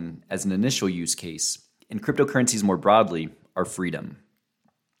Bitcoin, as an initial use case, and cryptocurrencies more broadly, are freedom.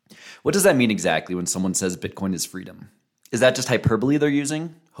 What does that mean exactly when someone says Bitcoin is freedom? Is that just hyperbole they're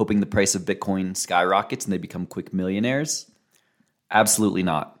using, hoping the price of Bitcoin skyrockets and they become quick millionaires? Absolutely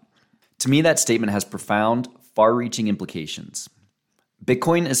not. To me, that statement has profound, far-reaching implications.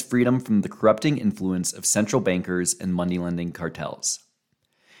 Bitcoin is freedom from the corrupting influence of central bankers and money-lending cartels.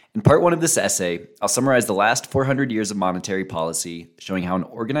 In part one of this essay, I'll summarize the last 400 years of monetary policy, showing how an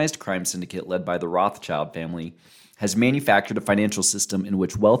organized crime syndicate led by the Rothschild family has manufactured a financial system in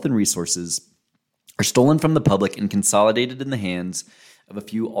which wealth and resources are stolen from the public and consolidated in the hands of a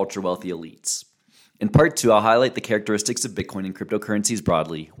few ultra-wealthy elites. In part two, I'll highlight the characteristics of Bitcoin and cryptocurrencies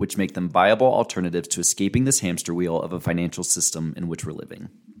broadly, which make them viable alternatives to escaping this hamster wheel of a financial system in which we're living.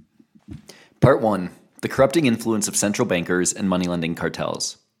 Part one, the corrupting influence of central bankers and money-lending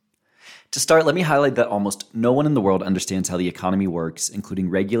cartels. To start, let me highlight that almost no one in the world understands how the economy works, including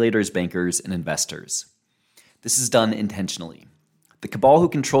regulators, bankers, and investors. This is done intentionally. The cabal who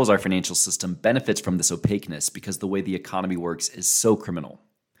controls our financial system benefits from this opaqueness because the way the economy works is so criminal.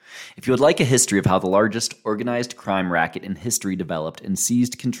 If you would like a history of how the largest organized crime racket in history developed and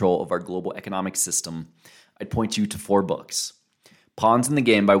seized control of our global economic system, I'd point you to 4 books. Pawns in the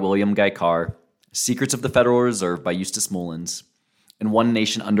Game by William Guy Carr, Secrets of the Federal Reserve by Eustace Mullins, and One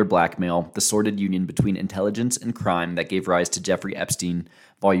Nation Under Blackmail, the sordid union between intelligence and crime that gave rise to Jeffrey Epstein,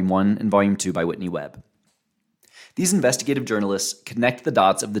 Volume 1 and Volume 2 by Whitney Webb. These investigative journalists connect the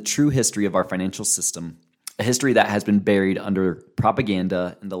dots of the true history of our financial system, a history that has been buried under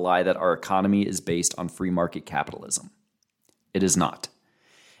propaganda and the lie that our economy is based on free market capitalism. It is not.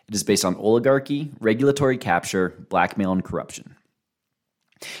 It is based on oligarchy, regulatory capture, blackmail, and corruption.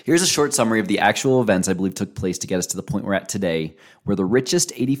 Here's a short summary of the actual events I believe took place to get us to the point we're at today, where the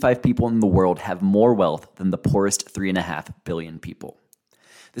richest 85 people in the world have more wealth than the poorest 3.5 billion people.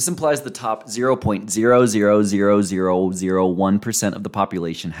 This implies the top 0.00001% of the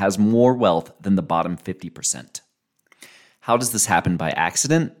population has more wealth than the bottom 50%. How does this happen by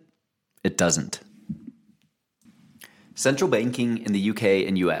accident? It doesn't. Central banking in the UK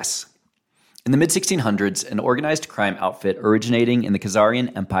and US. In the mid-1600s, an organized crime outfit originating in the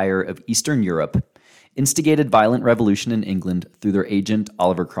Khazarian Empire of Eastern Europe instigated violent revolution in England through their agent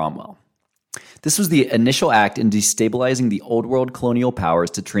Oliver Cromwell. This was the initial act in destabilizing the old world colonial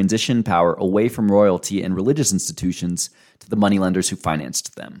powers to transition power away from royalty and religious institutions to the moneylenders who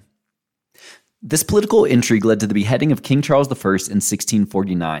financed them. This political intrigue led to the beheading of King Charles I in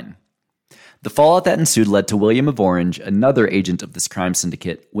 1649. The fallout that ensued led to William of Orange, another agent of this crime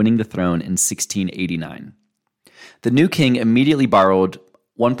syndicate, winning the throne in 1689. The new king immediately borrowed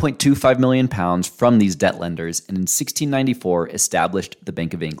 £1.25 million from these debt lenders and in 1694 established the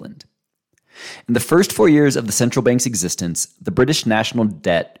Bank of England. In the first 4 years of the central bank's existence, the British national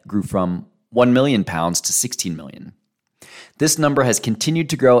debt grew from £1 million to 16 million. This number has continued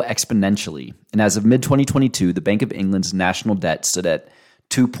to grow exponentially, and as of mid-2022, the Bank of England's national debt stood at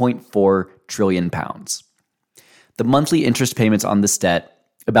 £2.4 trillion. The monthly interest payments on this debt,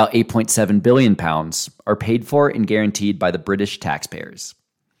 about £8.7 billion, are paid for and guaranteed by the British taxpayers.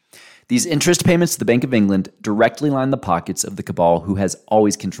 These interest payments to the Bank of England directly line the pockets of the cabal who has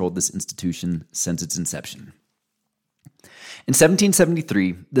always controlled this institution since its inception. In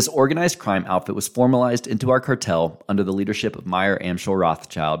 1773, this organized crime outfit was formalized into our cartel under the leadership of Mayer Amschel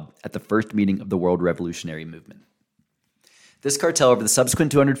Rothschild at the first meeting of the World Revolutionary Movement. This cartel over the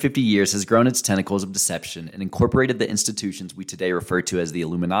subsequent 250 years has grown its tentacles of deception and incorporated the institutions we today refer to as the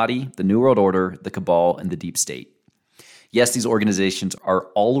Illuminati, the New World Order, the Cabal, and the Deep State. Yes, these organizations are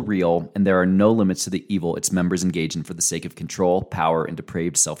all real, and there are no limits to the evil its members engage in for the sake of control, power, and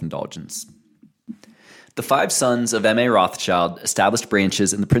depraved self-indulgence. The 5 sons of M.A. Rothschild established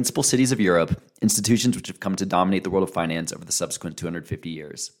branches in the principal cities of Europe, institutions which have come to dominate the world of finance over the subsequent 250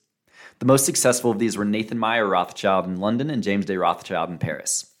 years. The most successful of these were Nathan Mayer Rothschild in London and James Day Rothschild in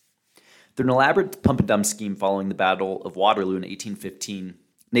Paris. Through an elaborate pump-and-dump scheme following the Battle of Waterloo in 1815,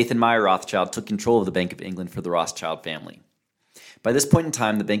 Nathan Mayer Rothschild took control of the Bank of England for the Rothschild family. By this point in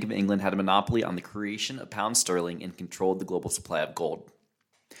time, the Bank of England had a monopoly on the creation of pound sterling and controlled the global supply of gold.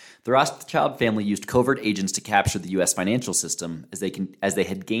 The Rothschild family used covert agents to capture the U.S. financial system as they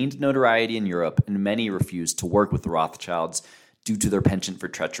had gained notoriety in Europe, and many refused to work with the Rothschilds due to their penchant for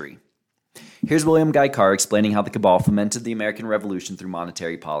treachery. Here's William Guy Carr explaining how the cabal fomented the American Revolution through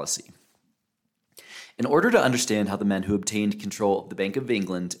monetary policy. In order to understand how the men who obtained control of the Bank of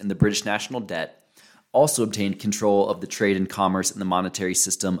England and the British national debt also obtained control of the trade and commerce and the monetary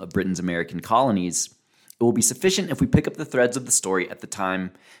system of Britain's American colonies, it will be sufficient if we pick up the threads of the story at the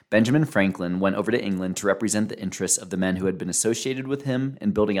time Benjamin Franklin went over to England to represent the interests of the men who had been associated with him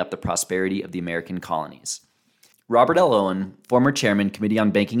in building up the prosperity of the American colonies. Robert L. Owen, former chairman, Committee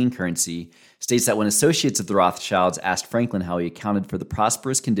on Banking and Currency, states that when associates of the Rothschilds asked Franklin how he accounted for the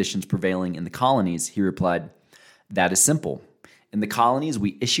prosperous conditions prevailing in the colonies, he replied, "That is simple. In the colonies,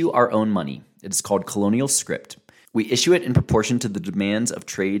 we issue our own money. It is called colonial script. We issue it in proportion to the demands of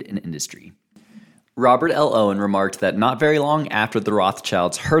trade and industry." Robert L. Owen remarked that not very long after the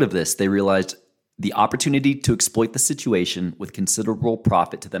Rothschilds heard of this, they realized the opportunity to exploit the situation with considerable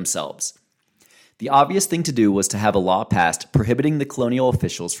profit to themselves. The obvious thing to do was to have a law passed prohibiting the colonial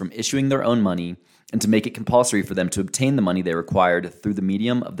officials from issuing their own money and to make it compulsory for them to obtain the money they required through the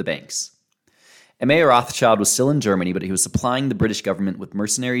medium of the banks. M.A. Rothschild was still in Germany, but he was supplying the British government with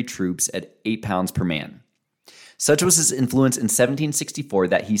mercenary troops at £8 per man. Such was his influence in 1764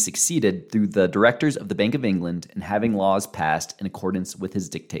 that he succeeded through the directors of the Bank of England in having laws passed in accordance with his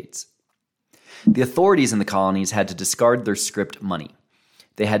dictates. The authorities in the colonies had to discard their script money.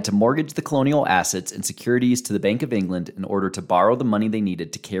 They had to mortgage the colonial assets and securities to the Bank of England in order to borrow the money they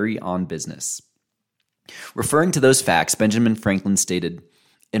needed to carry on business. Referring to those facts, Benjamin Franklin stated,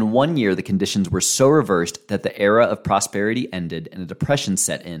 "In 1 year, the conditions were so reversed that the era of prosperity ended and a depression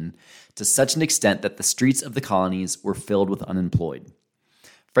set in to such an extent that the streets of the colonies were filled with unemployed."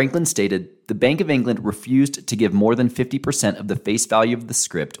 Franklin stated, "The Bank of England refused to give more than 50% of the face value of the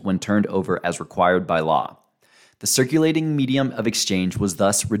script when turned over as required by law. The circulating medium of exchange was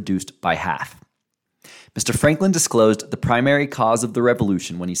thus reduced by half." Mr. Franklin disclosed the primary cause of the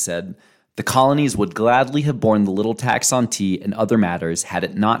revolution when he said, "The colonies would gladly have borne the little tax on tea and other matters had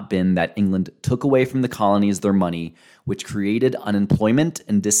it not been that England took away from the colonies their money, which created unemployment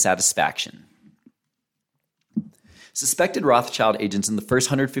and dissatisfaction." Suspected Rothschild agents in the first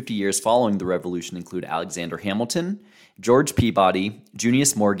 150 years following the Revolution include Alexander Hamilton, George Peabody,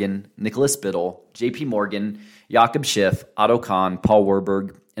 Junius Morgan, Nicholas Biddle, J.P. Morgan, Jakob Schiff, Otto Kahn, Paul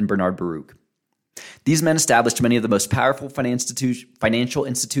Warburg, and Bernard Baruch. These men established many of the most powerful financial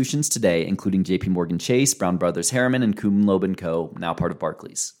institutions today, including J.P. Morgan Chase, Brown Brothers Harriman, and Kuhn Loeb & Co., now part of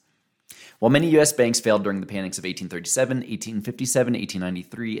Barclays. While many U.S. banks failed during the panics of 1837, 1857,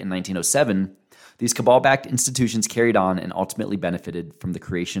 1893, and 1907, these cabal-backed institutions carried on and ultimately benefited from the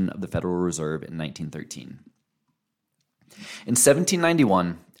creation of the Federal Reserve in 1913. In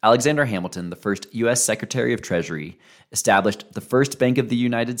 1791, Alexander Hamilton, the first U.S. Secretary of Treasury, established the first Bank of the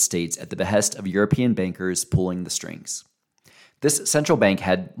United States at the behest of European bankers pulling the strings. This central bank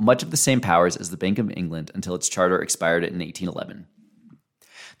had much of the same powers as the Bank of England until its charter expired in 1811.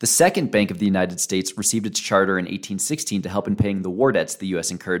 The second Bank of the United States received its charter in 1816 to help in paying the war debts the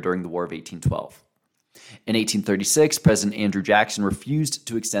U.S. incurred during the War of 1812. In 1836, President Andrew Jackson refused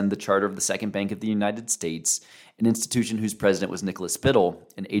to extend the charter of the Second Bank of the United States, an institution whose president was Nicholas Biddle,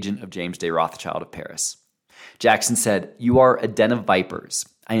 an agent of James de Rothschild of Paris. Jackson said, "You are a den of vipers.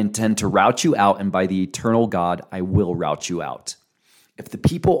 I intend to rout you out, and by the eternal God, I will rout you out. If the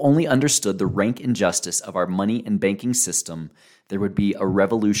people only understood the rank injustice of our money and banking system, there would be a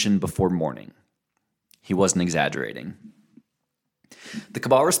revolution before morning." He wasn't exaggerating. The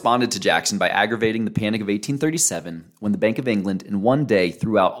cabal responded to Jackson by aggravating the Panic of 1837 when the Bank of England in one day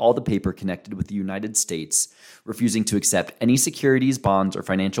threw out all the paper connected with the United States, refusing to accept any securities, bonds, or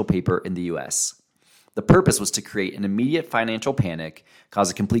financial paper in the U.S. The purpose was to create an immediate financial panic, cause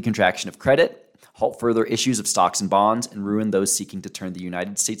a complete contraction of credit, halt further issues of stocks and bonds, and ruin those seeking to turn the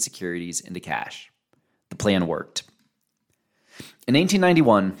United States securities into cash. The plan worked. In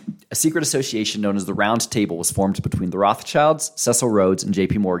 1891, a secret association known as the Round Table was formed between the Rothschilds, Cecil Rhodes, and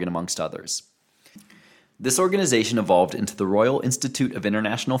J.P. Morgan, amongst others. This organization evolved into the Royal Institute of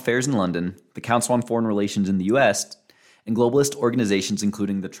International Affairs in London, the Council on Foreign Relations in the U.S., and globalist organizations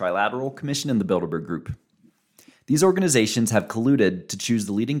including the Trilateral Commission and the Bilderberg Group. These organizations have colluded to choose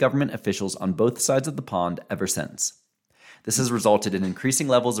the leading government officials on both sides of the pond ever since. This has resulted in increasing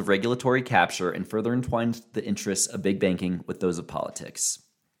levels of regulatory capture and further entwined the interests of big banking with those of politics.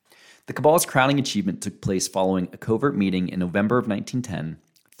 The cabal's crowning achievement took place following a covert meeting in November of 1910,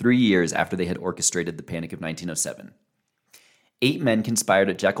 3 years after they had orchestrated the Panic of 1907. 8 men conspired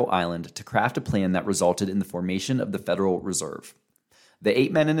at Jekyll Island to craft a plan that resulted in the formation of the Federal Reserve. The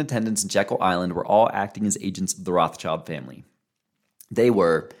 8 men in attendance at Jekyll Island were all acting as agents of the Rothschild family. They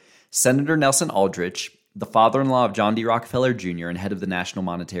were Senator Nelson Aldrich, the father-in-law of John D. Rockefeller Jr. and head of the National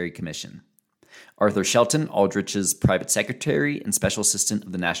Monetary Commission; Arthur Shelton, Aldrich's private secretary and special assistant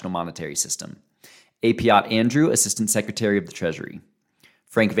of the National Monetary System; A. Piot Andrew, assistant secretary of the Treasury;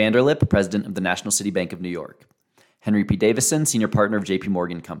 Frank Vanderlip, president of the National City Bank of New York; Henry P. Davison, senior partner of J.P.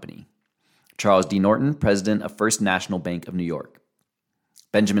 Morgan Company; Charles D. Norton, president of First National Bank of New York;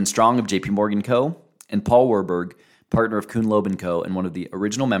 Benjamin Strong of J.P. Morgan Co., and Paul Warburg, partner of Kuhn Loeb & Co. and one of the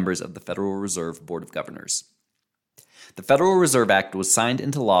original members of the Federal Reserve Board of Governors. The Federal Reserve Act was signed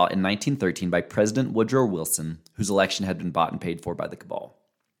into law in 1913 by President Woodrow Wilson, whose election had been bought and paid for by the cabal.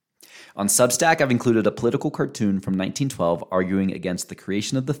 On Substack, I've included a political cartoon from 1912 arguing against the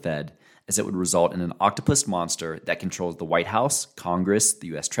creation of the Fed, as it would result in an octopus monster that controls the White House, Congress, the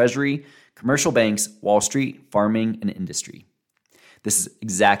U.S. Treasury, commercial banks, Wall Street, farming, and industry. This is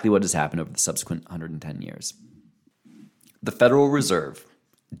exactly what has happened over the subsequent 110 years. The Federal Reserve,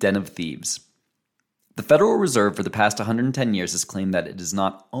 Den of Thieves. The Federal Reserve for the past 110 years has claimed that it is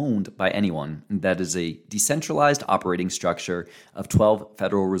not owned by anyone, and that it is a decentralized operating structure of 12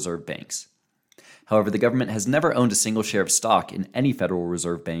 Federal Reserve banks. However, the government has never owned a single share of stock in any Federal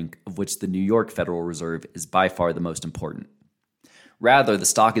Reserve bank, of which the New York Federal Reserve is by far the most important. Rather, the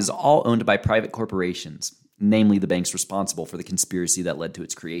stock is all owned by private corporations, namely the banks responsible for the conspiracy that led to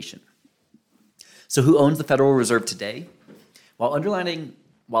its creation. So who owns the Federal Reserve today? While underlining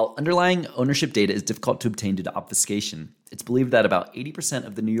While underlying ownership data is difficult to obtain due to obfuscation, it's believed that about 80%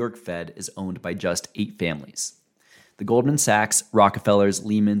 of the New York Fed is owned by just 8 families. The Goldman Sachs, Rockefellers,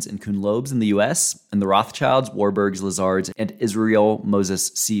 Lehmans, and Kuhn Loebs in the US, and the Rothschilds, Warburgs, Lazards, and Israel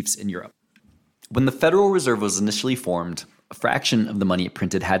Moses Seifs in Europe. When the Federal Reserve was initially formed, a fraction of the money it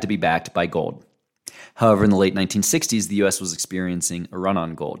printed had to be backed by gold. However, in the late 1960s, the US was experiencing a run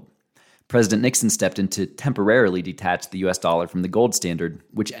on gold. President Nixon stepped in to temporarily detach the US dollar from the gold standard,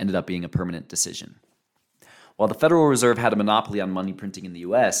 which ended up being a permanent decision. While the Federal Reserve had a monopoly on money printing in the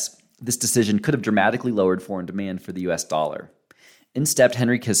US, this decision could have dramatically lowered foreign demand for the US dollar. In stepped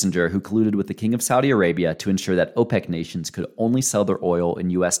Henry Kissinger, who colluded with the King of Saudi Arabia to ensure that OPEC nations could only sell their oil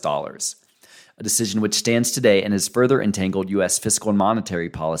in US dollars, a decision which stands today and has further entangled US fiscal and monetary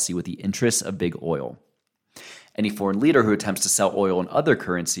policy with the interests of big oil. Any foreign leader who attempts to sell oil in other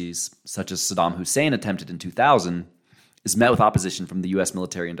currencies, such as Saddam Hussein attempted in 2000, is met with opposition from the US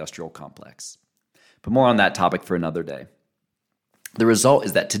military-industrial complex. But more on that topic for another day. The result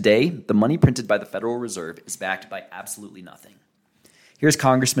is that today, the money printed by the Federal Reserve is backed by absolutely nothing. Here's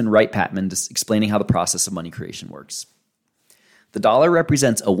Congressman Wright Patman explaining how the process of money creation works. The dollar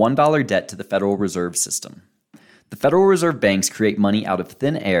represents a $1 debt to the Federal Reserve System. The Federal Reserve banks create money out of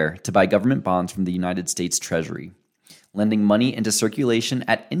thin air to buy government bonds from the United States Treasury, lending money into circulation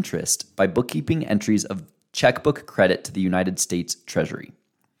at interest by bookkeeping entries of checkbook credit to the United States Treasury.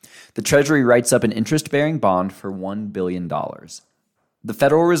 The Treasury writes up an interest-bearing bond for $1 billion. The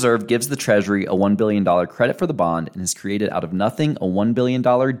Federal Reserve gives the Treasury a $1 billion credit for the bond and has created out of nothing a $1 billion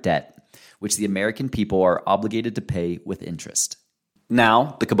debt, which the American people are obligated to pay with interest.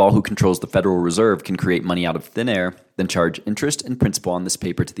 Now, the cabal who controls the Federal Reserve can create money out of thin air, then charge interest and principal on this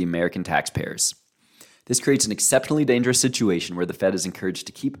paper to the American taxpayers. This creates an exceptionally dangerous situation where the Fed is encouraged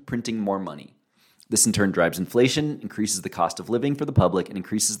to keep printing more money. This in turn drives inflation, increases the cost of living for the public, and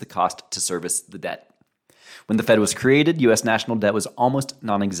increases the cost to service the debt. When the Fed was created, U.S. national debt was almost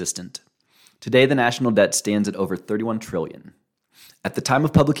non-existent. Today, the national debt stands at over $31 trillion. At the time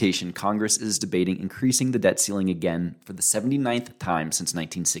of publication, Congress is debating increasing the debt ceiling again for the 79th time since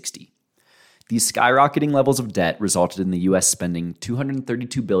 1960. These skyrocketing levels of debt resulted in the U.S. spending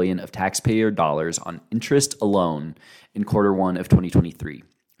 $232 billion of taxpayer dollars on interest alone in quarter one of 2023,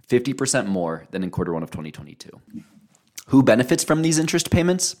 50% more than in quarter one of 2022. Who benefits from these interest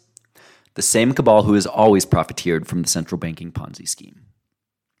payments? The same cabal who has always profiteered from the central banking Ponzi scheme.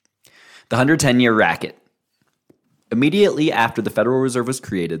 The 110-year racket. Immediately after the Federal Reserve was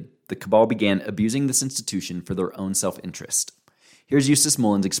created, the cabal began abusing this institution for their own self-interest. Here's Eustace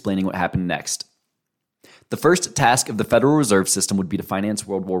Mullins explaining what happened next. The first task of the Federal Reserve System would be to finance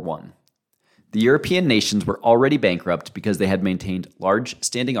World War I. The European nations were already bankrupt because they had maintained large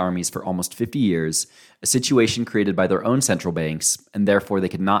standing armies for almost 50 years, a situation created by their own central banks, and therefore they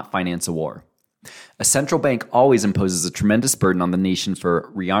could not finance a war. A central bank always imposes a tremendous burden on the nation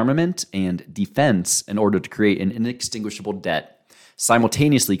for rearmament and defense in order to create an inextinguishable debt,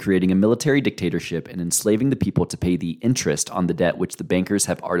 simultaneously creating a military dictatorship and enslaving the people to pay the interest on the debt which the bankers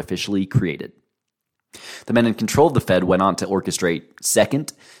have artificially created. The men in control of the Fed went on to orchestrate,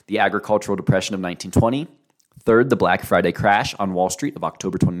 second, the agricultural depression of 1920, third, the Black Friday crash on Wall Street of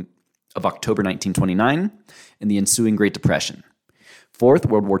October 1929, and the ensuing Great Depression, fourth,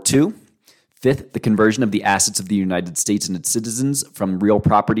 World War II, fifth, the conversion of the assets of the United States and its citizens from real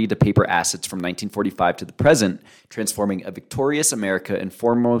property to paper assets from 1945 to the present, transforming a victorious America and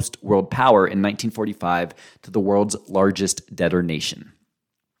foremost world power in 1945 to the world's largest debtor nation.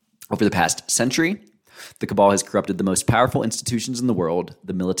 Over the past century, the cabal has corrupted the most powerful institutions in the world,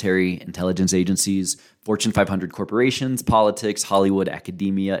 the military, intelligence agencies, Fortune 500 corporations, politics, Hollywood,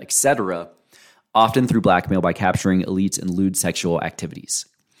 academia, etc., often through blackmail by capturing elites and lewd sexual activities.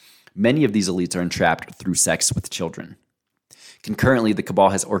 Many of these elites are entrapped through sex with children. Concurrently, the cabal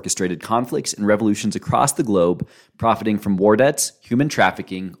has orchestrated conflicts and revolutions across the globe, profiting from war debts, human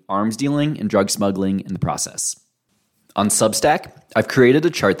trafficking, arms dealing, and drug smuggling in the process. On Substack, I've created a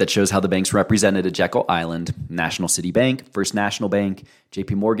chart that shows how the banks represented at Jekyll Island, National City Bank, First National Bank,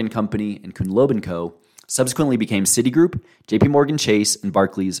 JP Morgan Company, and Kuhn Loeb & Co., subsequently became Citigroup, JP Morgan Chase, and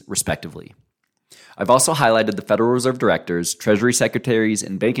Barclays, respectively. I've also highlighted the Federal Reserve directors, Treasury secretaries,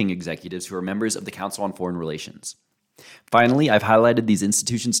 and banking executives who are members of the Council on Foreign Relations. Finally, I've highlighted these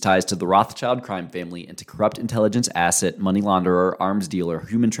institutions' ties to the Rothschild crime family and to corrupt intelligence asset, money launderer, arms dealer,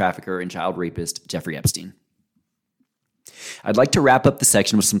 human trafficker, and child rapist Jeffrey Epstein. I'd like to wrap up the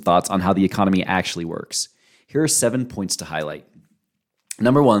section with some thoughts on how the economy actually works. Here are 7 points to highlight.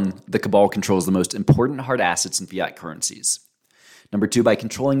 Number 1, the cabal controls the most important hard assets in fiat currencies. Number 2, by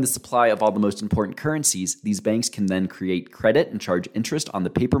controlling the supply of all the most important currencies, these banks can then create credit and charge interest on the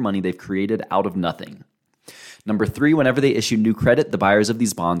paper money they've created out of nothing. Number 3, whenever they issue new credit, the buyers of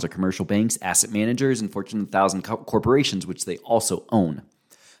these bonds are commercial banks, asset managers, and Fortune 1000 corporations, which they also own.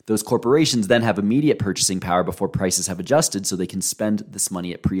 Those corporations then have immediate purchasing power before prices have adjusted, so they can spend this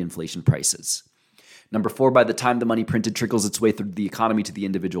money at pre-inflation prices. Number 4, by the time the money printed trickles its way through the economy to the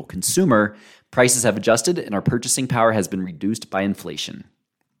individual consumer, prices have adjusted and our purchasing power has been reduced by inflation.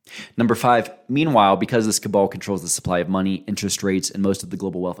 Number 5, meanwhile, because this cabal controls the supply of money, interest rates, and most of the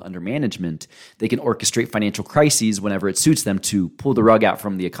global wealth under management, they can orchestrate financial crises whenever it suits them to pull the rug out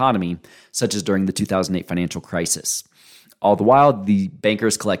from the economy, such as during the 2008 financial crisis. All the while, the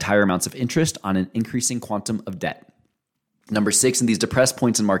bankers collect higher amounts of interest on an increasing quantum of debt. Number 6, in these depressed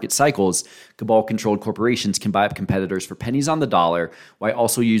points in market cycles, cabal-controlled corporations can buy up competitors for pennies on the dollar while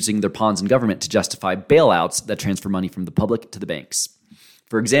also using their pawns in government to justify bailouts that transfer money from the public to the banks.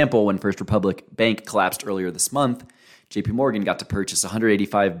 For example, when First Republic Bank collapsed earlier this month, JP Morgan got to purchase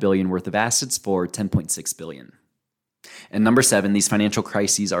 $185 billion worth of assets for $10.6 billion. And number 7, these financial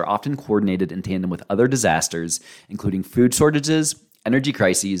crises are often coordinated in tandem with other disasters, including food shortages, energy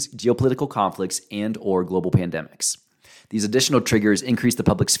crises, geopolitical conflicts, and/or global pandemics. These additional triggers increase the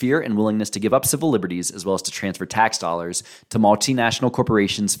public's fear and willingness to give up civil liberties, as well as to transfer tax dollars to multinational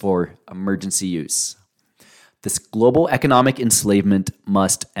corporations for emergency use. This global economic enslavement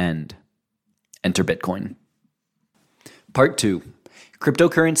must end. Enter Bitcoin. Part 2.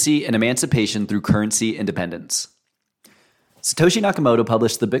 Cryptocurrency and Emancipation Through Currency Independence. Satoshi Nakamoto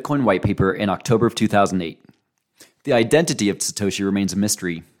published the Bitcoin white paper in October of 2008. The identity of Satoshi remains a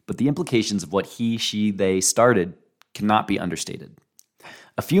mystery, but the implications of what he, she, they started cannot be understated.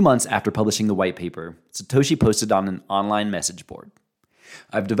 A few months after publishing the white paper, Satoshi posted on an online message board.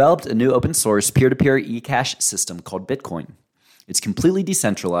 I've developed a new open source peer-to-peer e-cash system called Bitcoin. It's completely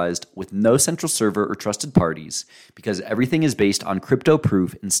decentralized with no central server or trusted parties because everything is based on crypto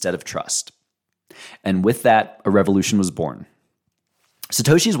proof instead of trust. And with that, a revolution was born.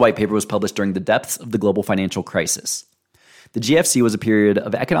 Satoshi's white paper was published during the depths of the global financial crisis. The GFC was a period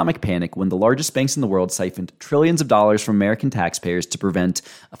of economic panic when the largest banks in the world siphoned trillions of dollars from American taxpayers to prevent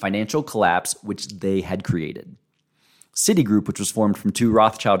a financial collapse which they had created. Citigroup, which was formed from 2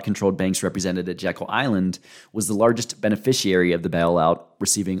 Rothschild-controlled banks represented at Jekyll Island, was the largest beneficiary of the bailout,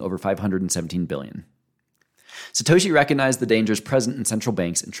 receiving over $517 billion. Satoshi recognized the dangers present in central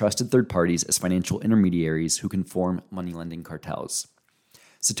banks and trusted third parties as financial intermediaries who can form money-lending cartels.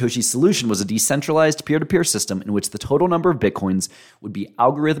 Satoshi's solution was a decentralized peer-to-peer system in which the total number of bitcoins would be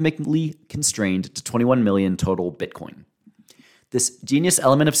algorithmically constrained to 21 million total bitcoin. This genius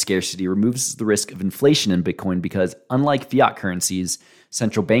element of scarcity removes the risk of inflation in Bitcoin because, unlike fiat currencies,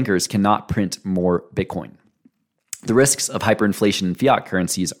 central bankers cannot print more Bitcoin. The risks of hyperinflation in fiat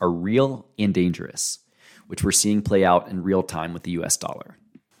currencies are real and dangerous, which we're seeing play out in real time with the US dollar.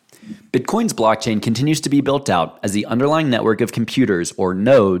 Bitcoin's blockchain continues to be built out as the underlying network of computers, or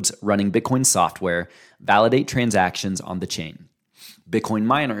nodes, running Bitcoin software validate transactions on the chain. Bitcoin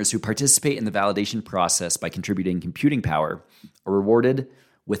miners who participate in the validation process by contributing computing power are rewarded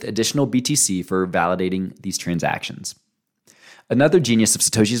with additional BTC for validating these transactions. Another genius of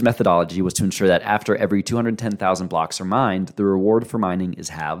Satoshi's methodology was to ensure that after every 210,000 blocks are mined, the reward for mining is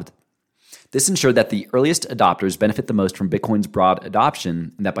halved. This ensured that the earliest adopters benefit the most from Bitcoin's broad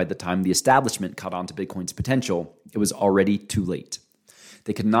adoption, and that by the time the establishment caught on to Bitcoin's potential, it was already too late.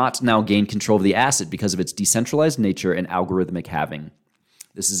 They could not now gain control of the asset because of its decentralized nature and algorithmic halving.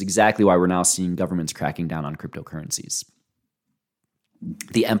 This is exactly why we're now seeing governments cracking down on cryptocurrencies.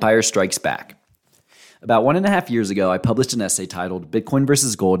 The empire strikes back. About 1.5 years ago, I published an essay titled Bitcoin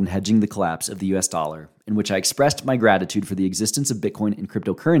versus Gold and Hedging the Collapse of the US Dollar, in which I expressed my gratitude for the existence of Bitcoin and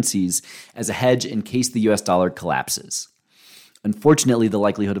cryptocurrencies as a hedge in case the US dollar collapses. Unfortunately, the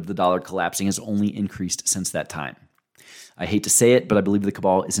likelihood of the dollar collapsing has only increased since that time. I hate to say it, but I believe the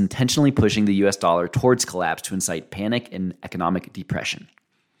cabal is intentionally pushing the US dollar towards collapse to incite panic and economic depression.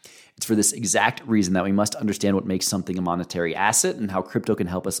 It's for this exact reason that we must understand what makes something a monetary asset and how crypto can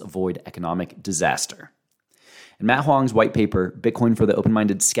help us avoid economic disaster. In Matt Huang's white paper, Bitcoin for the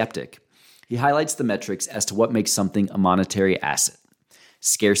Open-Minded Skeptic, he highlights the metrics as to what makes something a monetary asset: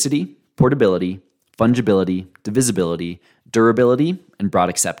 scarcity, portability, fungibility, divisibility, durability, and broad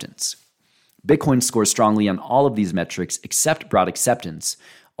acceptance. Bitcoin scores strongly on all of these metrics except broad acceptance,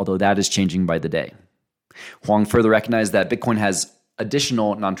 although that is changing by the day. Huang further recognized that Bitcoin has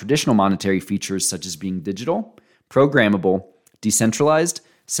additional non-traditional monetary features such as being digital, programmable, decentralized,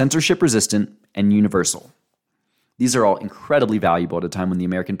 censorship-resistant, and universal. These are all incredibly valuable at a time when the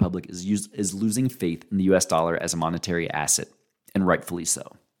American public is losing faith in the US dollar as a monetary asset. and rightfully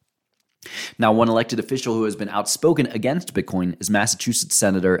so. Now, one elected official who has been outspoken against Bitcoin is Massachusetts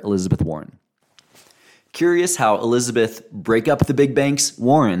Senator Elizabeth Warren. Curious how Elizabeth, break up the big banks,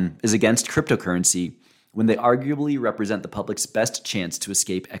 Warren is against cryptocurrency when they arguably represent the public's best chance to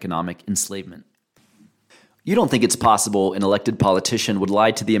escape economic enslavement. You don't think it's possible an elected politician would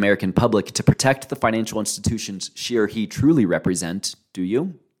lie to the American public to protect the financial institutions she or he truly represent, do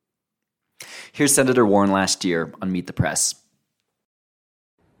you? Here's Senator Warren last year on Meet the Press.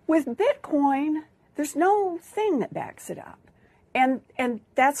 With Bitcoin, there's no thing that backs it up. And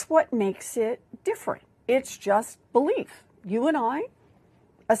that's what makes it different. It's just belief. You and I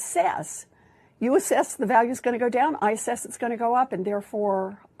assess. You assess the value is going to go down. I assess it's going to go up, and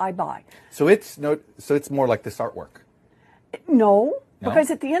therefore I buy. So it's more like this artwork. No,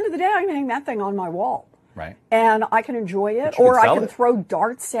 because at the end of the day, I can hang that thing on my wall. Right. And I can enjoy it, or I can throw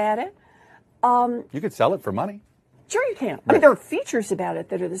darts at it. You could sell it for money. Sure you can. I mean, there are features about it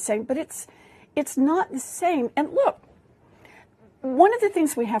that are the same, but it's not the same. And look, one of the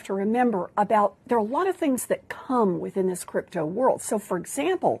things we have to remember there are a lot of things that come within this crypto world. So, for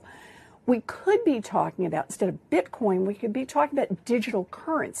example, we could be talking about, instead of Bitcoin, we could be talking about digital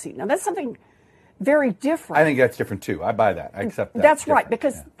currency. Now, that's something very different. I think that's different, too. I buy that. I accept that. That's right,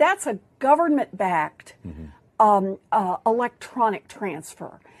 because that's a government-backed electronic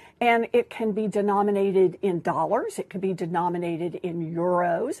transfer. And it can be denominated in dollars. It could be denominated in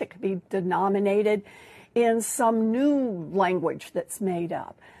euros. It could be denominated in some new language that's made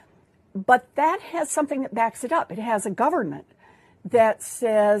up. But that has something that backs it up. It has a government that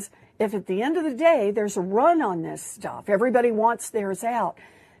says, if at the end of the day there's a run on this stuff, everybody wants theirs out,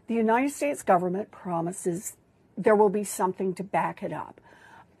 the United States government promises there will be something to back it up.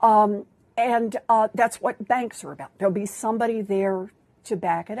 And that's what banks are about. There'll be somebody there to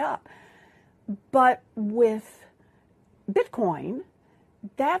back it up. But with Bitcoin,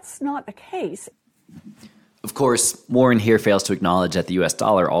 that's not the case. Of course, Warren here fails to acknowledge that the US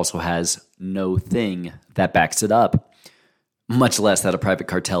dollar also has no thing that backs it up, much less that a private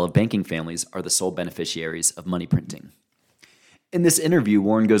cartel of banking families are the sole beneficiaries of money printing. In this interview,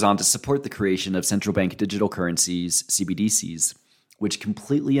 Warren goes on to support the creation of central bank digital currencies, CBDCs, which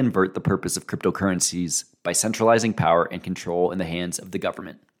completely invert the purpose of cryptocurrencies by centralizing power and control in the hands of the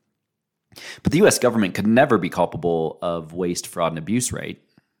government. But the US government could never be culpable of waste, fraud, and abuse, right?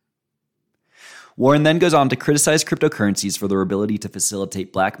 Warren then goes on to criticize cryptocurrencies for their ability to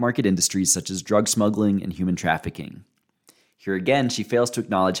facilitate black market industries such as drug smuggling and human trafficking. Here again, she fails to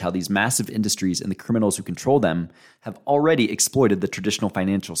acknowledge how these massive industries and the criminals who control them have already exploited the traditional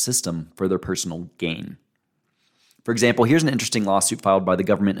financial system for their personal gain. For example, here's an interesting lawsuit filed by the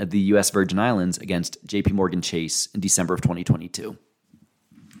government of the U.S. Virgin Islands against JP Morgan Chase in December of 2022.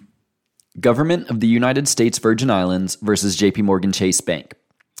 Government of the United States Virgin Islands versus JP Morgan Chase Bank.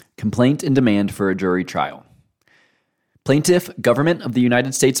 Complaint and demand for a jury trial. Plaintiff, Government of the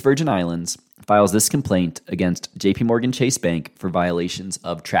United States Virgin Islands, files this complaint against JP Morgan Chase Bank for violations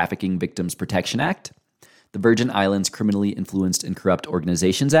of Trafficking Victims Protection Act, the Virgin Islands Criminally Influenced and Corrupt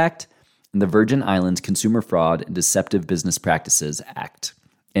Organizations Act, and the Virgin Islands Consumer Fraud and Deceptive Business Practices Act,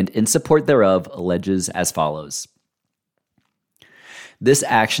 and in support thereof alleges as follows. This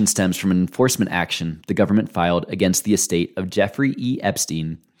action stems from an enforcement action the government filed against the estate of Jeffrey E.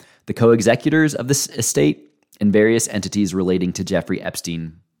 Epstein, the co-executors of this estate, and various entities relating to Jeffrey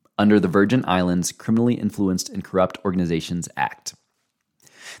Epstein under the Virgin Islands Criminally Influenced and Corrupt Organizations Act.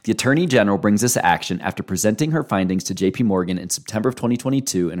 The Attorney General brings this action after presenting her findings to JP Morgan in September of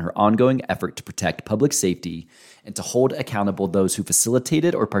 2022 in her ongoing effort to protect public safety and to hold accountable those who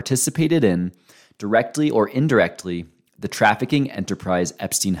facilitated or participated in, directly or indirectly, the trafficking enterprise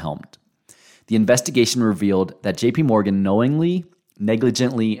Epstein helmed. The investigation revealed that JP Morgan knowingly,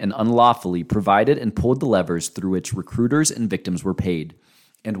 negligently, and unlawfully provided and pulled the levers through which recruiters and victims were paid,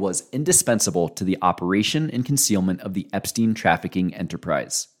 and was indispensable to the operation and concealment of the Epstein trafficking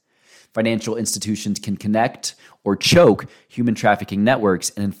enterprise. Financial institutions can connect or choke human trafficking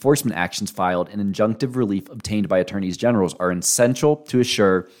networks, and enforcement actions filed and injunctive relief obtained by attorneys generals are essential to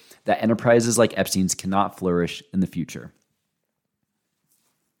assure that enterprises like Epstein's cannot flourish in the future.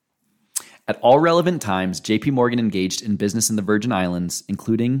 At all relevant times, JP Morgan engaged in business in the Virgin Islands,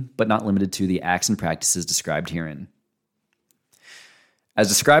 including, but not limited to, the acts and practices described herein. As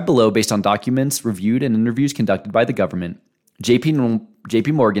described below, based on documents reviewed and interviews conducted by the government,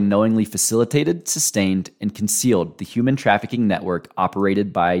 JP Morgan knowingly facilitated, sustained, and concealed the human trafficking network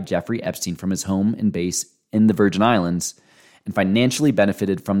operated by Jeffrey Epstein from his home and base in the Virgin Islands, and financially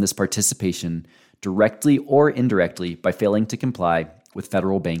benefited from this participation directly or indirectly by failing to comply with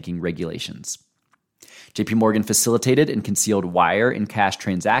federal banking regulations. JP Morgan facilitated and concealed wire and cash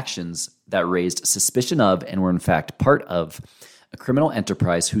transactions that raised suspicion of and were in fact part of a criminal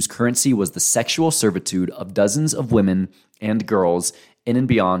enterprise whose currency was the sexual servitude of dozens of women and girls in and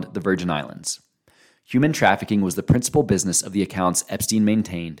beyond the Virgin Islands. Human trafficking was the principal business of the accounts Epstein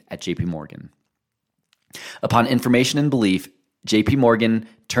maintained at JP Morgan. Upon information and belief, JP Morgan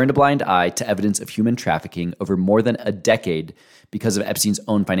turned a blind eye to evidence of human trafficking over more than a decade because of Epstein's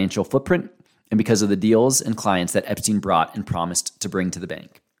own financial footprint and because of the deals and clients that Epstein brought and promised to bring to the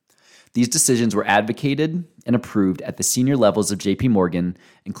bank. These decisions were advocated and approved at the senior levels of JP Morgan,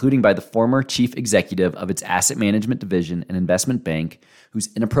 including by the former chief executive of its asset management division and investment bank, whose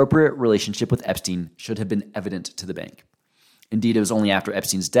inappropriate relationship with Epstein should have been evident to the bank. Indeed, it was only after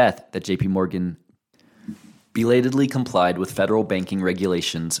Epstein's death that JP Morgan belatedly complied with federal banking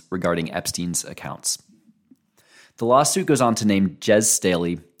regulations regarding Epstein's accounts. The lawsuit goes on to name Jez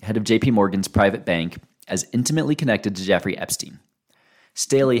Staley, head of JP Morgan's private bank, as intimately connected to Jeffrey Epstein.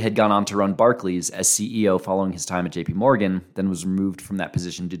 Staley had gone on to run Barclays as CEO following his time at JP Morgan, then was removed from that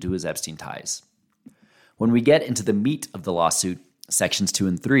position due to his Epstein ties. When we get into the meat of the lawsuit, sections 2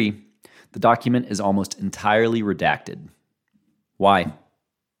 and 3, the document is almost entirely redacted. Why?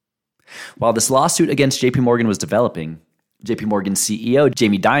 While this lawsuit against JP Morgan was developing, JP Morgan's CEO,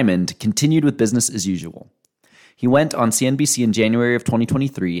 Jamie Dimon, continued with business as usual. He went on CNBC in January of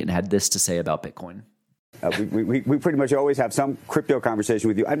 2023 and had this to say about Bitcoin. We pretty much always have some crypto conversation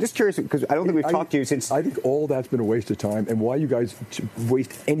with you. I'm just curious because I don't think we've talked to you since. I think all that's been a waste of time, and why you guys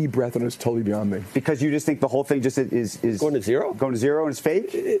waste any breath on it is totally beyond me. Because you just think the whole thing just is going to zero? Going to zero and it's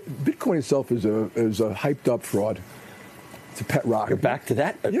fake? Bitcoin itself is a hyped up fraud. It's a pet rock. You're back to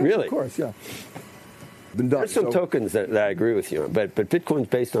that? Yeah, really? Of course, yeah. Been done. There's some tokens that I agree with you on, but Bitcoin's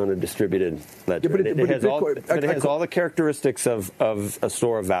based on a distributed ledger. Yeah, it has all the characteristics of a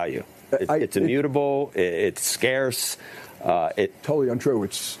store of value. It's immutable. It's scarce. Totally untrue.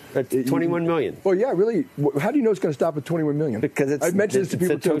 It's 21 million. Well, yeah, really. How do you know it's going to stop at 21 million? Because I've mentioned this to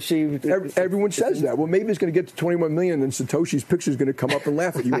people Satoshi, too. Everyone says that. Well, maybe it's going to get to 21 million, and Satoshi's picture is going to come up and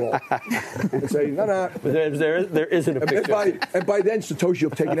laugh at you all and say, no. There isn't a picture. And by then, Satoshi will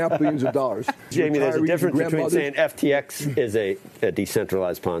have taken out billions of dollars. Jamie, there's a difference between saying FTX is a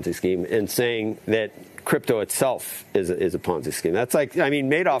decentralized Ponzi scheme and saying that crypto itself is a Ponzi scheme. That's like,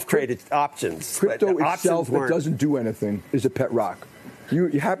 Madoff created options. Crypto itself, that doesn't do anything, is a pet rock. You're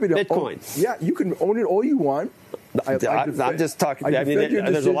happy to Bitcoin. Yeah, you can own it all you want. I'm just talking.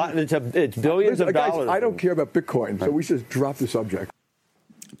 There's a lot. It's billions of dollars. I don't care about Bitcoin, so we should drop the subject.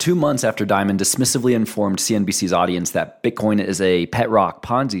 2 months after Dimon dismissively informed CNBC's audience that Bitcoin is a pet rock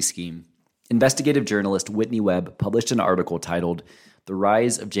Ponzi scheme, investigative journalist Whitney Webb published an article titled "The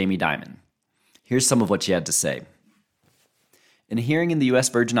Rise of Jamie Dimon." Here's some of what she had to say. In a hearing in the U.S.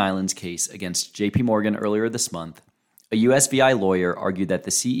 Virgin Islands case against JP Morgan earlier this month, a USVI lawyer argued that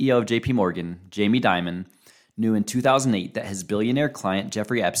the CEO of JP Morgan, Jamie Dimon, knew in 2008 that his billionaire client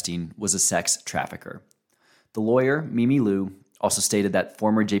Jeffrey Epstein was a sex trafficker. The lawyer, Mimi Liu, also stated that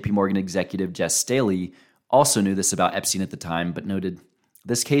former JP Morgan executive Jez Staley also knew this about Epstein at the time, but noted,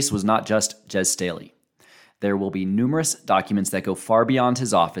 this case was not just Jez Staley. There will be numerous documents that go far beyond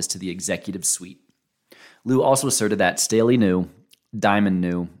his office to the executive suite. Liu also asserted that Staley knew, Dimon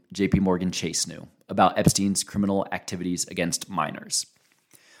knew, JP Morgan Chase knew about Epstein's criminal activities against minors.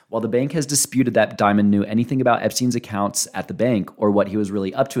 While the bank has disputed that Dimon knew anything about Epstein's accounts at the bank or what he was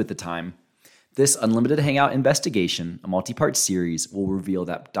really up to at the time, this Unlimited Hangout investigation, a multi-part series, will reveal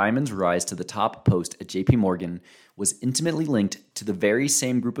that Dimon's rise to the top post at JP Morgan was intimately linked to the very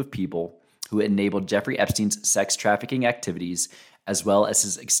same group of people who enabled Jeffrey Epstein's sex trafficking activities as well as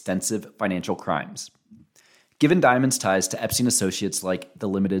his extensive financial crimes. Given Dimon's ties to Epstein associates like the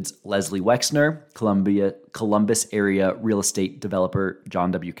Limited's Leslie Wexner, Columbus area real estate developer John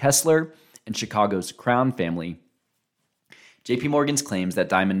W. Kessler, and Chicago's Crown family, JP Morgan's claims that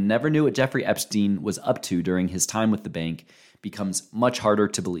Dimon never knew what Jeffrey Epstein was up to during his time with the bank becomes much harder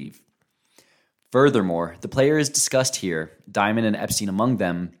to believe. Furthermore, the players discussed here, Dimon and Epstein among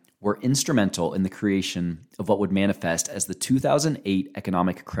them, were instrumental in the creation of what would manifest as the 2008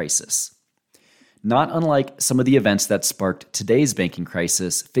 economic crisis. Not unlike some of the events that sparked today's banking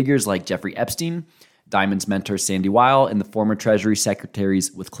crisis, figures like Jeffrey Epstein, Dimon's mentor Sandy Weill, and the former Treasury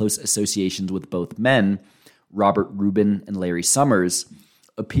secretaries with close associations with both men, Robert Rubin and Larry Summers,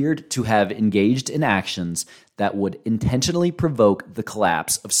 appeared to have engaged in actions that would intentionally provoke the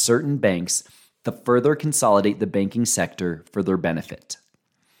collapse of certain banks to further consolidate the banking sector for their benefit.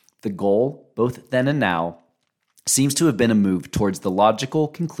 The goal, both then and now, seems to have been a move towards the logical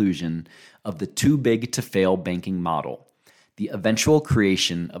conclusion of the too-big-to-fail banking model, the eventual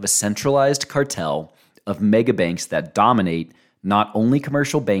creation of a centralized cartel of mega banks that dominate not only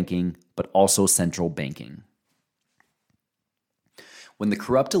commercial banking, but also central banking. When the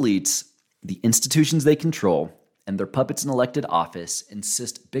corrupt elites, the institutions they control, and their puppets in elected office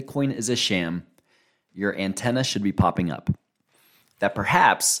insist Bitcoin is a sham, your antenna should be popping up. That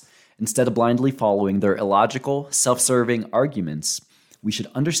perhaps, instead of blindly following their illogical, self-serving arguments, we should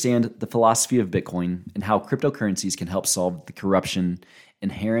understand the philosophy of Bitcoin and how cryptocurrencies can help solve the corruption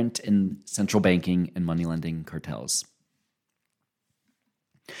inherent in central banking and money lending cartels.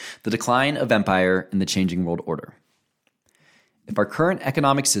 The decline of empire and the changing world order. If our current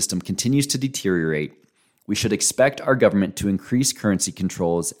economic system continues to deteriorate, we should expect our government to increase currency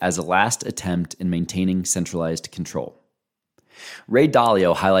controls as a last attempt in maintaining centralized control. Ray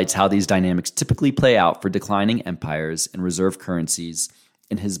Dalio highlights how these dynamics typically play out for declining empires and reserve currencies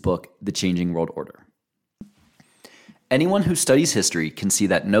in his book, The Changing World Order. Anyone who studies history can see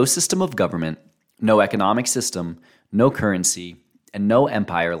that no system of government, no economic system, no currency, and no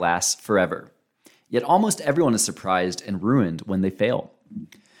empire lasts forever. Yet almost everyone is surprised and ruined when they fail.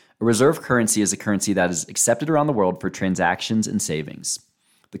 A reserve currency is a currency that is accepted around the world for transactions and savings.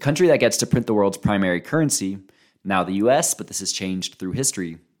 The country that gets to print the world's primary currency, now the US, but this has changed through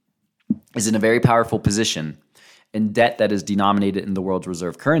history, is in a very powerful position, and debt that is denominated in the world's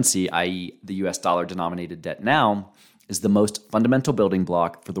reserve currency, i.e. the US dollar denominated debt now, is the most fundamental building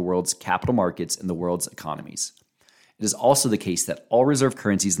block for the world's capital markets and the world's economies. It is also the case that all reserve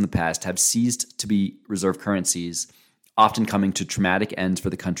currencies in the past have ceased to be reserve currencies, often coming to traumatic ends for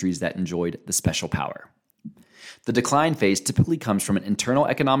the countries that enjoyed the special power. The decline phase typically comes from an internal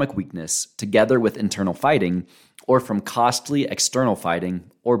economic weakness together with internal fighting, or from costly external fighting,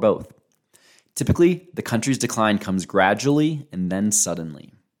 or both. Typically, the country's decline comes gradually and then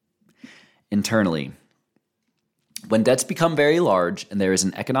suddenly. Internally, when debts become very large and there is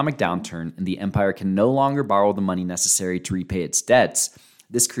an economic downturn and the empire can no longer borrow the money necessary to repay its debts,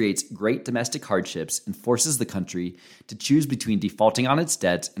 this creates great domestic hardships and forces the country to choose between defaulting on its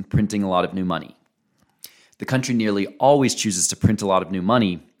debts and printing a lot of new money. The country nearly always chooses to print a lot of new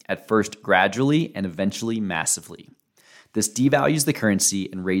money, at first gradually and eventually massively. This devalues the currency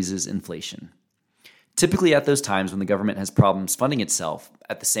and raises inflation. Typically at those times when the government has problems funding itself,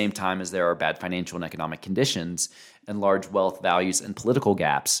 at the same time as there are bad financial and economic conditions and large wealth values and political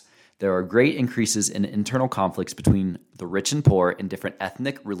gaps, there are great increases in internal conflicts between the rich and poor in different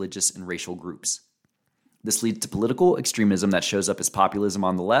ethnic, religious, and racial groups. This leads to political extremism that shows up as populism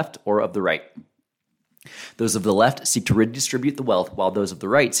on the left or of the right. Those of the left seek to redistribute the wealth, while those of the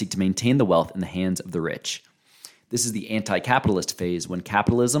right seek to maintain the wealth in the hands of the rich. This is the anti-capitalist phase, when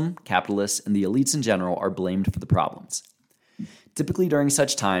capitalism, capitalists, and the elites in general are blamed for the problems. Typically during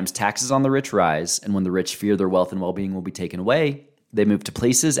such times, taxes on the rich rise, and when the rich fear their wealth and well-being will be taken away, they move to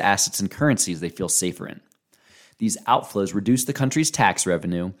places, assets, and currencies they feel safer in. These outflows reduce the country's tax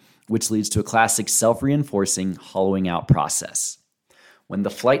revenue, which leads to a classic self-reinforcing, hollowing out process. When the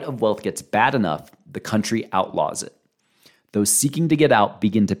flight of wealth gets bad enough, the country outlaws it. Those seeking to get out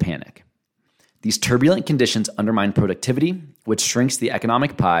begin to panic. These turbulent conditions undermine productivity, which shrinks the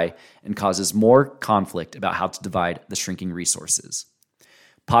economic pie and causes more conflict about how to divide the shrinking resources.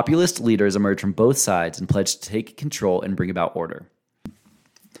 Populist leaders emerge from both sides and pledge to take control and bring about order.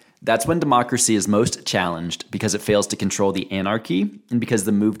 That's when democracy is most challenged, because it fails to control the anarchy and because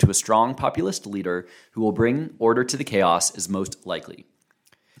the move to a strong populist leader who will bring order to the chaos is most likely.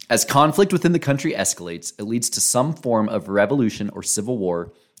 As conflict within the country escalates, it leads to some form of revolution or civil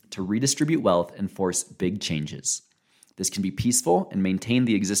war to redistribute wealth and force big changes. This can be peaceful and maintain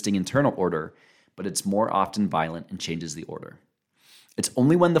the existing internal order, but it's more often violent and changes the order. It's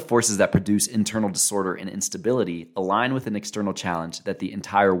only when the forces that produce internal disorder and instability align with an external challenge that the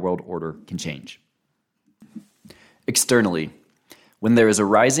entire world order can change. Externally, when there is a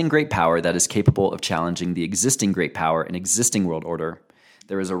rising great power that is capable of challenging the existing great power and existing world order,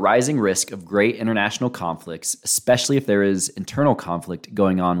 there is a rising risk of great international conflicts, especially if there is internal conflict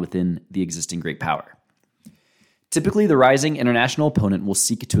going on within the existing great power. Typically, the rising international opponent will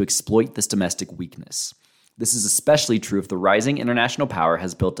seek to exploit this domestic weakness. This is especially true if the rising international power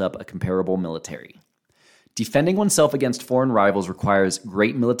has built up a comparable military. Defending oneself against foreign rivals requires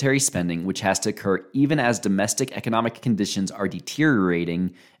great military spending, which has to occur even as domestic economic conditions are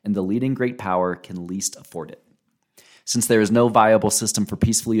deteriorating and the leading great power can least afford it. Since there is no viable system for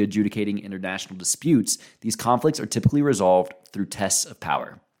peacefully adjudicating international disputes, these conflicts are typically resolved through tests of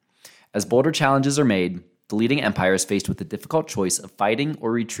power. As bolder challenges are made, the leading empire is faced with the difficult choice of fighting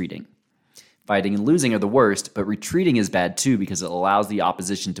or retreating. Fighting and losing are the worst, but retreating is bad too because it allows the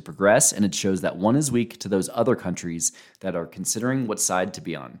opposition to progress and it shows that one is weak to those other countries that are considering what side to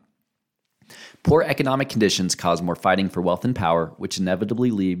be on. Poor economic conditions cause more fighting for wealth and power, which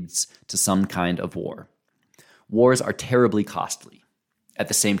inevitably leads to some kind of war. Wars are terribly costly. At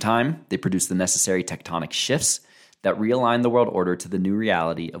the same time, they produce the necessary tectonic shifts that realign the world order to the new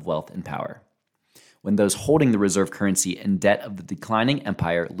reality of wealth and power. When those holding the reserve currency and debt of the declining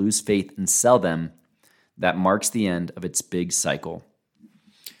empire lose faith and sell them, that marks the end of its big cycle.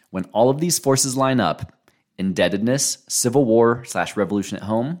 When all of these forces line up, indebtedness, civil war/revolution at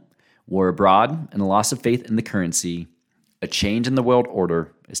home, war abroad, and a loss of faith in the currency, a change in the world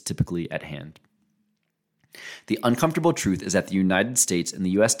order is typically at hand. The uncomfortable truth is that the United States and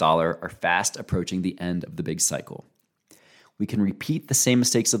the US dollar are fast approaching the end of the big cycle. We can repeat the same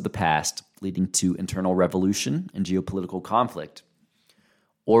mistakes of the past, leading to internal revolution and geopolitical conflict,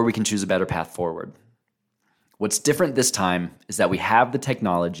 or we can choose a better path forward. What's different this time is that we have the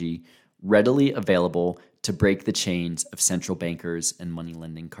technology readily available to break the chains of central bankers and money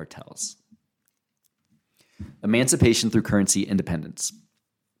lending cartels. Emancipation through currency independence.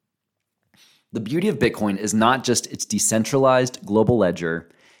 The beauty of Bitcoin is not just its decentralized global ledger,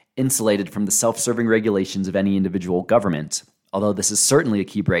 insulated from the self-serving regulations of any individual government, although this is certainly a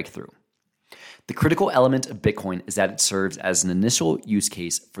key breakthrough. The critical element of Bitcoin is that it serves as an initial use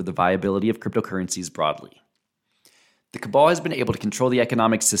case for the viability of cryptocurrencies broadly. The cabal has been able to control the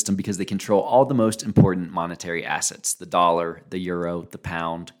economic system because they control all the most important monetary assets: the dollar, the euro, the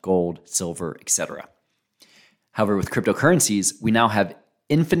pound, gold, silver, etc. However, with cryptocurrencies, we now have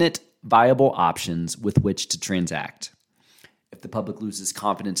infinite viable options with which to transact. If the public loses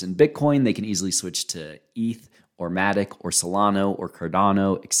confidence in Bitcoin, they can easily switch to ETH or Matic or Solana or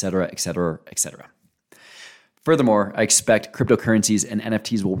Cardano, etc., etc., etc. Furthermore, I expect cryptocurrencies and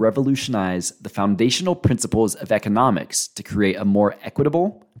NFTs will revolutionize the foundational principles of economics to create a more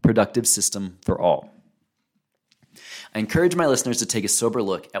equitable, productive system for all. I encourage my listeners to take a sober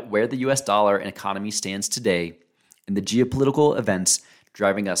look at where the US dollar and economy stands today and the geopolitical events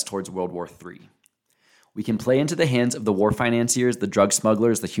driving us towards World War III. We can play into the hands of the war financiers, the drug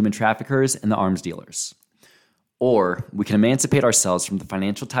smugglers, the human traffickers, and the arms dealers. Or we can emancipate ourselves from the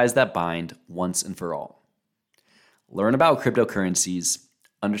financial ties that bind once and for all. Learn about cryptocurrencies,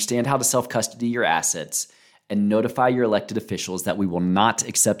 understand how to self-custody your assets, and notify your elected officials that we will not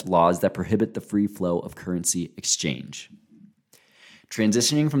accept laws that prohibit the free flow of currency exchange.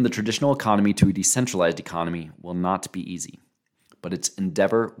 Transitioning from the traditional economy to a decentralized economy will not be easy, but it's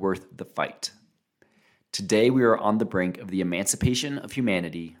endeavor worth the fight. Today, we are on the brink of the emancipation of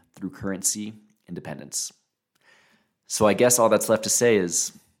humanity through currency independence. So I guess all that's left to say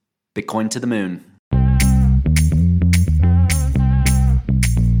is Bitcoin to the moon.